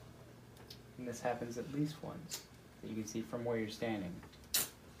this happens at least once that you can see from where you're standing. What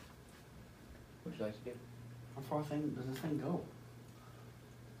would you like to do? How far does this thing go?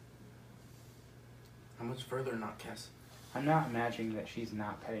 How much further, not Cass? I'm not imagining that she's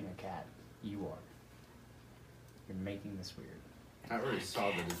not petting a cat. You are. You're making this weird. I already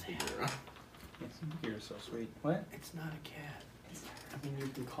saw that it's bigger. Yes, you're so sweet. What? It's not a cat. I mean, you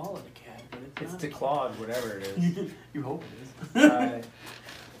can call it a cat, but it's not. It's declawed, whatever it is. You hope it is.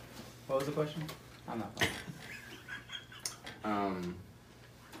 What was the question? I'm not fine.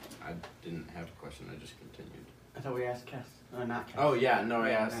 I didn't have a question. I just continued. I thought we asked Cass. Not Cass. Oh yeah, no, I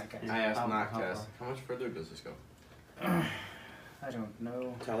Yeah, asked. not Cass. I asked How not far? Cass. How much further does this go? I don't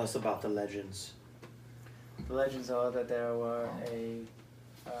know. Tell us about the legends. The legends are that there were a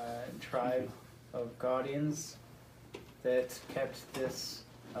tribe of guardians that kept this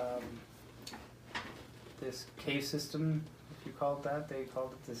this cave system, if you call it that. They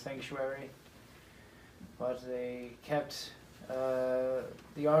called it the sanctuary. But they kept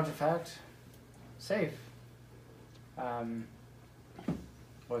the artifact safe.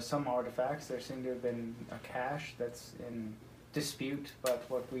 Or some artifacts. There seemed to have been a cache that's in dispute, but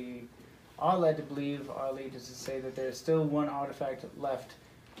what we are led to believe, our lead is to say that there's still one artifact left,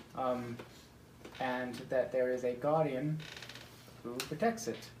 and that there is a guardian who protects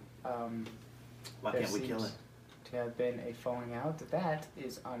it. Why can't we kill it? To have been a falling out. That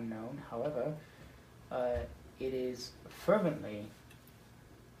is unknown. However, it is fervently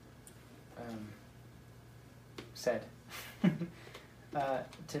said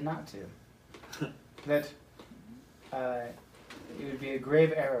to not to. That it would be a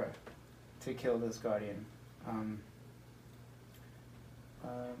grave error to kill this guardian.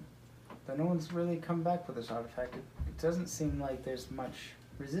 But no one's really come back with this artifact. It doesn't seem like there's much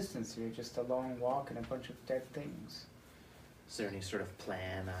resistance here, just a long walk and a bunch of dead things. Is there any sort of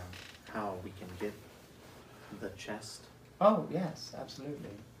plan on how we can get the chest? Oh, yes,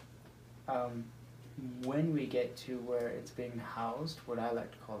 absolutely. When we get to where it's being housed, what I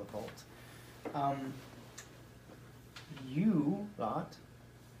like to call the vault, you lot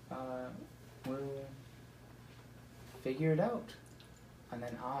will figure it out, and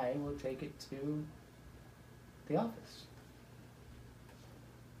then I will take it to the office.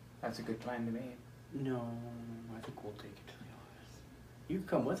 That's a good plan to me. No, I think we'll take it to the office. You can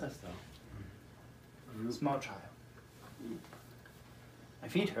come with us, though. Small child. My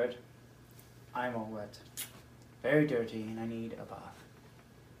feet hurt. I'm all wet. Very dirty, and I need a bath.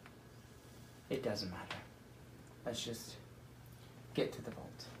 It doesn't matter. Let's just get to the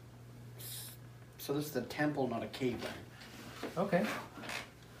vault. So this is a temple, not a cave, then? Okay.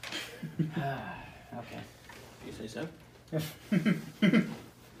 Okay. You say so?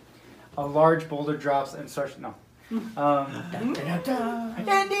 A large boulder drops and starts. No. Andy!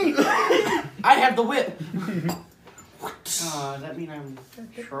 I have the whip! Does that mean I'm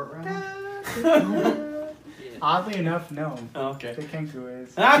short round? Oddly enough, no. Oh, okay. The kenku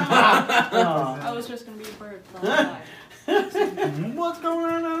is. I was just gonna be a bird. What's going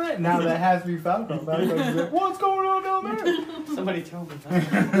on down there? Now that has to be Falcon. Falcon's like, what's going on down there? Somebody tell me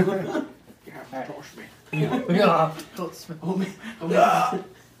that. You have to touch me. Yeah. Touch me.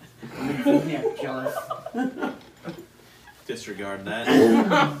 I'm jealous. Disregard that.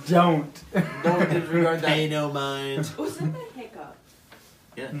 Don't disregard that. Pay no mind. Was it the hiccup?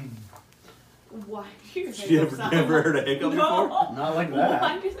 Yeah. Why do your You hiccups sound never like... heard a hiccup No. before? Not like that.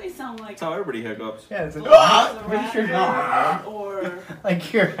 Why do they sound like... That's how everybody hiccups. Yeah, it's a Velociraptor Sure not. or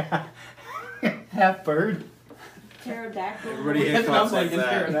like you're half bird. pterodactyl? Everybody It hiccups sounds like like a that.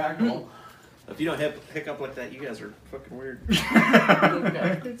 pterodactyl. If you don't hiccup like that, you guys are fucking weird.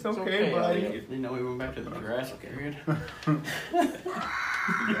 It's okay, buddy. You know we went back to the Jurassic period.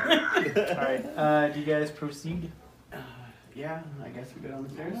 Alright, do you guys proceed? Yeah, I guess we go down the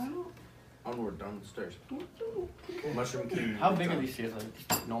stairs. Onward down the stairs. Mushroom King. How big are these stairs? Like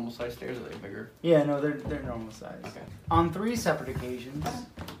just normal size stairs, or are they bigger? Yeah, no, they're normal size. Okay. On 3 separate occasions,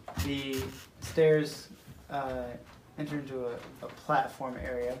 the stairs enter into a platform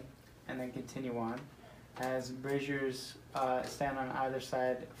area and then continue on. As braziers stand on either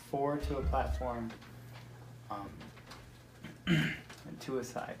side, 4 to a platform, and 2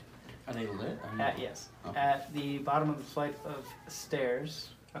 aside. Are they lit? Yes. Okay. At the bottom of the flight of stairs,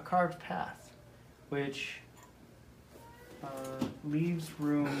 a carved path, which leaves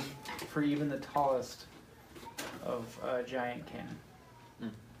room for even the tallest of giant kin.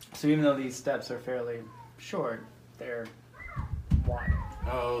 So even though these steps are fairly short, they're wide.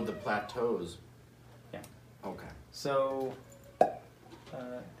 Oh, the plateaus. Yeah. Okay. So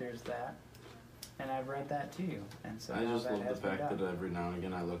there's that, and I've read that to you, and so I now just that love has the been fact done. that every now and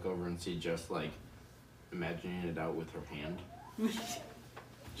again I look over and see Jess like imagining it out with her hand.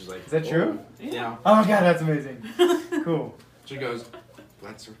 She's like, Is that true? Yeah. Oh my god, that's amazing. Cool. She goes,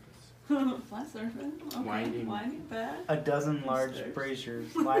 flat surface. Flat surface? Okay. Winding. Bad. A dozen large Stairs.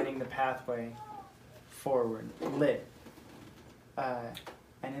 braziers lining the pathway forward, lit.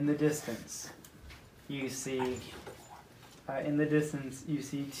 And in the distance, you see. In the distance, you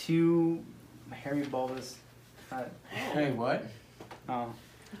see 2 hairy bulbous. Hey, what? Oh, I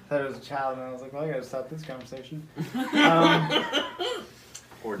thought it was a child, and I was like, well, I gotta stop this conversation.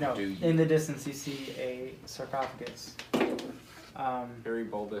 Or No, do you? in the distance, you see a sarcophagus. Very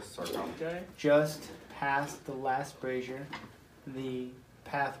bulbous sarcophagi. Just past the last brazier, the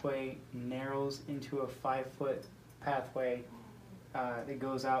pathway narrows into a 5-foot pathway that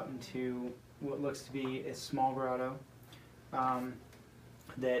goes out into what looks to be a small grotto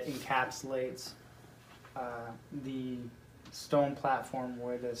that encapsulates the stone platform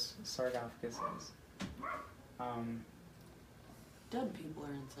where this sarcophagus is. Dead people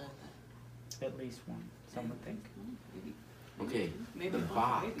are inside that. At least one, some would think. Maybe. Okay, Maybe the not,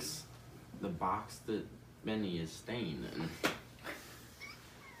 box. The box that Benny is staying in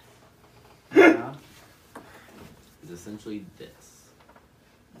Yeah. is essentially this.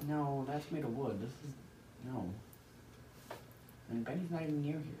 No, that's made of wood. This is no. And Benny's not even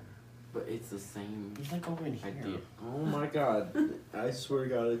near here. But it's the same He's like over in here. idea. Oh my god. I swear to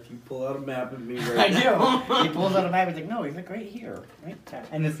God, if you pull out a map at me I right now. do. He pulls out a map. He's like, no, he's like right here, right? Yeah,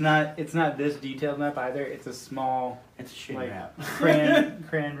 and it's not this detailed map either. It's a small, It's a shit like map.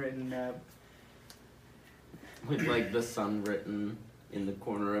 crayon written map. With like the sun written in the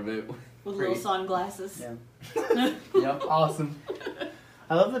corner of it. With little sunglasses. Yeah. Yep. Awesome.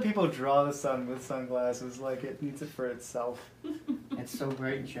 I love that people draw the sun with sunglasses like it needs it for itself. It's so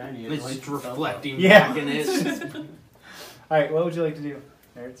bright and shiny. It's lights just itself up. reflecting Yeah. back in it. Alright, what would you like to do,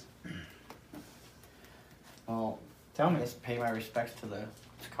 nerds? Well, Tell me. Just pay my respects to the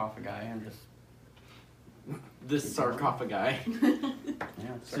sarcophagi and just. This sarcophagi. Yeah.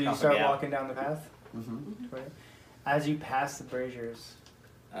 So you start walking down the path? Mm-hmm. Right. As you pass the braziers.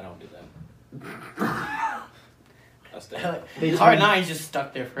 I don't do that. I stay. They R9's just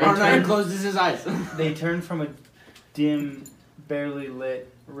stuck there forever. R9 closes his eyes. They turn from a dim, barely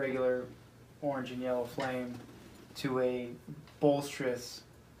lit, regular orange and yellow flame to a bolsterous,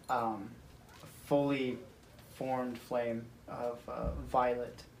 fully formed flame of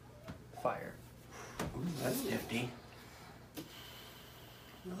violet fire. Ooh, that's nifty.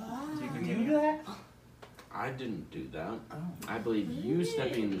 Did you do that? I didn't do that. I believe you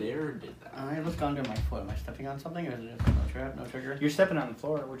stepping there did that. I looked under my foot. Am I stepping on something or is it just no trap, no trigger? You're stepping on the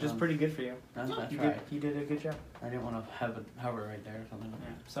floor, which is pretty good for you. That's You you did a good job. I didn't want to have it hover right there or something. Yeah.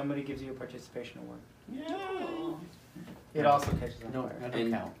 Somebody gives you a participation award. Yeah. It also catches on No, fire. that don't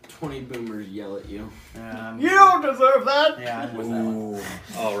And count. 20 boomers yell at you. You don't deserve that! Yeah, I was that one.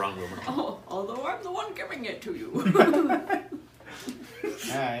 Oh, wrong boomer. Oh, although I'm the one giving it to you.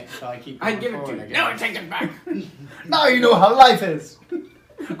 Alright, so I keep I going give it to forward, you. I guess. No, I take it back. Now you know how life is!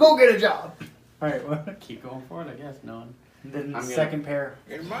 Go get a job! Alright, what? Keep going forward, I guess. No one. Then the I'm gonna- second pair.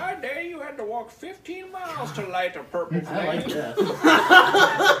 In my day, you had to walk 15 miles to light a purple flame. I like this.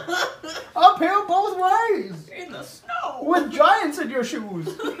 Uphill both ways! In the snow. With giants in your shoes!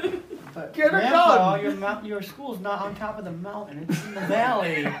 But Get it Grandpa, done! your school's not on top of the mountain. It's in the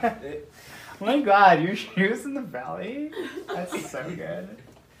valley. Oh my god, your shoes in the valley? That's so good.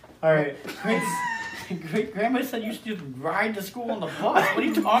 Alright. Great grandma said you used to ride to school on the bus. What are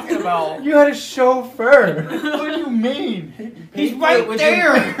you talking about? You had a chauffeur! What do you mean? He's right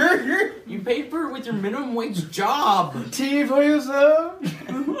there. You paid for it with your minimum wage job. Tea for you, sir?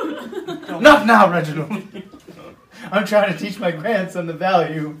 Not now, Reginald. I'm trying to teach my grandson the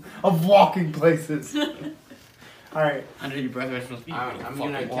value of walking places. Alright. Under your breath, I'm supposed to be I'm fucking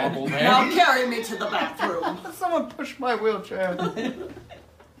gonna wobble, Now man. carry me to the bathroom. Someone push my wheelchair.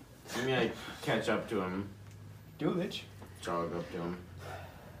 I'm gonna catch up to him. Do it, bitch. Jog up to him.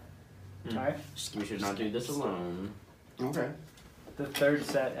 Alright. We should not do this alone. Okay. The third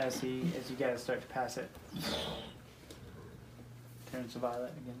set as you guys start to pass it. Turns to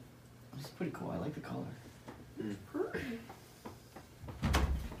violet again. It's pretty cool. I like the color.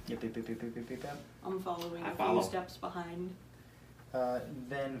 Yep. I'm following I a follow. few steps behind.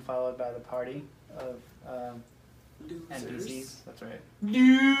 Then followed by the party of Losers. NPCs. That's right.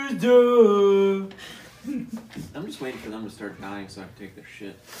 I'm just waiting for them to start dying so I can take their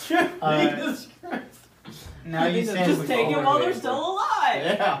shit. Jesus Christ. Now you stand Just with take it while they're still alive.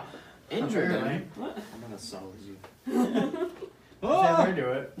 Yeah. Injure them. What? I'm gonna solve you. Never do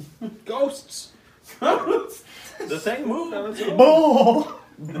it. Ghosts. The thing moved on its own.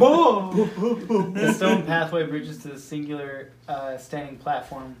 Boom! The stone pathway bridges to the singular standing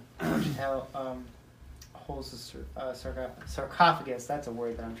platform, which holds the sarcophagus. That's a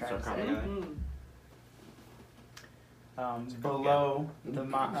word that I'm trying to say. Below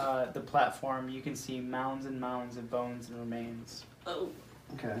the platform, you can see mounds and mounds of bones and remains. Oh.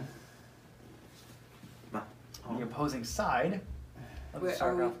 Okay. On the opposing side of the Wait,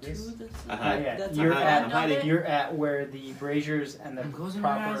 are we sarcophagus. to this? Not hide. yet. That's You're a at hide of it? you're at where the braziers and the I'm closing my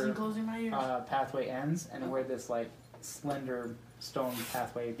eyes and proper closing my ears. pathway ends, and where this like slender stone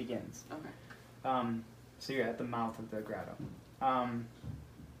pathway begins. Okay. So you're at the mouth of the grotto.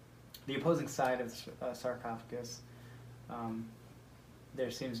 The opposing side of the sarcophagus,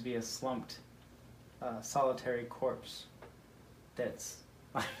 there seems to be a slumped, solitary corpse that's.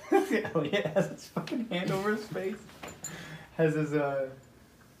 Elliot has his fucking hand over his face. Has his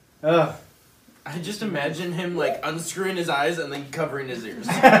I just imagine him like unscrewing his eyes and then covering his ears.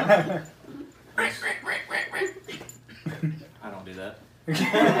 I don't do that. That's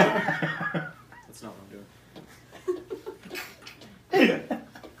not what I'm doing.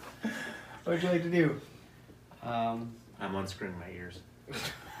 What would you like to do? I'm unscrewing my ears.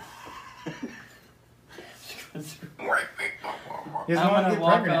 He's I'm going gonna to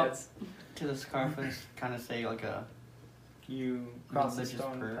walk get up pregnant. to the sarcophagus, kind of say like a You cross the religious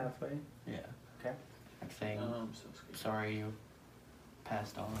stone prayer. pathway. Yeah. Okay. Like saying, I'm so scared. sorry you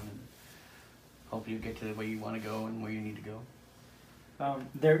passed on, and hope you get to where you want to go and where you need to go.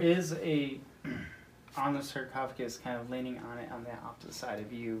 There is a on the sarcophagus, kind of leaning on it on the opposite side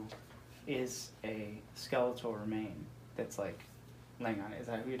of you, is a skeletal remain that's like laying on it. Is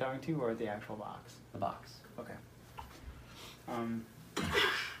that who you're talking to, or the actual box? The box. Okay.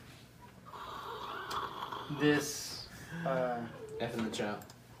 This F in the chat.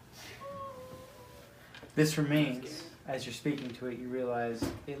 this remains. As you're speaking to it, you realize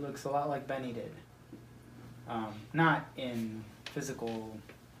it looks a lot like Benny did. Not in physical,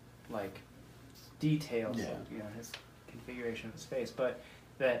 like, details, Yeah. of, you know, his configuration of his face, but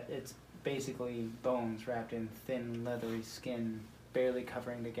that it's basically bones wrapped in thin, leathery skin, barely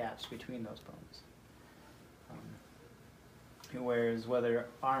covering the gaps between those bones. He wears whether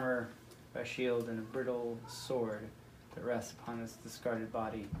armor, a shield, and a brittle sword that rests upon his discarded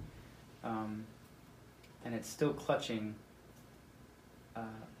body. And it's still clutching a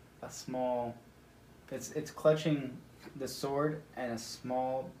small... It's clutching the sword and a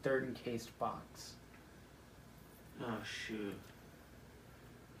small dirt-encased box. Oh, shoot.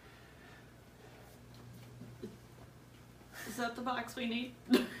 Is that the box we need?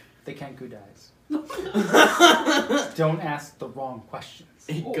 The Kenku dies. Don't ask the wrong questions.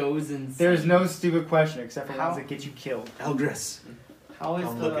 It goes insane. There's no stupid question except for How- ones that get you killed. Eldris. How is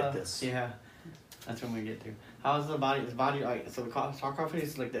Come the... look at this. Yeah. That's when we get to. How is the body? Is body like so? The sarcophagus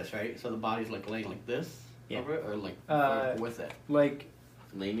is like this, right? So the body's like laying like this over it, or like with it, Like,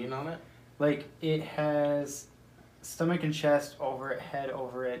 leaning on it. like it has stomach and chest over it, head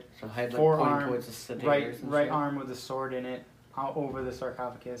over it, So head like forearm, pointing towards the stairs right and right shit? arm with a sword in it, out over the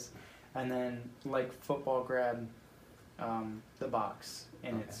sarcophagus, and then like football grab the box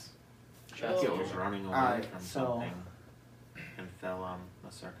in its chest. He was running away Alright, from so- something and fell on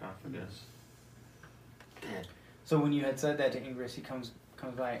the sarcophagus. Dead. So when you had said that to Ingress, he comes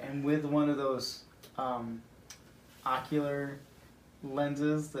by, and with one of those ocular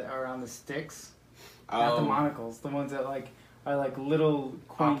lenses that are on the sticks, not the Oh. monocles, the ones that like are like little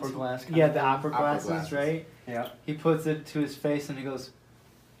pointy, Opera glass kind yeah, of the thing? opera Opera glasses, glasses. right? Yeah. He puts it to his face and he goes,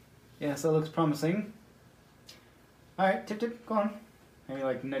 "Yes, that looks promising. All right, tip tip, go on." And he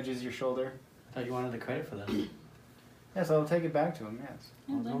like nudges your shoulder. I thought you wanted the credit for that. Yes, I'll take it back to him. Yes.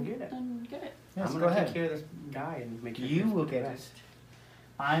 Well, go get it. Then get it. Yes, I'm go gonna ahead. take care of this guy and make sure You he's will get best. it.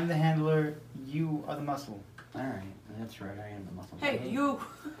 I'm the handler. You are the muscle. All right, that's right. I am the muscle. Hey, you.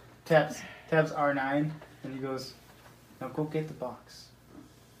 Taps R9, and he goes, "Now go get the box."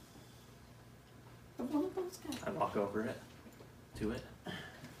 One of those guys. I walk over it, to it.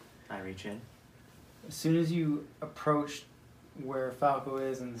 I reach in. As soon as you approach where Falco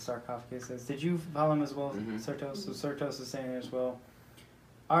is and the sarcophagus is, did you follow him as well, Certos? So Certos is saying it as well.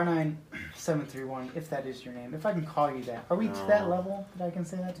 R9731, if that is your name. If I can call you that. Are we to that No. level that I can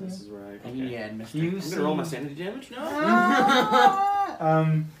say that to This you? is right. And you add Mr. You I'm see, gonna roll my sanity damage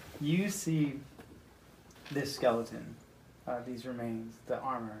now. you see this skeleton, these remains, the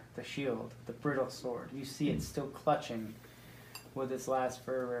armor, the shield, the brittle sword. You see it still clutching with its last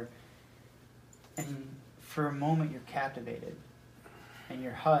fervor. And for a moment you're captivated. And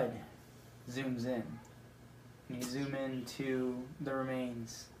your HUD zooms in. And you zoom into the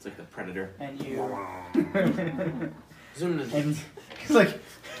remains. It's like the Predator. And you... Zoom in. And it's like...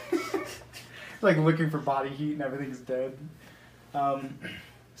 like looking for body heat and everything's dead.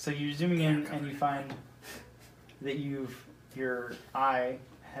 So you're zooming in and you find that your eye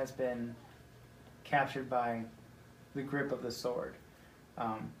has been captured by the grip of the sword.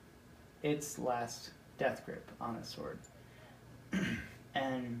 Its last death grip on the sword.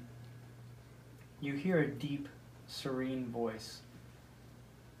 And you hear a deep, serene voice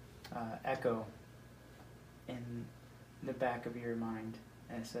echo in the back of your mind,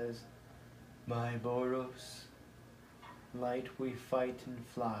 and it says, "By Boros, light we fight and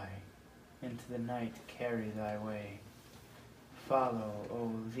fly, into the night carry thy way. Follow,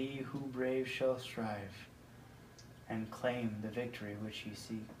 O thee who brave shall strive, and claim the victory which ye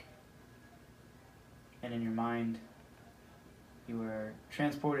seek." And in your mind, you are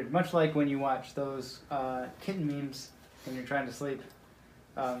transported, much like when you watch those kitten memes when you're trying to sleep.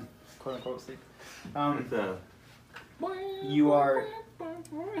 quote unquote sleep. You are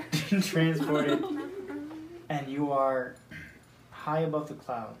transported, and you are high above the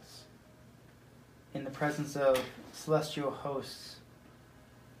clouds, in the presence of celestial hosts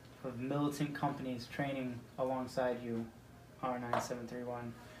of militant companies training alongside you,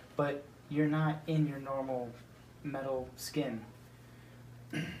 R9731. But you're not in your normal metal skin.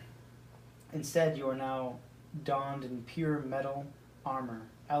 Instead, you are now donned in pure metal armor,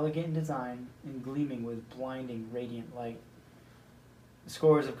 elegant in design and gleaming with blinding radiant light.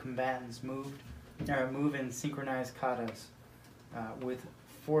 Scores of combatants move in synchronized katas with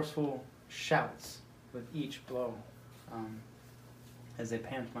forceful shouts with each blow as they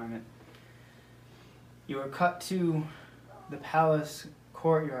pantomime it. You are cut to the palace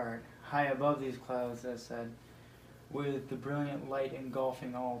courtyard high above these clouds, as said, with the brilliant light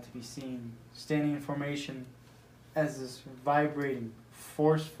engulfing all to be seen, standing in formation as this vibrating,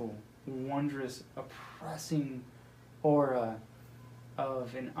 forceful, wondrous, oppressing aura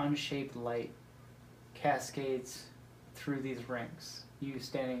of an unshaped light cascades through these ranks. You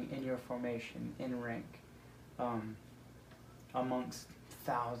standing in your formation, in rank, amongst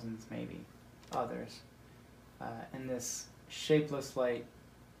thousands, maybe, others. And this shapeless light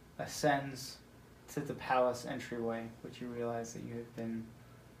ascends to the palace entryway, which you realize that you have been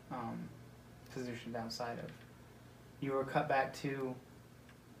positioned outside of. You are cut back to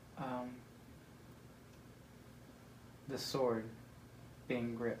the sword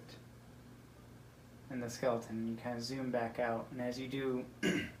being gripped and the skeleton. You kind of zoom back out, and as you do,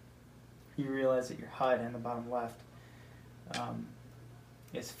 you realize that your HUD in the bottom left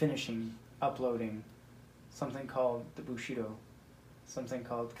is finishing uploading something called the Bushido, something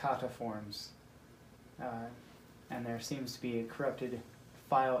called kata forms, and there seems to be a corrupted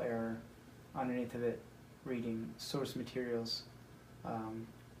file error underneath of it reading source materials,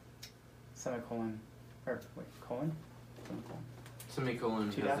 semicolon, or wait, colon? Semicolon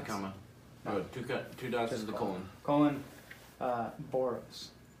Two has dots? the comma. Oh, two dots is the colon. Colon,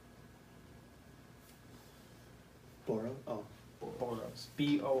 Boros. Boro? Oh. Boros.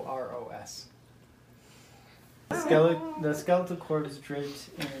 B-O-R-O-S. The skeletal corpse draped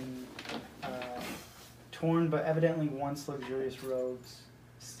in torn but evidently once luxurious robes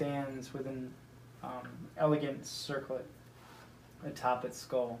stands with an elegant circlet atop its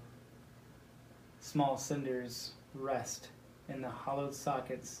skull. Small cinders rest in the hollowed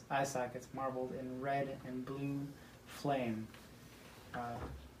eye sockets marbled in red and blue flame.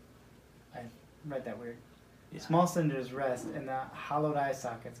 I read that weird. Yeah. Small cinders rest in the hollowed eye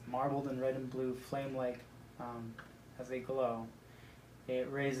sockets marbled in red and blue flame-like as they glow. It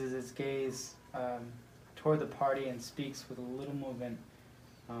raises its gaze toward the party and speaks with a little movement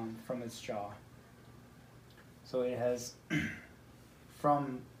from its jaw. So it has,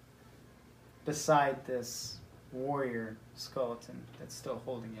 from beside this warrior skeleton that's still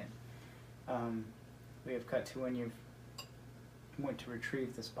holding it, we have cut to when you went to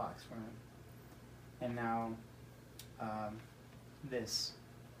retrieve this box from it. And now this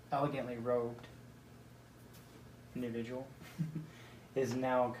elegantly robed individual is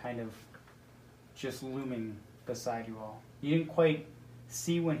now kind of just looming beside you all. You didn't quite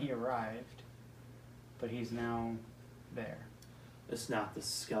see when he arrived, but he's now there. It's not the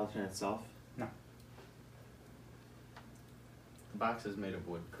skeleton itself? No. The box is made of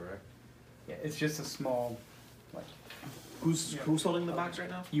wood, correct? Yeah, it's just a small, like... Who's holding the box right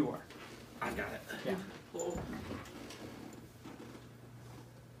now? You are. I've got it. Yeah.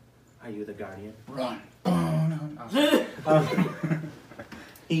 Are you the guardian? Run. Oh, no.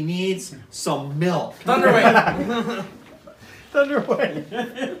 He needs some milk. Thunderwave.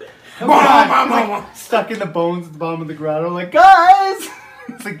 Thunderwave. Like stuck in the bones at the bottom of the grotto, like, guys!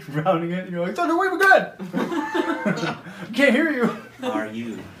 It's like drowning it, and you're like, Thunderwave again! Can't hear you. Are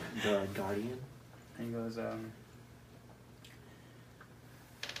you the guardian? And he goes, I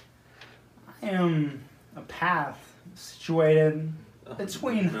am a path situated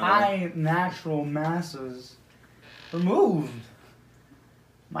between high natural masses removed.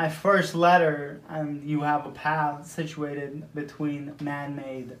 My first letter, and you have a path situated between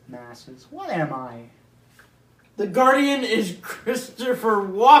man-made masses. What am I? The Guardian is Christopher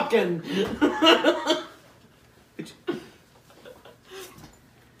Walken. Did you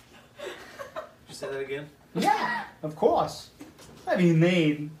say that again? Yeah, of course. I mean,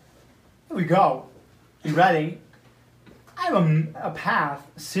 here we go. You ready? I have a path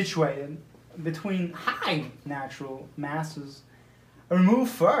situated between high natural masses. Remove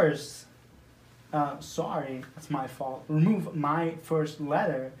first. Sorry, that's my fault. Remove my first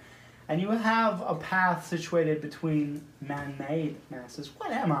letter, And you have a path situated between man-made masses.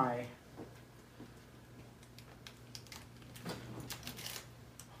 What am I?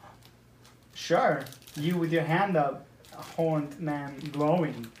 Sure, you with your hand up, a horned man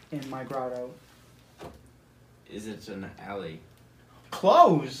glowing in my grotto. Is it an alley?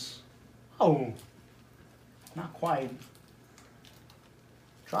 Close? Oh, not quite.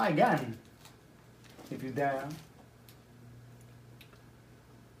 Try again, if you dare.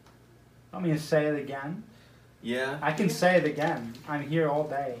 Want me to say it again? Yeah. I can say it again. I'm here all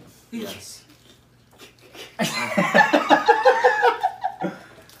day. Yes.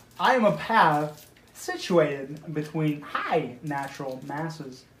 I am a path situated between high natural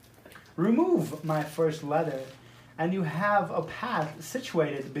masses. Remove my first letter, and you have a path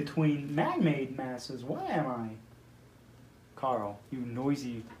situated between man-made masses. What am I? Carl, you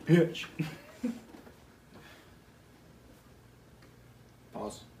noisy bitch.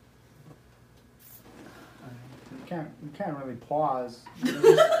 Pause. You can't really pause. You're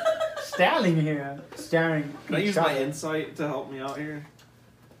just standing here, staring. Can I use my insight to help me out here?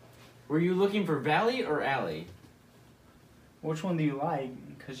 Were you looking for valley or alley? Which one do you like?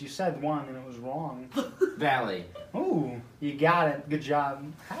 Because you said one and it was wrong. Valley. Ooh, you got it. Good job.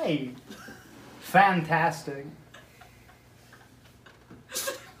 Hey, fantastic.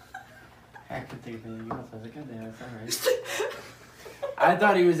 I could think of anything else. I was like, God damn, that's alright. I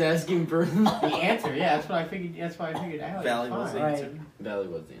thought he was asking for the answer. Yeah, that's what I figured. That's why I figured alley. Valley was the answer. Valley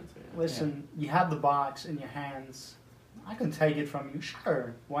was the answer. Yeah. Listen, you have the box in your hands. I can take it from you.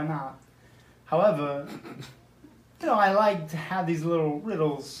 Sure, why not? However, I like to have these little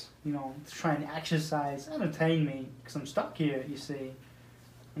riddles, to try and exercise, entertain me, because I'm stuck here, you see.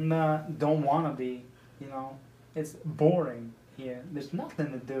 And don't want to be, It's boring here. There's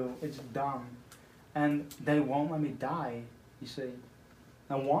nothing to do. It's dumb. And they won't let me die, you see.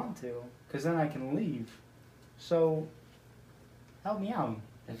 I want to, because then I can leave. So, help me out.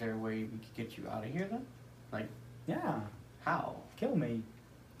 Is there a way we could get you out of here then? Like, yeah. how? Kill me.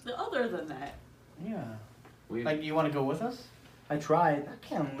 Other than that. Yeah. Like, you want to go with us? I tried. I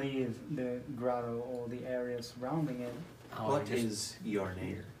can't leave the grotto or the area surrounding it. What is your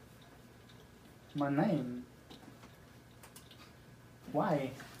name? My name.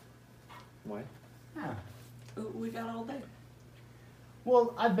 Why? Why? Yeah. We got all day.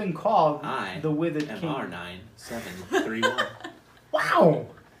 Well, I've been called the Withered King. R9731. Wow!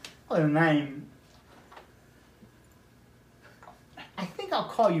 What a name. I think I'll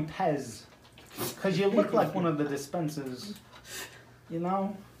call you Pez. Because you look like one of the dispensers.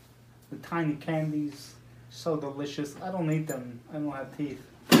 The tiny candies. So delicious. I don't eat them. I don't have teeth.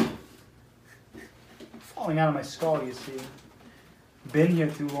 Falling out of my skull, you see. Been here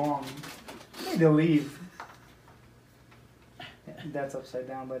too long. Need to leave. That's upside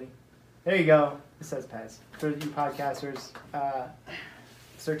down, buddy. There you go. It says Pez. For you podcasters,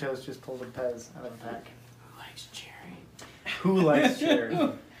 Sertos just pulled a Pez out of a pack. Who likes cherry? Who likes cherry?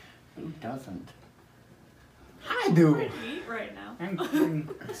 Who doesn't? I do. We're to eat right now. And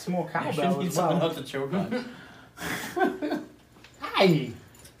small cowbell need as someone well. else to choke on. Hey!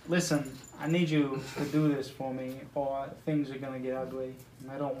 Listen, I need you to do this for me or things are going to get ugly. And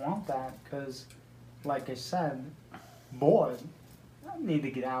I don't want that because, like I said, bored. I need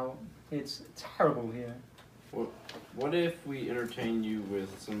to get out. It's terrible here. What if we entertain you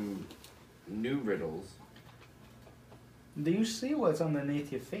with some new riddles? Do you see what's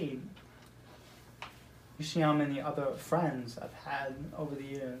underneath your feet? You see how many other friends I've had over the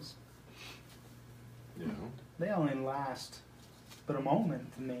years? Yeah. They only last but a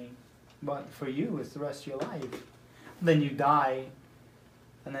moment to me. But for you, it's the rest of your life. Then you die,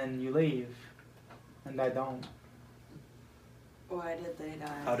 and then you leave, and I don't. Why did they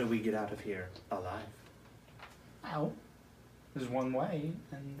die? How do we get out of here alive? Well, there's one way,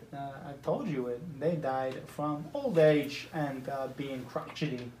 and I've told you it. They died from old age and being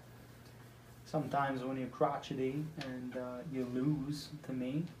crotchety. Sometimes when you're crotchety and you lose to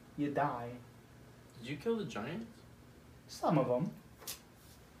me, you die. Did you kill the giants? Some of them.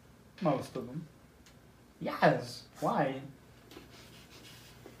 Most of them. Yes. Why?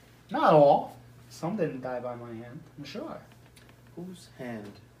 Not all. Some didn't die by my hand, I'm sure. Whose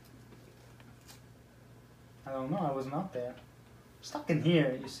hand? I don't know, I wasn't up there. Stuck in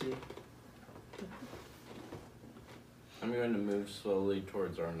here, you see. I'm going to move slowly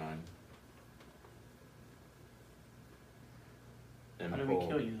towards R9. And How do we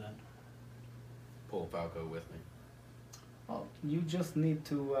kill you then? Pull Falco with me. Well, you just need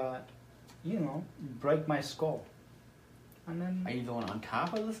to, break my skull. And then... Are you the one on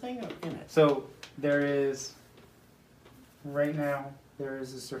top of the thing or in it? So, there is... Right now, There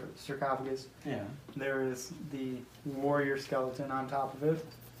is a sarcophagus. Yeah. There is the warrior skeleton on top of it.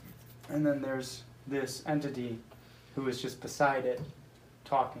 And then there's this entity who is just beside it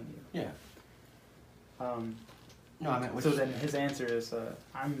talking to you. Yeah. No, I meant which... So then his answer is,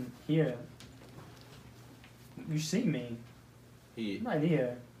 I'm here. You see me. I'm right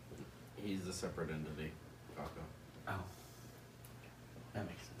here. He's a separate entity. Kako. Oh. That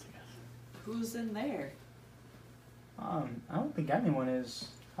makes sense, I guess. Who's in there? I don't think anyone is.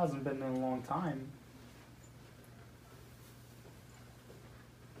 Hasn't been in a long time.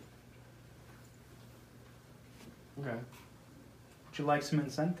 Okay. Would you like some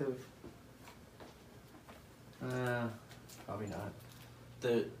incentive? Probably not.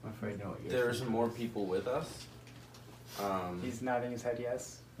 I'm afraid no. There's more people with us. He's nodding his head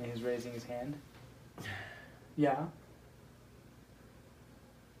yes, and he's raising his hand. Yeah.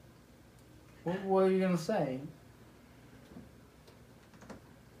 What are you gonna say?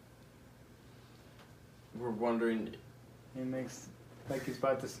 We're wondering. He makes like he's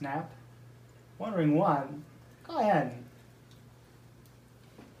about to snap. Wondering what? Go ahead.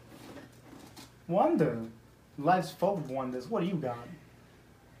 Wonder. Life's full of wonders. What do you got?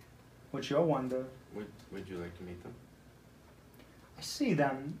 What's your wonder? Would you like to meet them? I see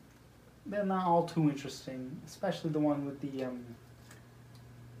them. They're not all too interesting, especially the one with the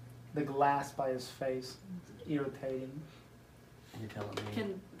glass by his face. It's irritating. You're telling me.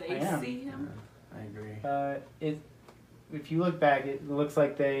 Can they see him? I agree. If you look back, it looks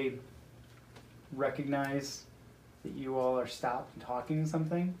like they recognize that you all are stopped and talking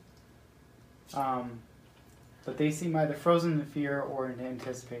something. But they seem either frozen in fear or in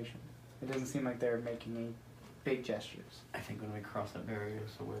anticipation. It doesn't seem like they're making any big gestures. I think when we cross that barrier,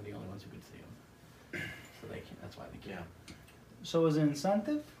 so we're the only ones who can see them. So they can. That's why they can't. So is it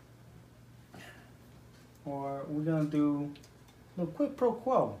incentive? Or we're gonna do a little quid pro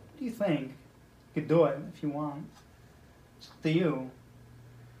quo? What do you think? You could do it if you want. It's up to you.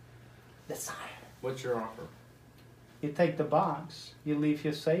 Decide. What's your offer? You take the box. You leave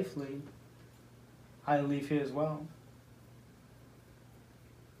here safely. I leave here as well.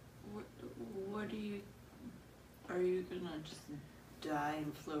 What do you... Are you gonna just die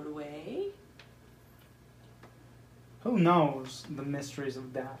and float away? Who knows the mysteries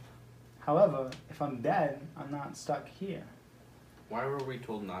of death? However, if I'm dead, I'm not stuck here. Why were we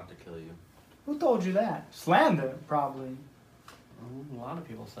told not to kill you? Who told you that? Slander, probably. A lot of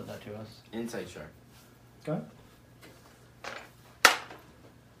people said that to us. Insight check. Okay.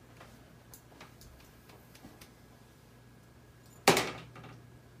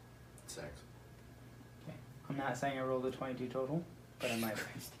 Sex. Okay. I'm not saying I rolled a 22 total, but I might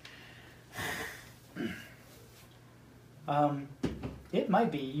have. It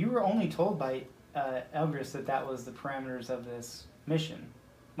might be. You were only told by Elgris that was the parameters of this mission.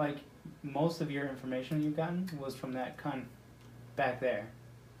 Like, most of your information you've gotten was from that cunt back there.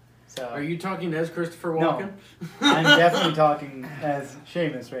 So Are you talking as Christopher Walken? No. I'm definitely talking as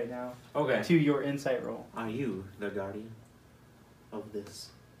Seamus right now. Okay. To your insight roll. Are you the guardian of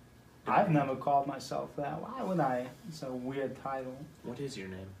this? I've never called myself that. Why would I? It's a weird title. What is your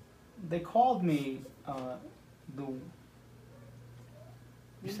name? They called me the...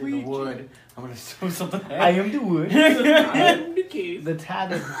 You said the wood. I'm gonna throw something at I am the wood. I am the cave. The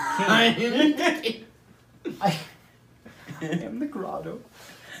tattered king. I am the cave. I am the grotto.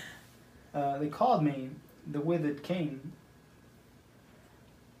 They called me the withered king.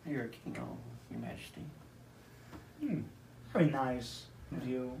 You're a king, oh, your majesty. Very nice of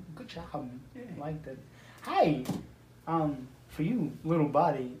you. Good job. Yeah. Liked it. Hey, for you, little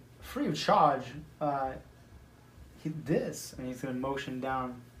body, free of charge, this, and he's going to motion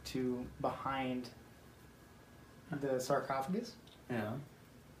down to behind the sarcophagus. Yeah.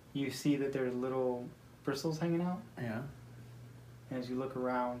 You see that there are little bristles hanging out. Yeah. And as you look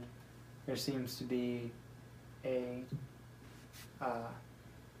around, there seems to be a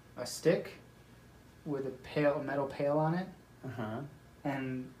stick with a metal pail on it,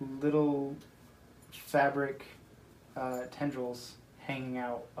 and little fabric tendrils hanging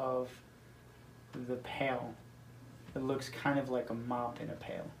out of the pail. It looks kind of like a mop in a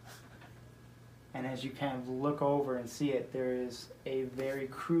pail. And as you kind of look over and see it, there is a very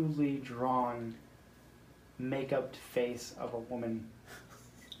crudely drawn make-up face of a woman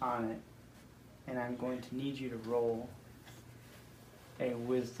on it. And I'm going to need you to roll a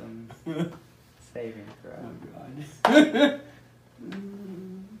wisdom saving throw. Oh, God.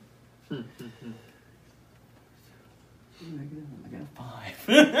 I got a 5.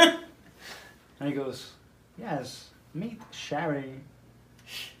 And he goes, yes, meet Sherry.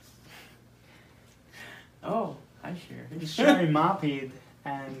 Oh, hi, Sherry. Sherry Moppeed,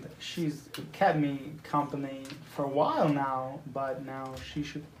 and she's kept me company for a while now, but now she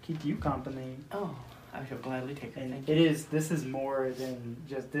should keep you company. Oh, I shall gladly take it. And this is more than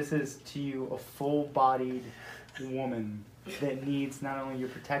just, this is to you a full-bodied woman that needs not only your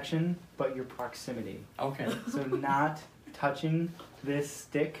protection, but your proximity. Okay. So not touching this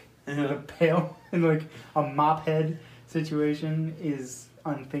stick with a pail in like a mop head situation is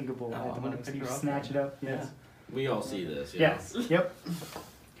unthinkable. Oh, I'm gonna pick you her up snatch then. it up. Yes. We all see this. Yeah. Yes. Yep.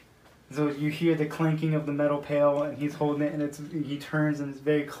 So you hear the clinking of the metal pail, and he's holding it, and he turns, and it's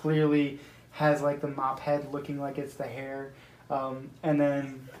very clearly has like the mop head looking like it's the hair, and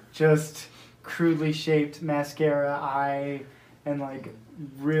then just crudely shaped mascara eye, and like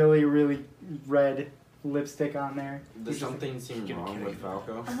really, really red lipstick on there. Does something seem wrong with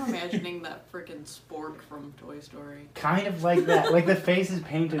Falco? I'm imagining that freaking Spork from Toy Story. Kind of like that. Like the face is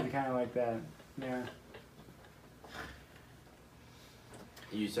painted kind of like that. Yeah.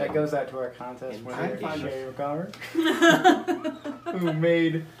 That goes out to our contest winner, Sherry Recover, who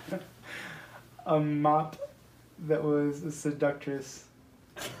made a mop that was a seductress.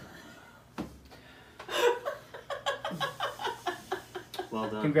 Well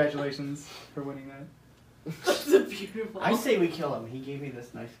done. Congratulations for winning that. That's a beautiful. I say we kill him. He gave me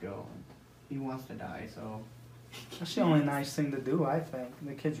this nice go. He wants to die, so. That's the only nice thing to do, I think.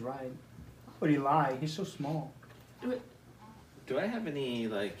 The kid's right. Why would he lie? He's so small. Do I have any,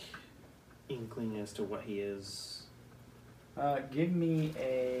 like, inkling as to what he is? Give me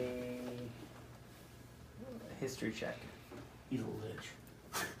a history check. He's a lich.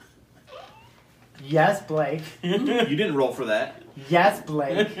 Yes, Blake. You didn't roll for that. Yes,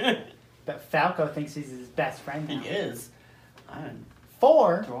 Blake. But Falco thinks he's his best friend now. He is. I'm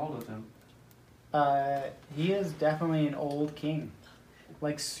 4. enthralled with him. He is definitely an old king.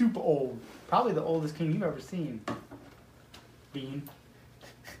 Like, super old. Probably the oldest king you've ever seen. Bean.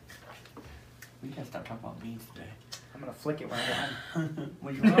 We gotta stop talking about beans today. I'm gonna flick it when I'm done.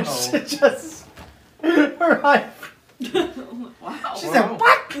 Well, you know. Just her eye. Wow. She said,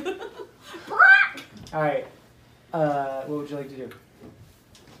 "What?" Alright. What would you like to do?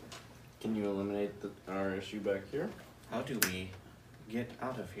 Can you eliminate our issue back here? How do we get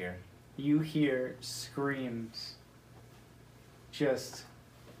out of here? You hear screams just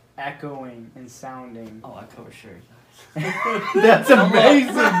echoing and sounding. Oh, I cover Sherry's That's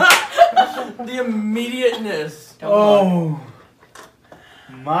amazing! The immediateness. Oh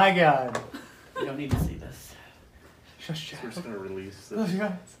my god. You don't need to see this. Shush, We're just gonna release Close this. your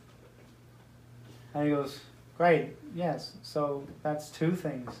eyes. And he goes, great, yes, so that's 2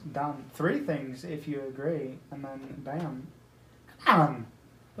 things done. 3 things if you agree, and then bam. Come on,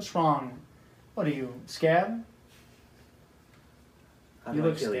 what's wrong? What are you, scared? How You do I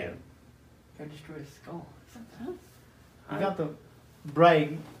look kill scared. Gotta destroy his skull. You got the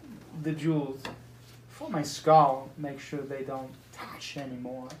break, the jewels for my skull. Make sure they don't touch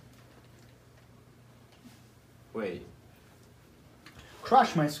anymore. Wait.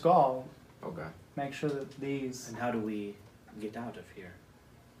 Crush my skull. Okay. Make sure that these And how do we get out of here?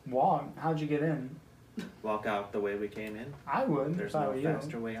 walk. How'd you get in? Walk out the way we came in? I would. There's if I no were you.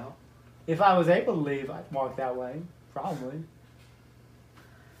 faster way out? If I was able to leave, I'd walk that way. Probably.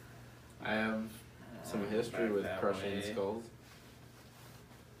 I have some history back with that crushing way. skulls.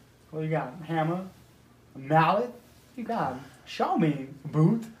 What you got? A hammer? A mallet? What you got? Show me. A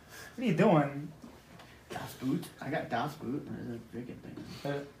boot? What are you doing? Das Boot? I got Das Boot. There's a freaking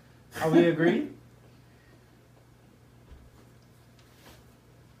thing. Are we agreed?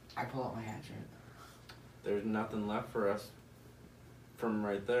 I pull out my hatchet. There's nothing left for us from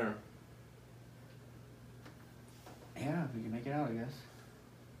right there. Yeah, we can make it out, I guess.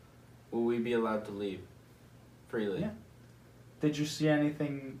 Will we be allowed to leave freely? Yeah. Did you see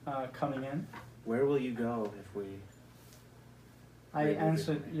anything coming in? Where will you go if we... I Where will we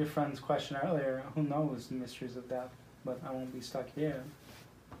answered go? your friend's question earlier. Who knows the mysteries of death? But I won't be stuck here.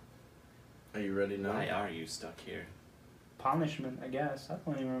 Are you ready now? Why are you stuck here? Punishment, I guess. I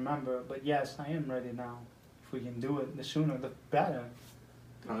don't even remember. But yes, I am ready now. If we can do it, the sooner the better.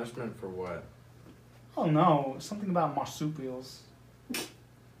 Punishment for what? Oh no, something about marsupials.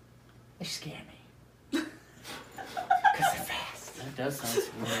 They scare me. Because they're fast. That does sound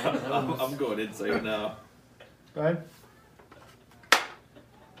scary. I'm going inside now. Go ahead.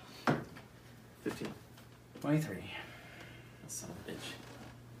 15. 23. Son of a bitch.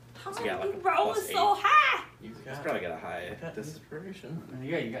 How So you got like a roll plus so high? He's probably got a high. Got This inspiration.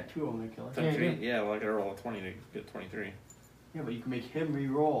 Yeah, you got 2 of them to kill. 23. Yeah, well, I gotta roll a 20 to get 23. Yeah, but you can make him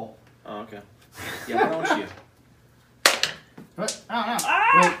re-roll. Oh, okay. Yeah, why don't you? What? I don't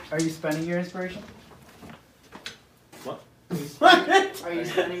know. Wait, are you spending your inspiration? What? Are you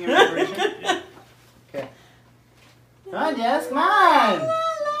spending your inspiration? Yeah. Okay. Come on, Jess. Come on.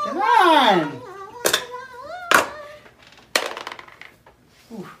 Come on.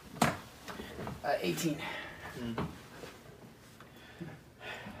 Ooh. 18.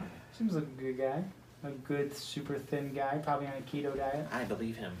 Seems like a good guy. A good, super thin guy, probably on a keto diet. I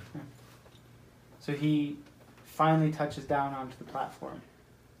believe him. Yeah. So he finally touches down onto the platform.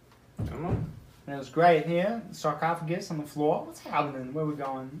 Come on. And it was great here. Sarcophagus on the floor. What's happening? Where are we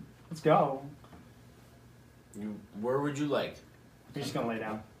going? Let's go. Where would you like? You're just gonna lay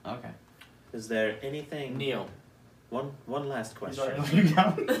down. Okay. Is there anything? Kneel. One last He's question. already laying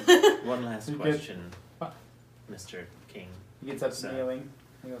down. One last You're good. question, What? Mr. King. He gets up So, kneeling.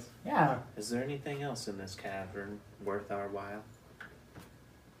 He goes, yeah. Is there anything else in this cavern worth our while?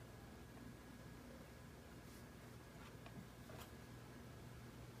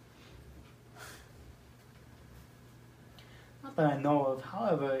 Not that I know of.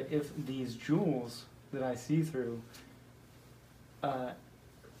 However, if these jewels that I see through,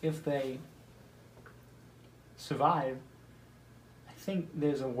 if they survive, I think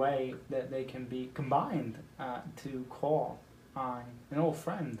there's a way that they can be combined to call on an old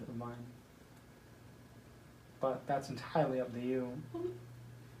friend of mine. But that's entirely up to you.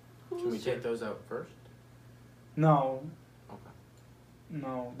 Can we take those out first? No. Okay.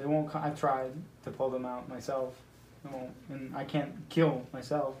 No, they won't. I've tried to pull them out myself. No, and I can't kill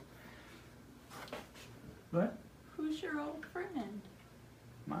myself. What? Who's your old friend?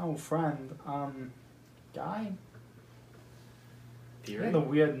 My old friend, Guy. He Fury? had a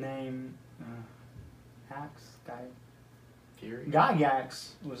weird name. Hax? Guy. Fury? Gygax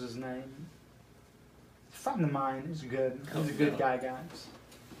was his name. A friend of mine. He's good. He's a good Gygax.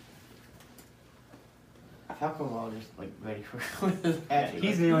 How come we're all just like ready for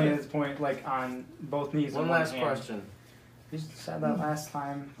He's kneeling at this point, like on both knees. One and last hand. question. You said that last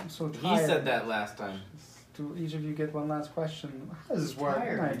time. I'm so He tired. said that last time. Do each of you get one last question? How does this work?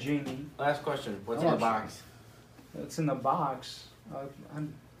 I'm not a genie. Last question. What's Oh, in the box? It's in the box.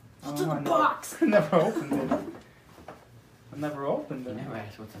 What's in the box? I never opened it. I never opened it. You never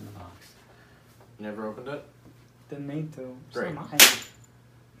asked what's in the box. You never opened it? Didn't need to. Great. So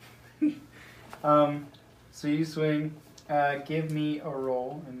am I. So you swing. Give me a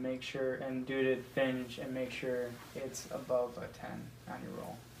roll and make sure, and do it at advantage, and make sure it's above a 10 on your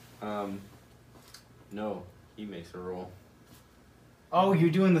roll. No. He makes a roll. Oh, you're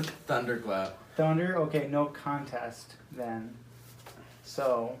doing the Thunderclap. thunder? Okay, no contest then.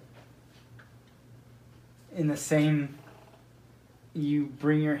 So, in the same, you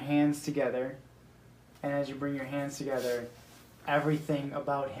bring your hands together, and as you bring your hands together, everything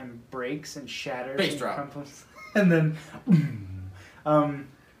about him breaks and shatters Bass and drop. crumples. And then,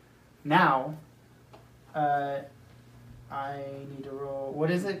 now, I need to roll, what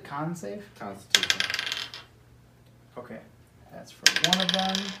is it, con save? Constitution. Okay, that's for one of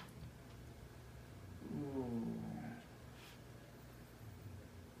them. Ooh.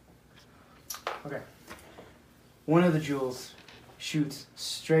 Okay. One of the jewels shoots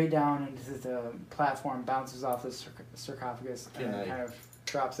straight down into the platform, bounces off the sarcophagus, and Can then I- kind of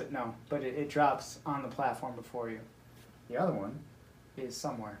drops it. No, but it drops on the platform before you. The other one is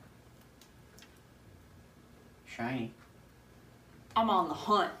somewhere. Shiny. I'm on the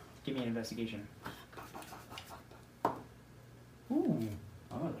hunt. Give me an investigation. Ooh.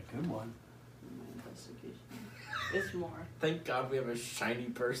 Oh, that's a good one. My investigation. It's more. Thank God we have a shiny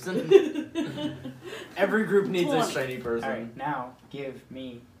person. Every group needs a 20. shiny person. Alright, now give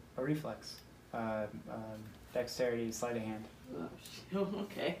me a reflex. Dexterity, sleight of hand. Oh,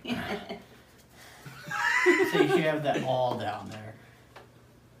 okay. So you should have that all down there.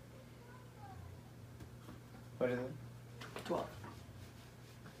 What is it? 12.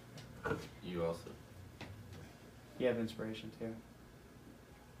 You also. You have inspiration too.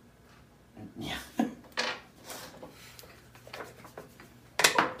 Yeah.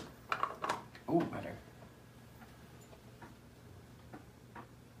 Oh, better.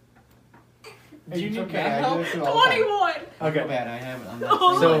 Do you need okay, that I do help? it too all the time. 21! I feel Okay. bad, I have it on the No.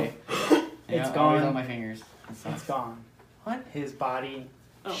 same So, way. it's Yeah, gone. always on my fingers. It's gone. What? His body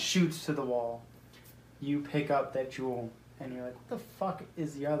Oh. shoots to the wall. You pick up that jewel, and you're like, what the fuck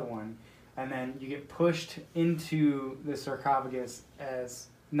is the other one? And then you get pushed into the sarcophagus as,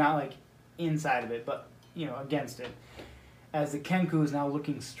 not like inside of it, but, you know, against it. As the Kenku is now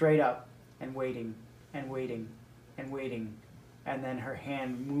looking straight up and waiting, and waiting, and waiting. And then her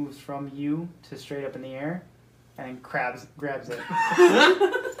hand moves from you to straight up in the air, and then grabs it.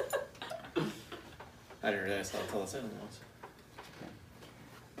 I didn't realize how tall this animal was.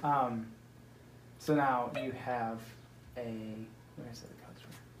 So now you have Where is it? The cards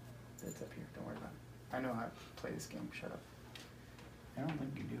were. It's up here. Don't worry about it. I know how to play this game. Shut up. I don't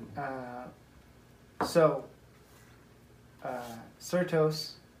think you do. So,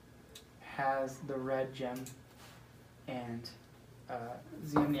 Certos has the red gem, and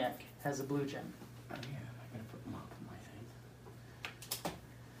Ziemniak has a blue gem. Oh yeah, I gotta put them up on my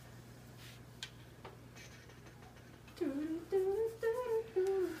thing.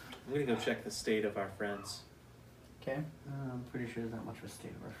 I'm gonna go check the state of our friends. Okay. I'm pretty sure there's not much of a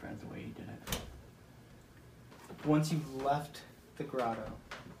state of our friends the way you did it. Once you've left the grotto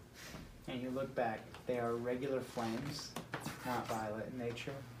and you look back, they are regular flames, not violet in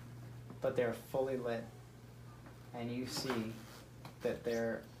nature, but they're fully lit. And you see that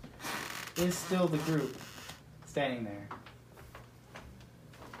there is still the group standing there,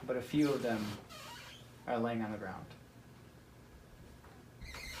 but a few of them are laying on the ground.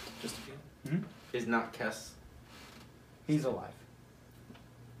 Just a few. Hmm? Is not Kess. He's alive.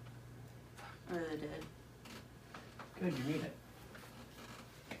 Are they dead? Good, you made it.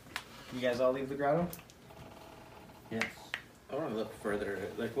 You guys all leave the grotto? Yes. I want to look further.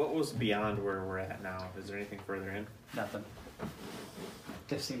 Like, what was beyond where we're at now? Is there anything further in? Nothing.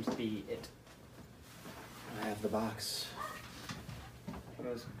 This seems to be it. I have the box. He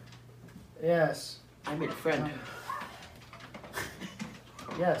goes, yes. I made a friend.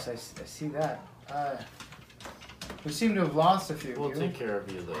 Yes, I see that. We seem to have lost a few. We'll take care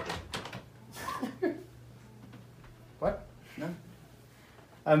of you later. What? No.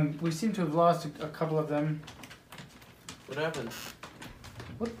 We seem to have lost a couple of them. What happened?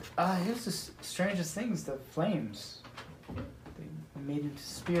 What? It was the strangest things. The flames. They made into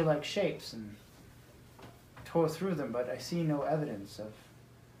spear-like shapes and tore through them, but I see no evidence of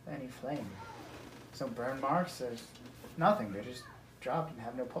any flame. So burn marks. There's nothing. They just dropped and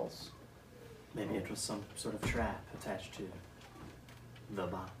have no pulse. Maybe it was some sort of trap attached to the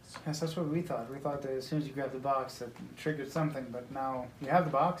box. Yes, that's what we thought. We thought that as soon as you grabbed the box, it triggered something, but now you have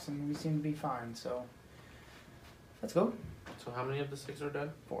the box and we seem to be fine, so let's go. So how many of the 6 are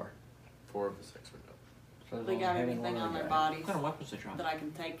dead? 4. 4 of the 6 are dead. So They got everything on their bodies What kind of weapons they drop? that I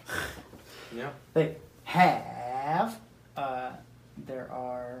can take. Yeah. They have, there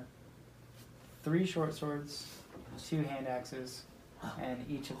are 3 short swords, 2 hand axes, and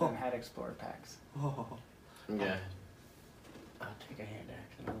each of them had explorer packs. Yeah. I'll take a hand axe.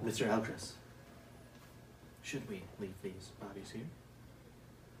 Mr. Eldris, should we leave these bodies here?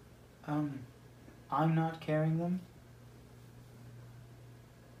 I'm not carrying them.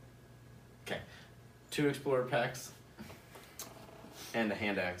 Okay. 2 explorer packs and a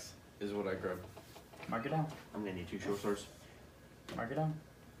hand axe is what I grabbed. Mark it down. I'm gonna need 2 short swords. Mark it down.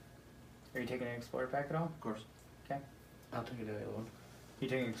 Are you taking an explorer pack at all? Of course. Okay. I'll take the other one. You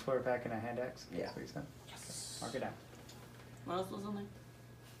taking an explorer pack and a hand axe? Yeah. That's what you said? Yes. Mark it down. What else was on there?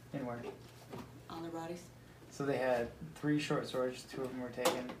 Inward. On their bodies? So they had 3 short swords, 2 of them were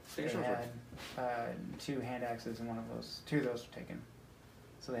taken. They short had 2 hand axes and 2 of those were taken.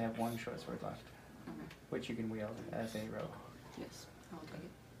 So they have 1 short sword left, which you can wield as a rogue. Yes, I'll take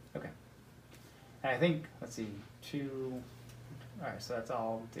it. Okay. And I think, let's see, 2... Alright, so that's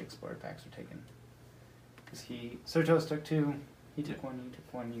all the explorer packs were taken. Because Certos took 2, he took 1, you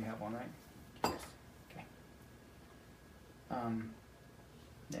took 1, you have 1, right? Yes. Okay.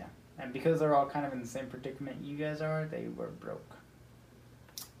 Yeah. And because they're all kind of in the same predicament you guys are, they were broke.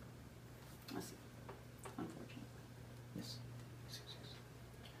 I see. Unfortunate. Yes.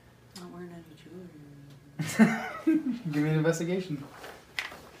 Not wearing any jewelry. Give me an investigation.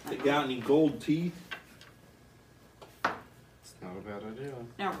 They got any gold teeth? It's not a bad idea.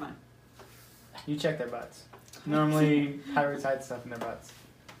 Never mind. You check their butts. Normally, pirates hide stuff in their butts.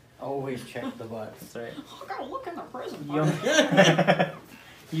 Always check the butts. That's right. I gotta look in the prison. You only,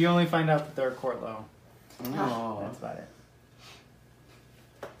 you only find out that they're court low. Oh. That's about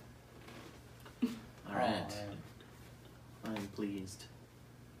it. Alright. I'm pleased.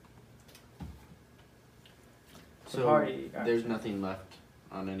 So party- there's nothing left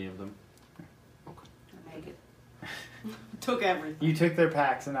on any of them. I make it. Took everything. You took their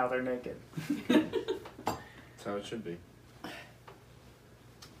packs and now they're naked. That's how it should be.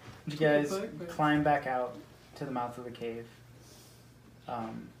 You guys climb back out to the mouth of the cave.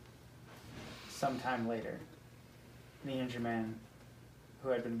 Sometime later, the injured man who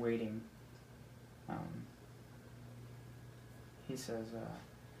had been waiting, he says,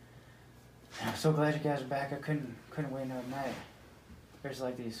 "I'm so glad you guys are back. I couldn't wait another night. There's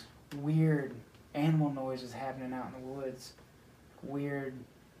like these weird animal noises happening out in the woods. Weird,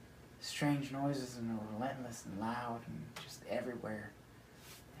 strange noises, and they're relentless and loud and just everywhere.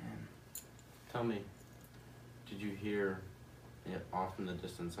 And Tell me, Did you hear it off in the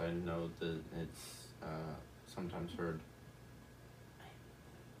distance? I know that it's sometimes heard.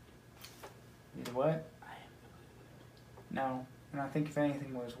 Either what? No. And I think if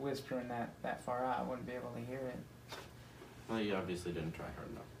anything was whispering that far out, I wouldn't be able to hear it. Well, you obviously didn't try hard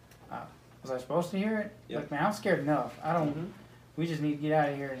enough. Was I supposed to hear it? Yep. Look, man, I'm scared enough. I don't. We just need to get out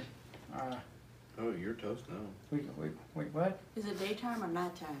of here. Oh, you're toast now. Wait, what? Is it daytime or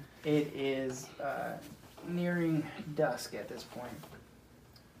nighttime? It is nearing dusk at this point.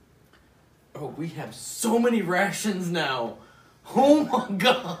 Oh, we have so many rations now. Oh my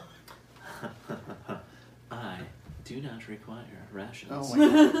god. I do not require rations. Oh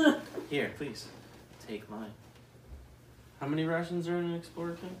my god. Here, please, take mine. How many rations are in an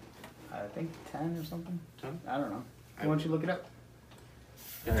Explorer tank? I think 10 or something. 10? I don't know. Why don't you look it up?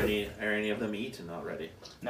 Are any of them eaten already? No.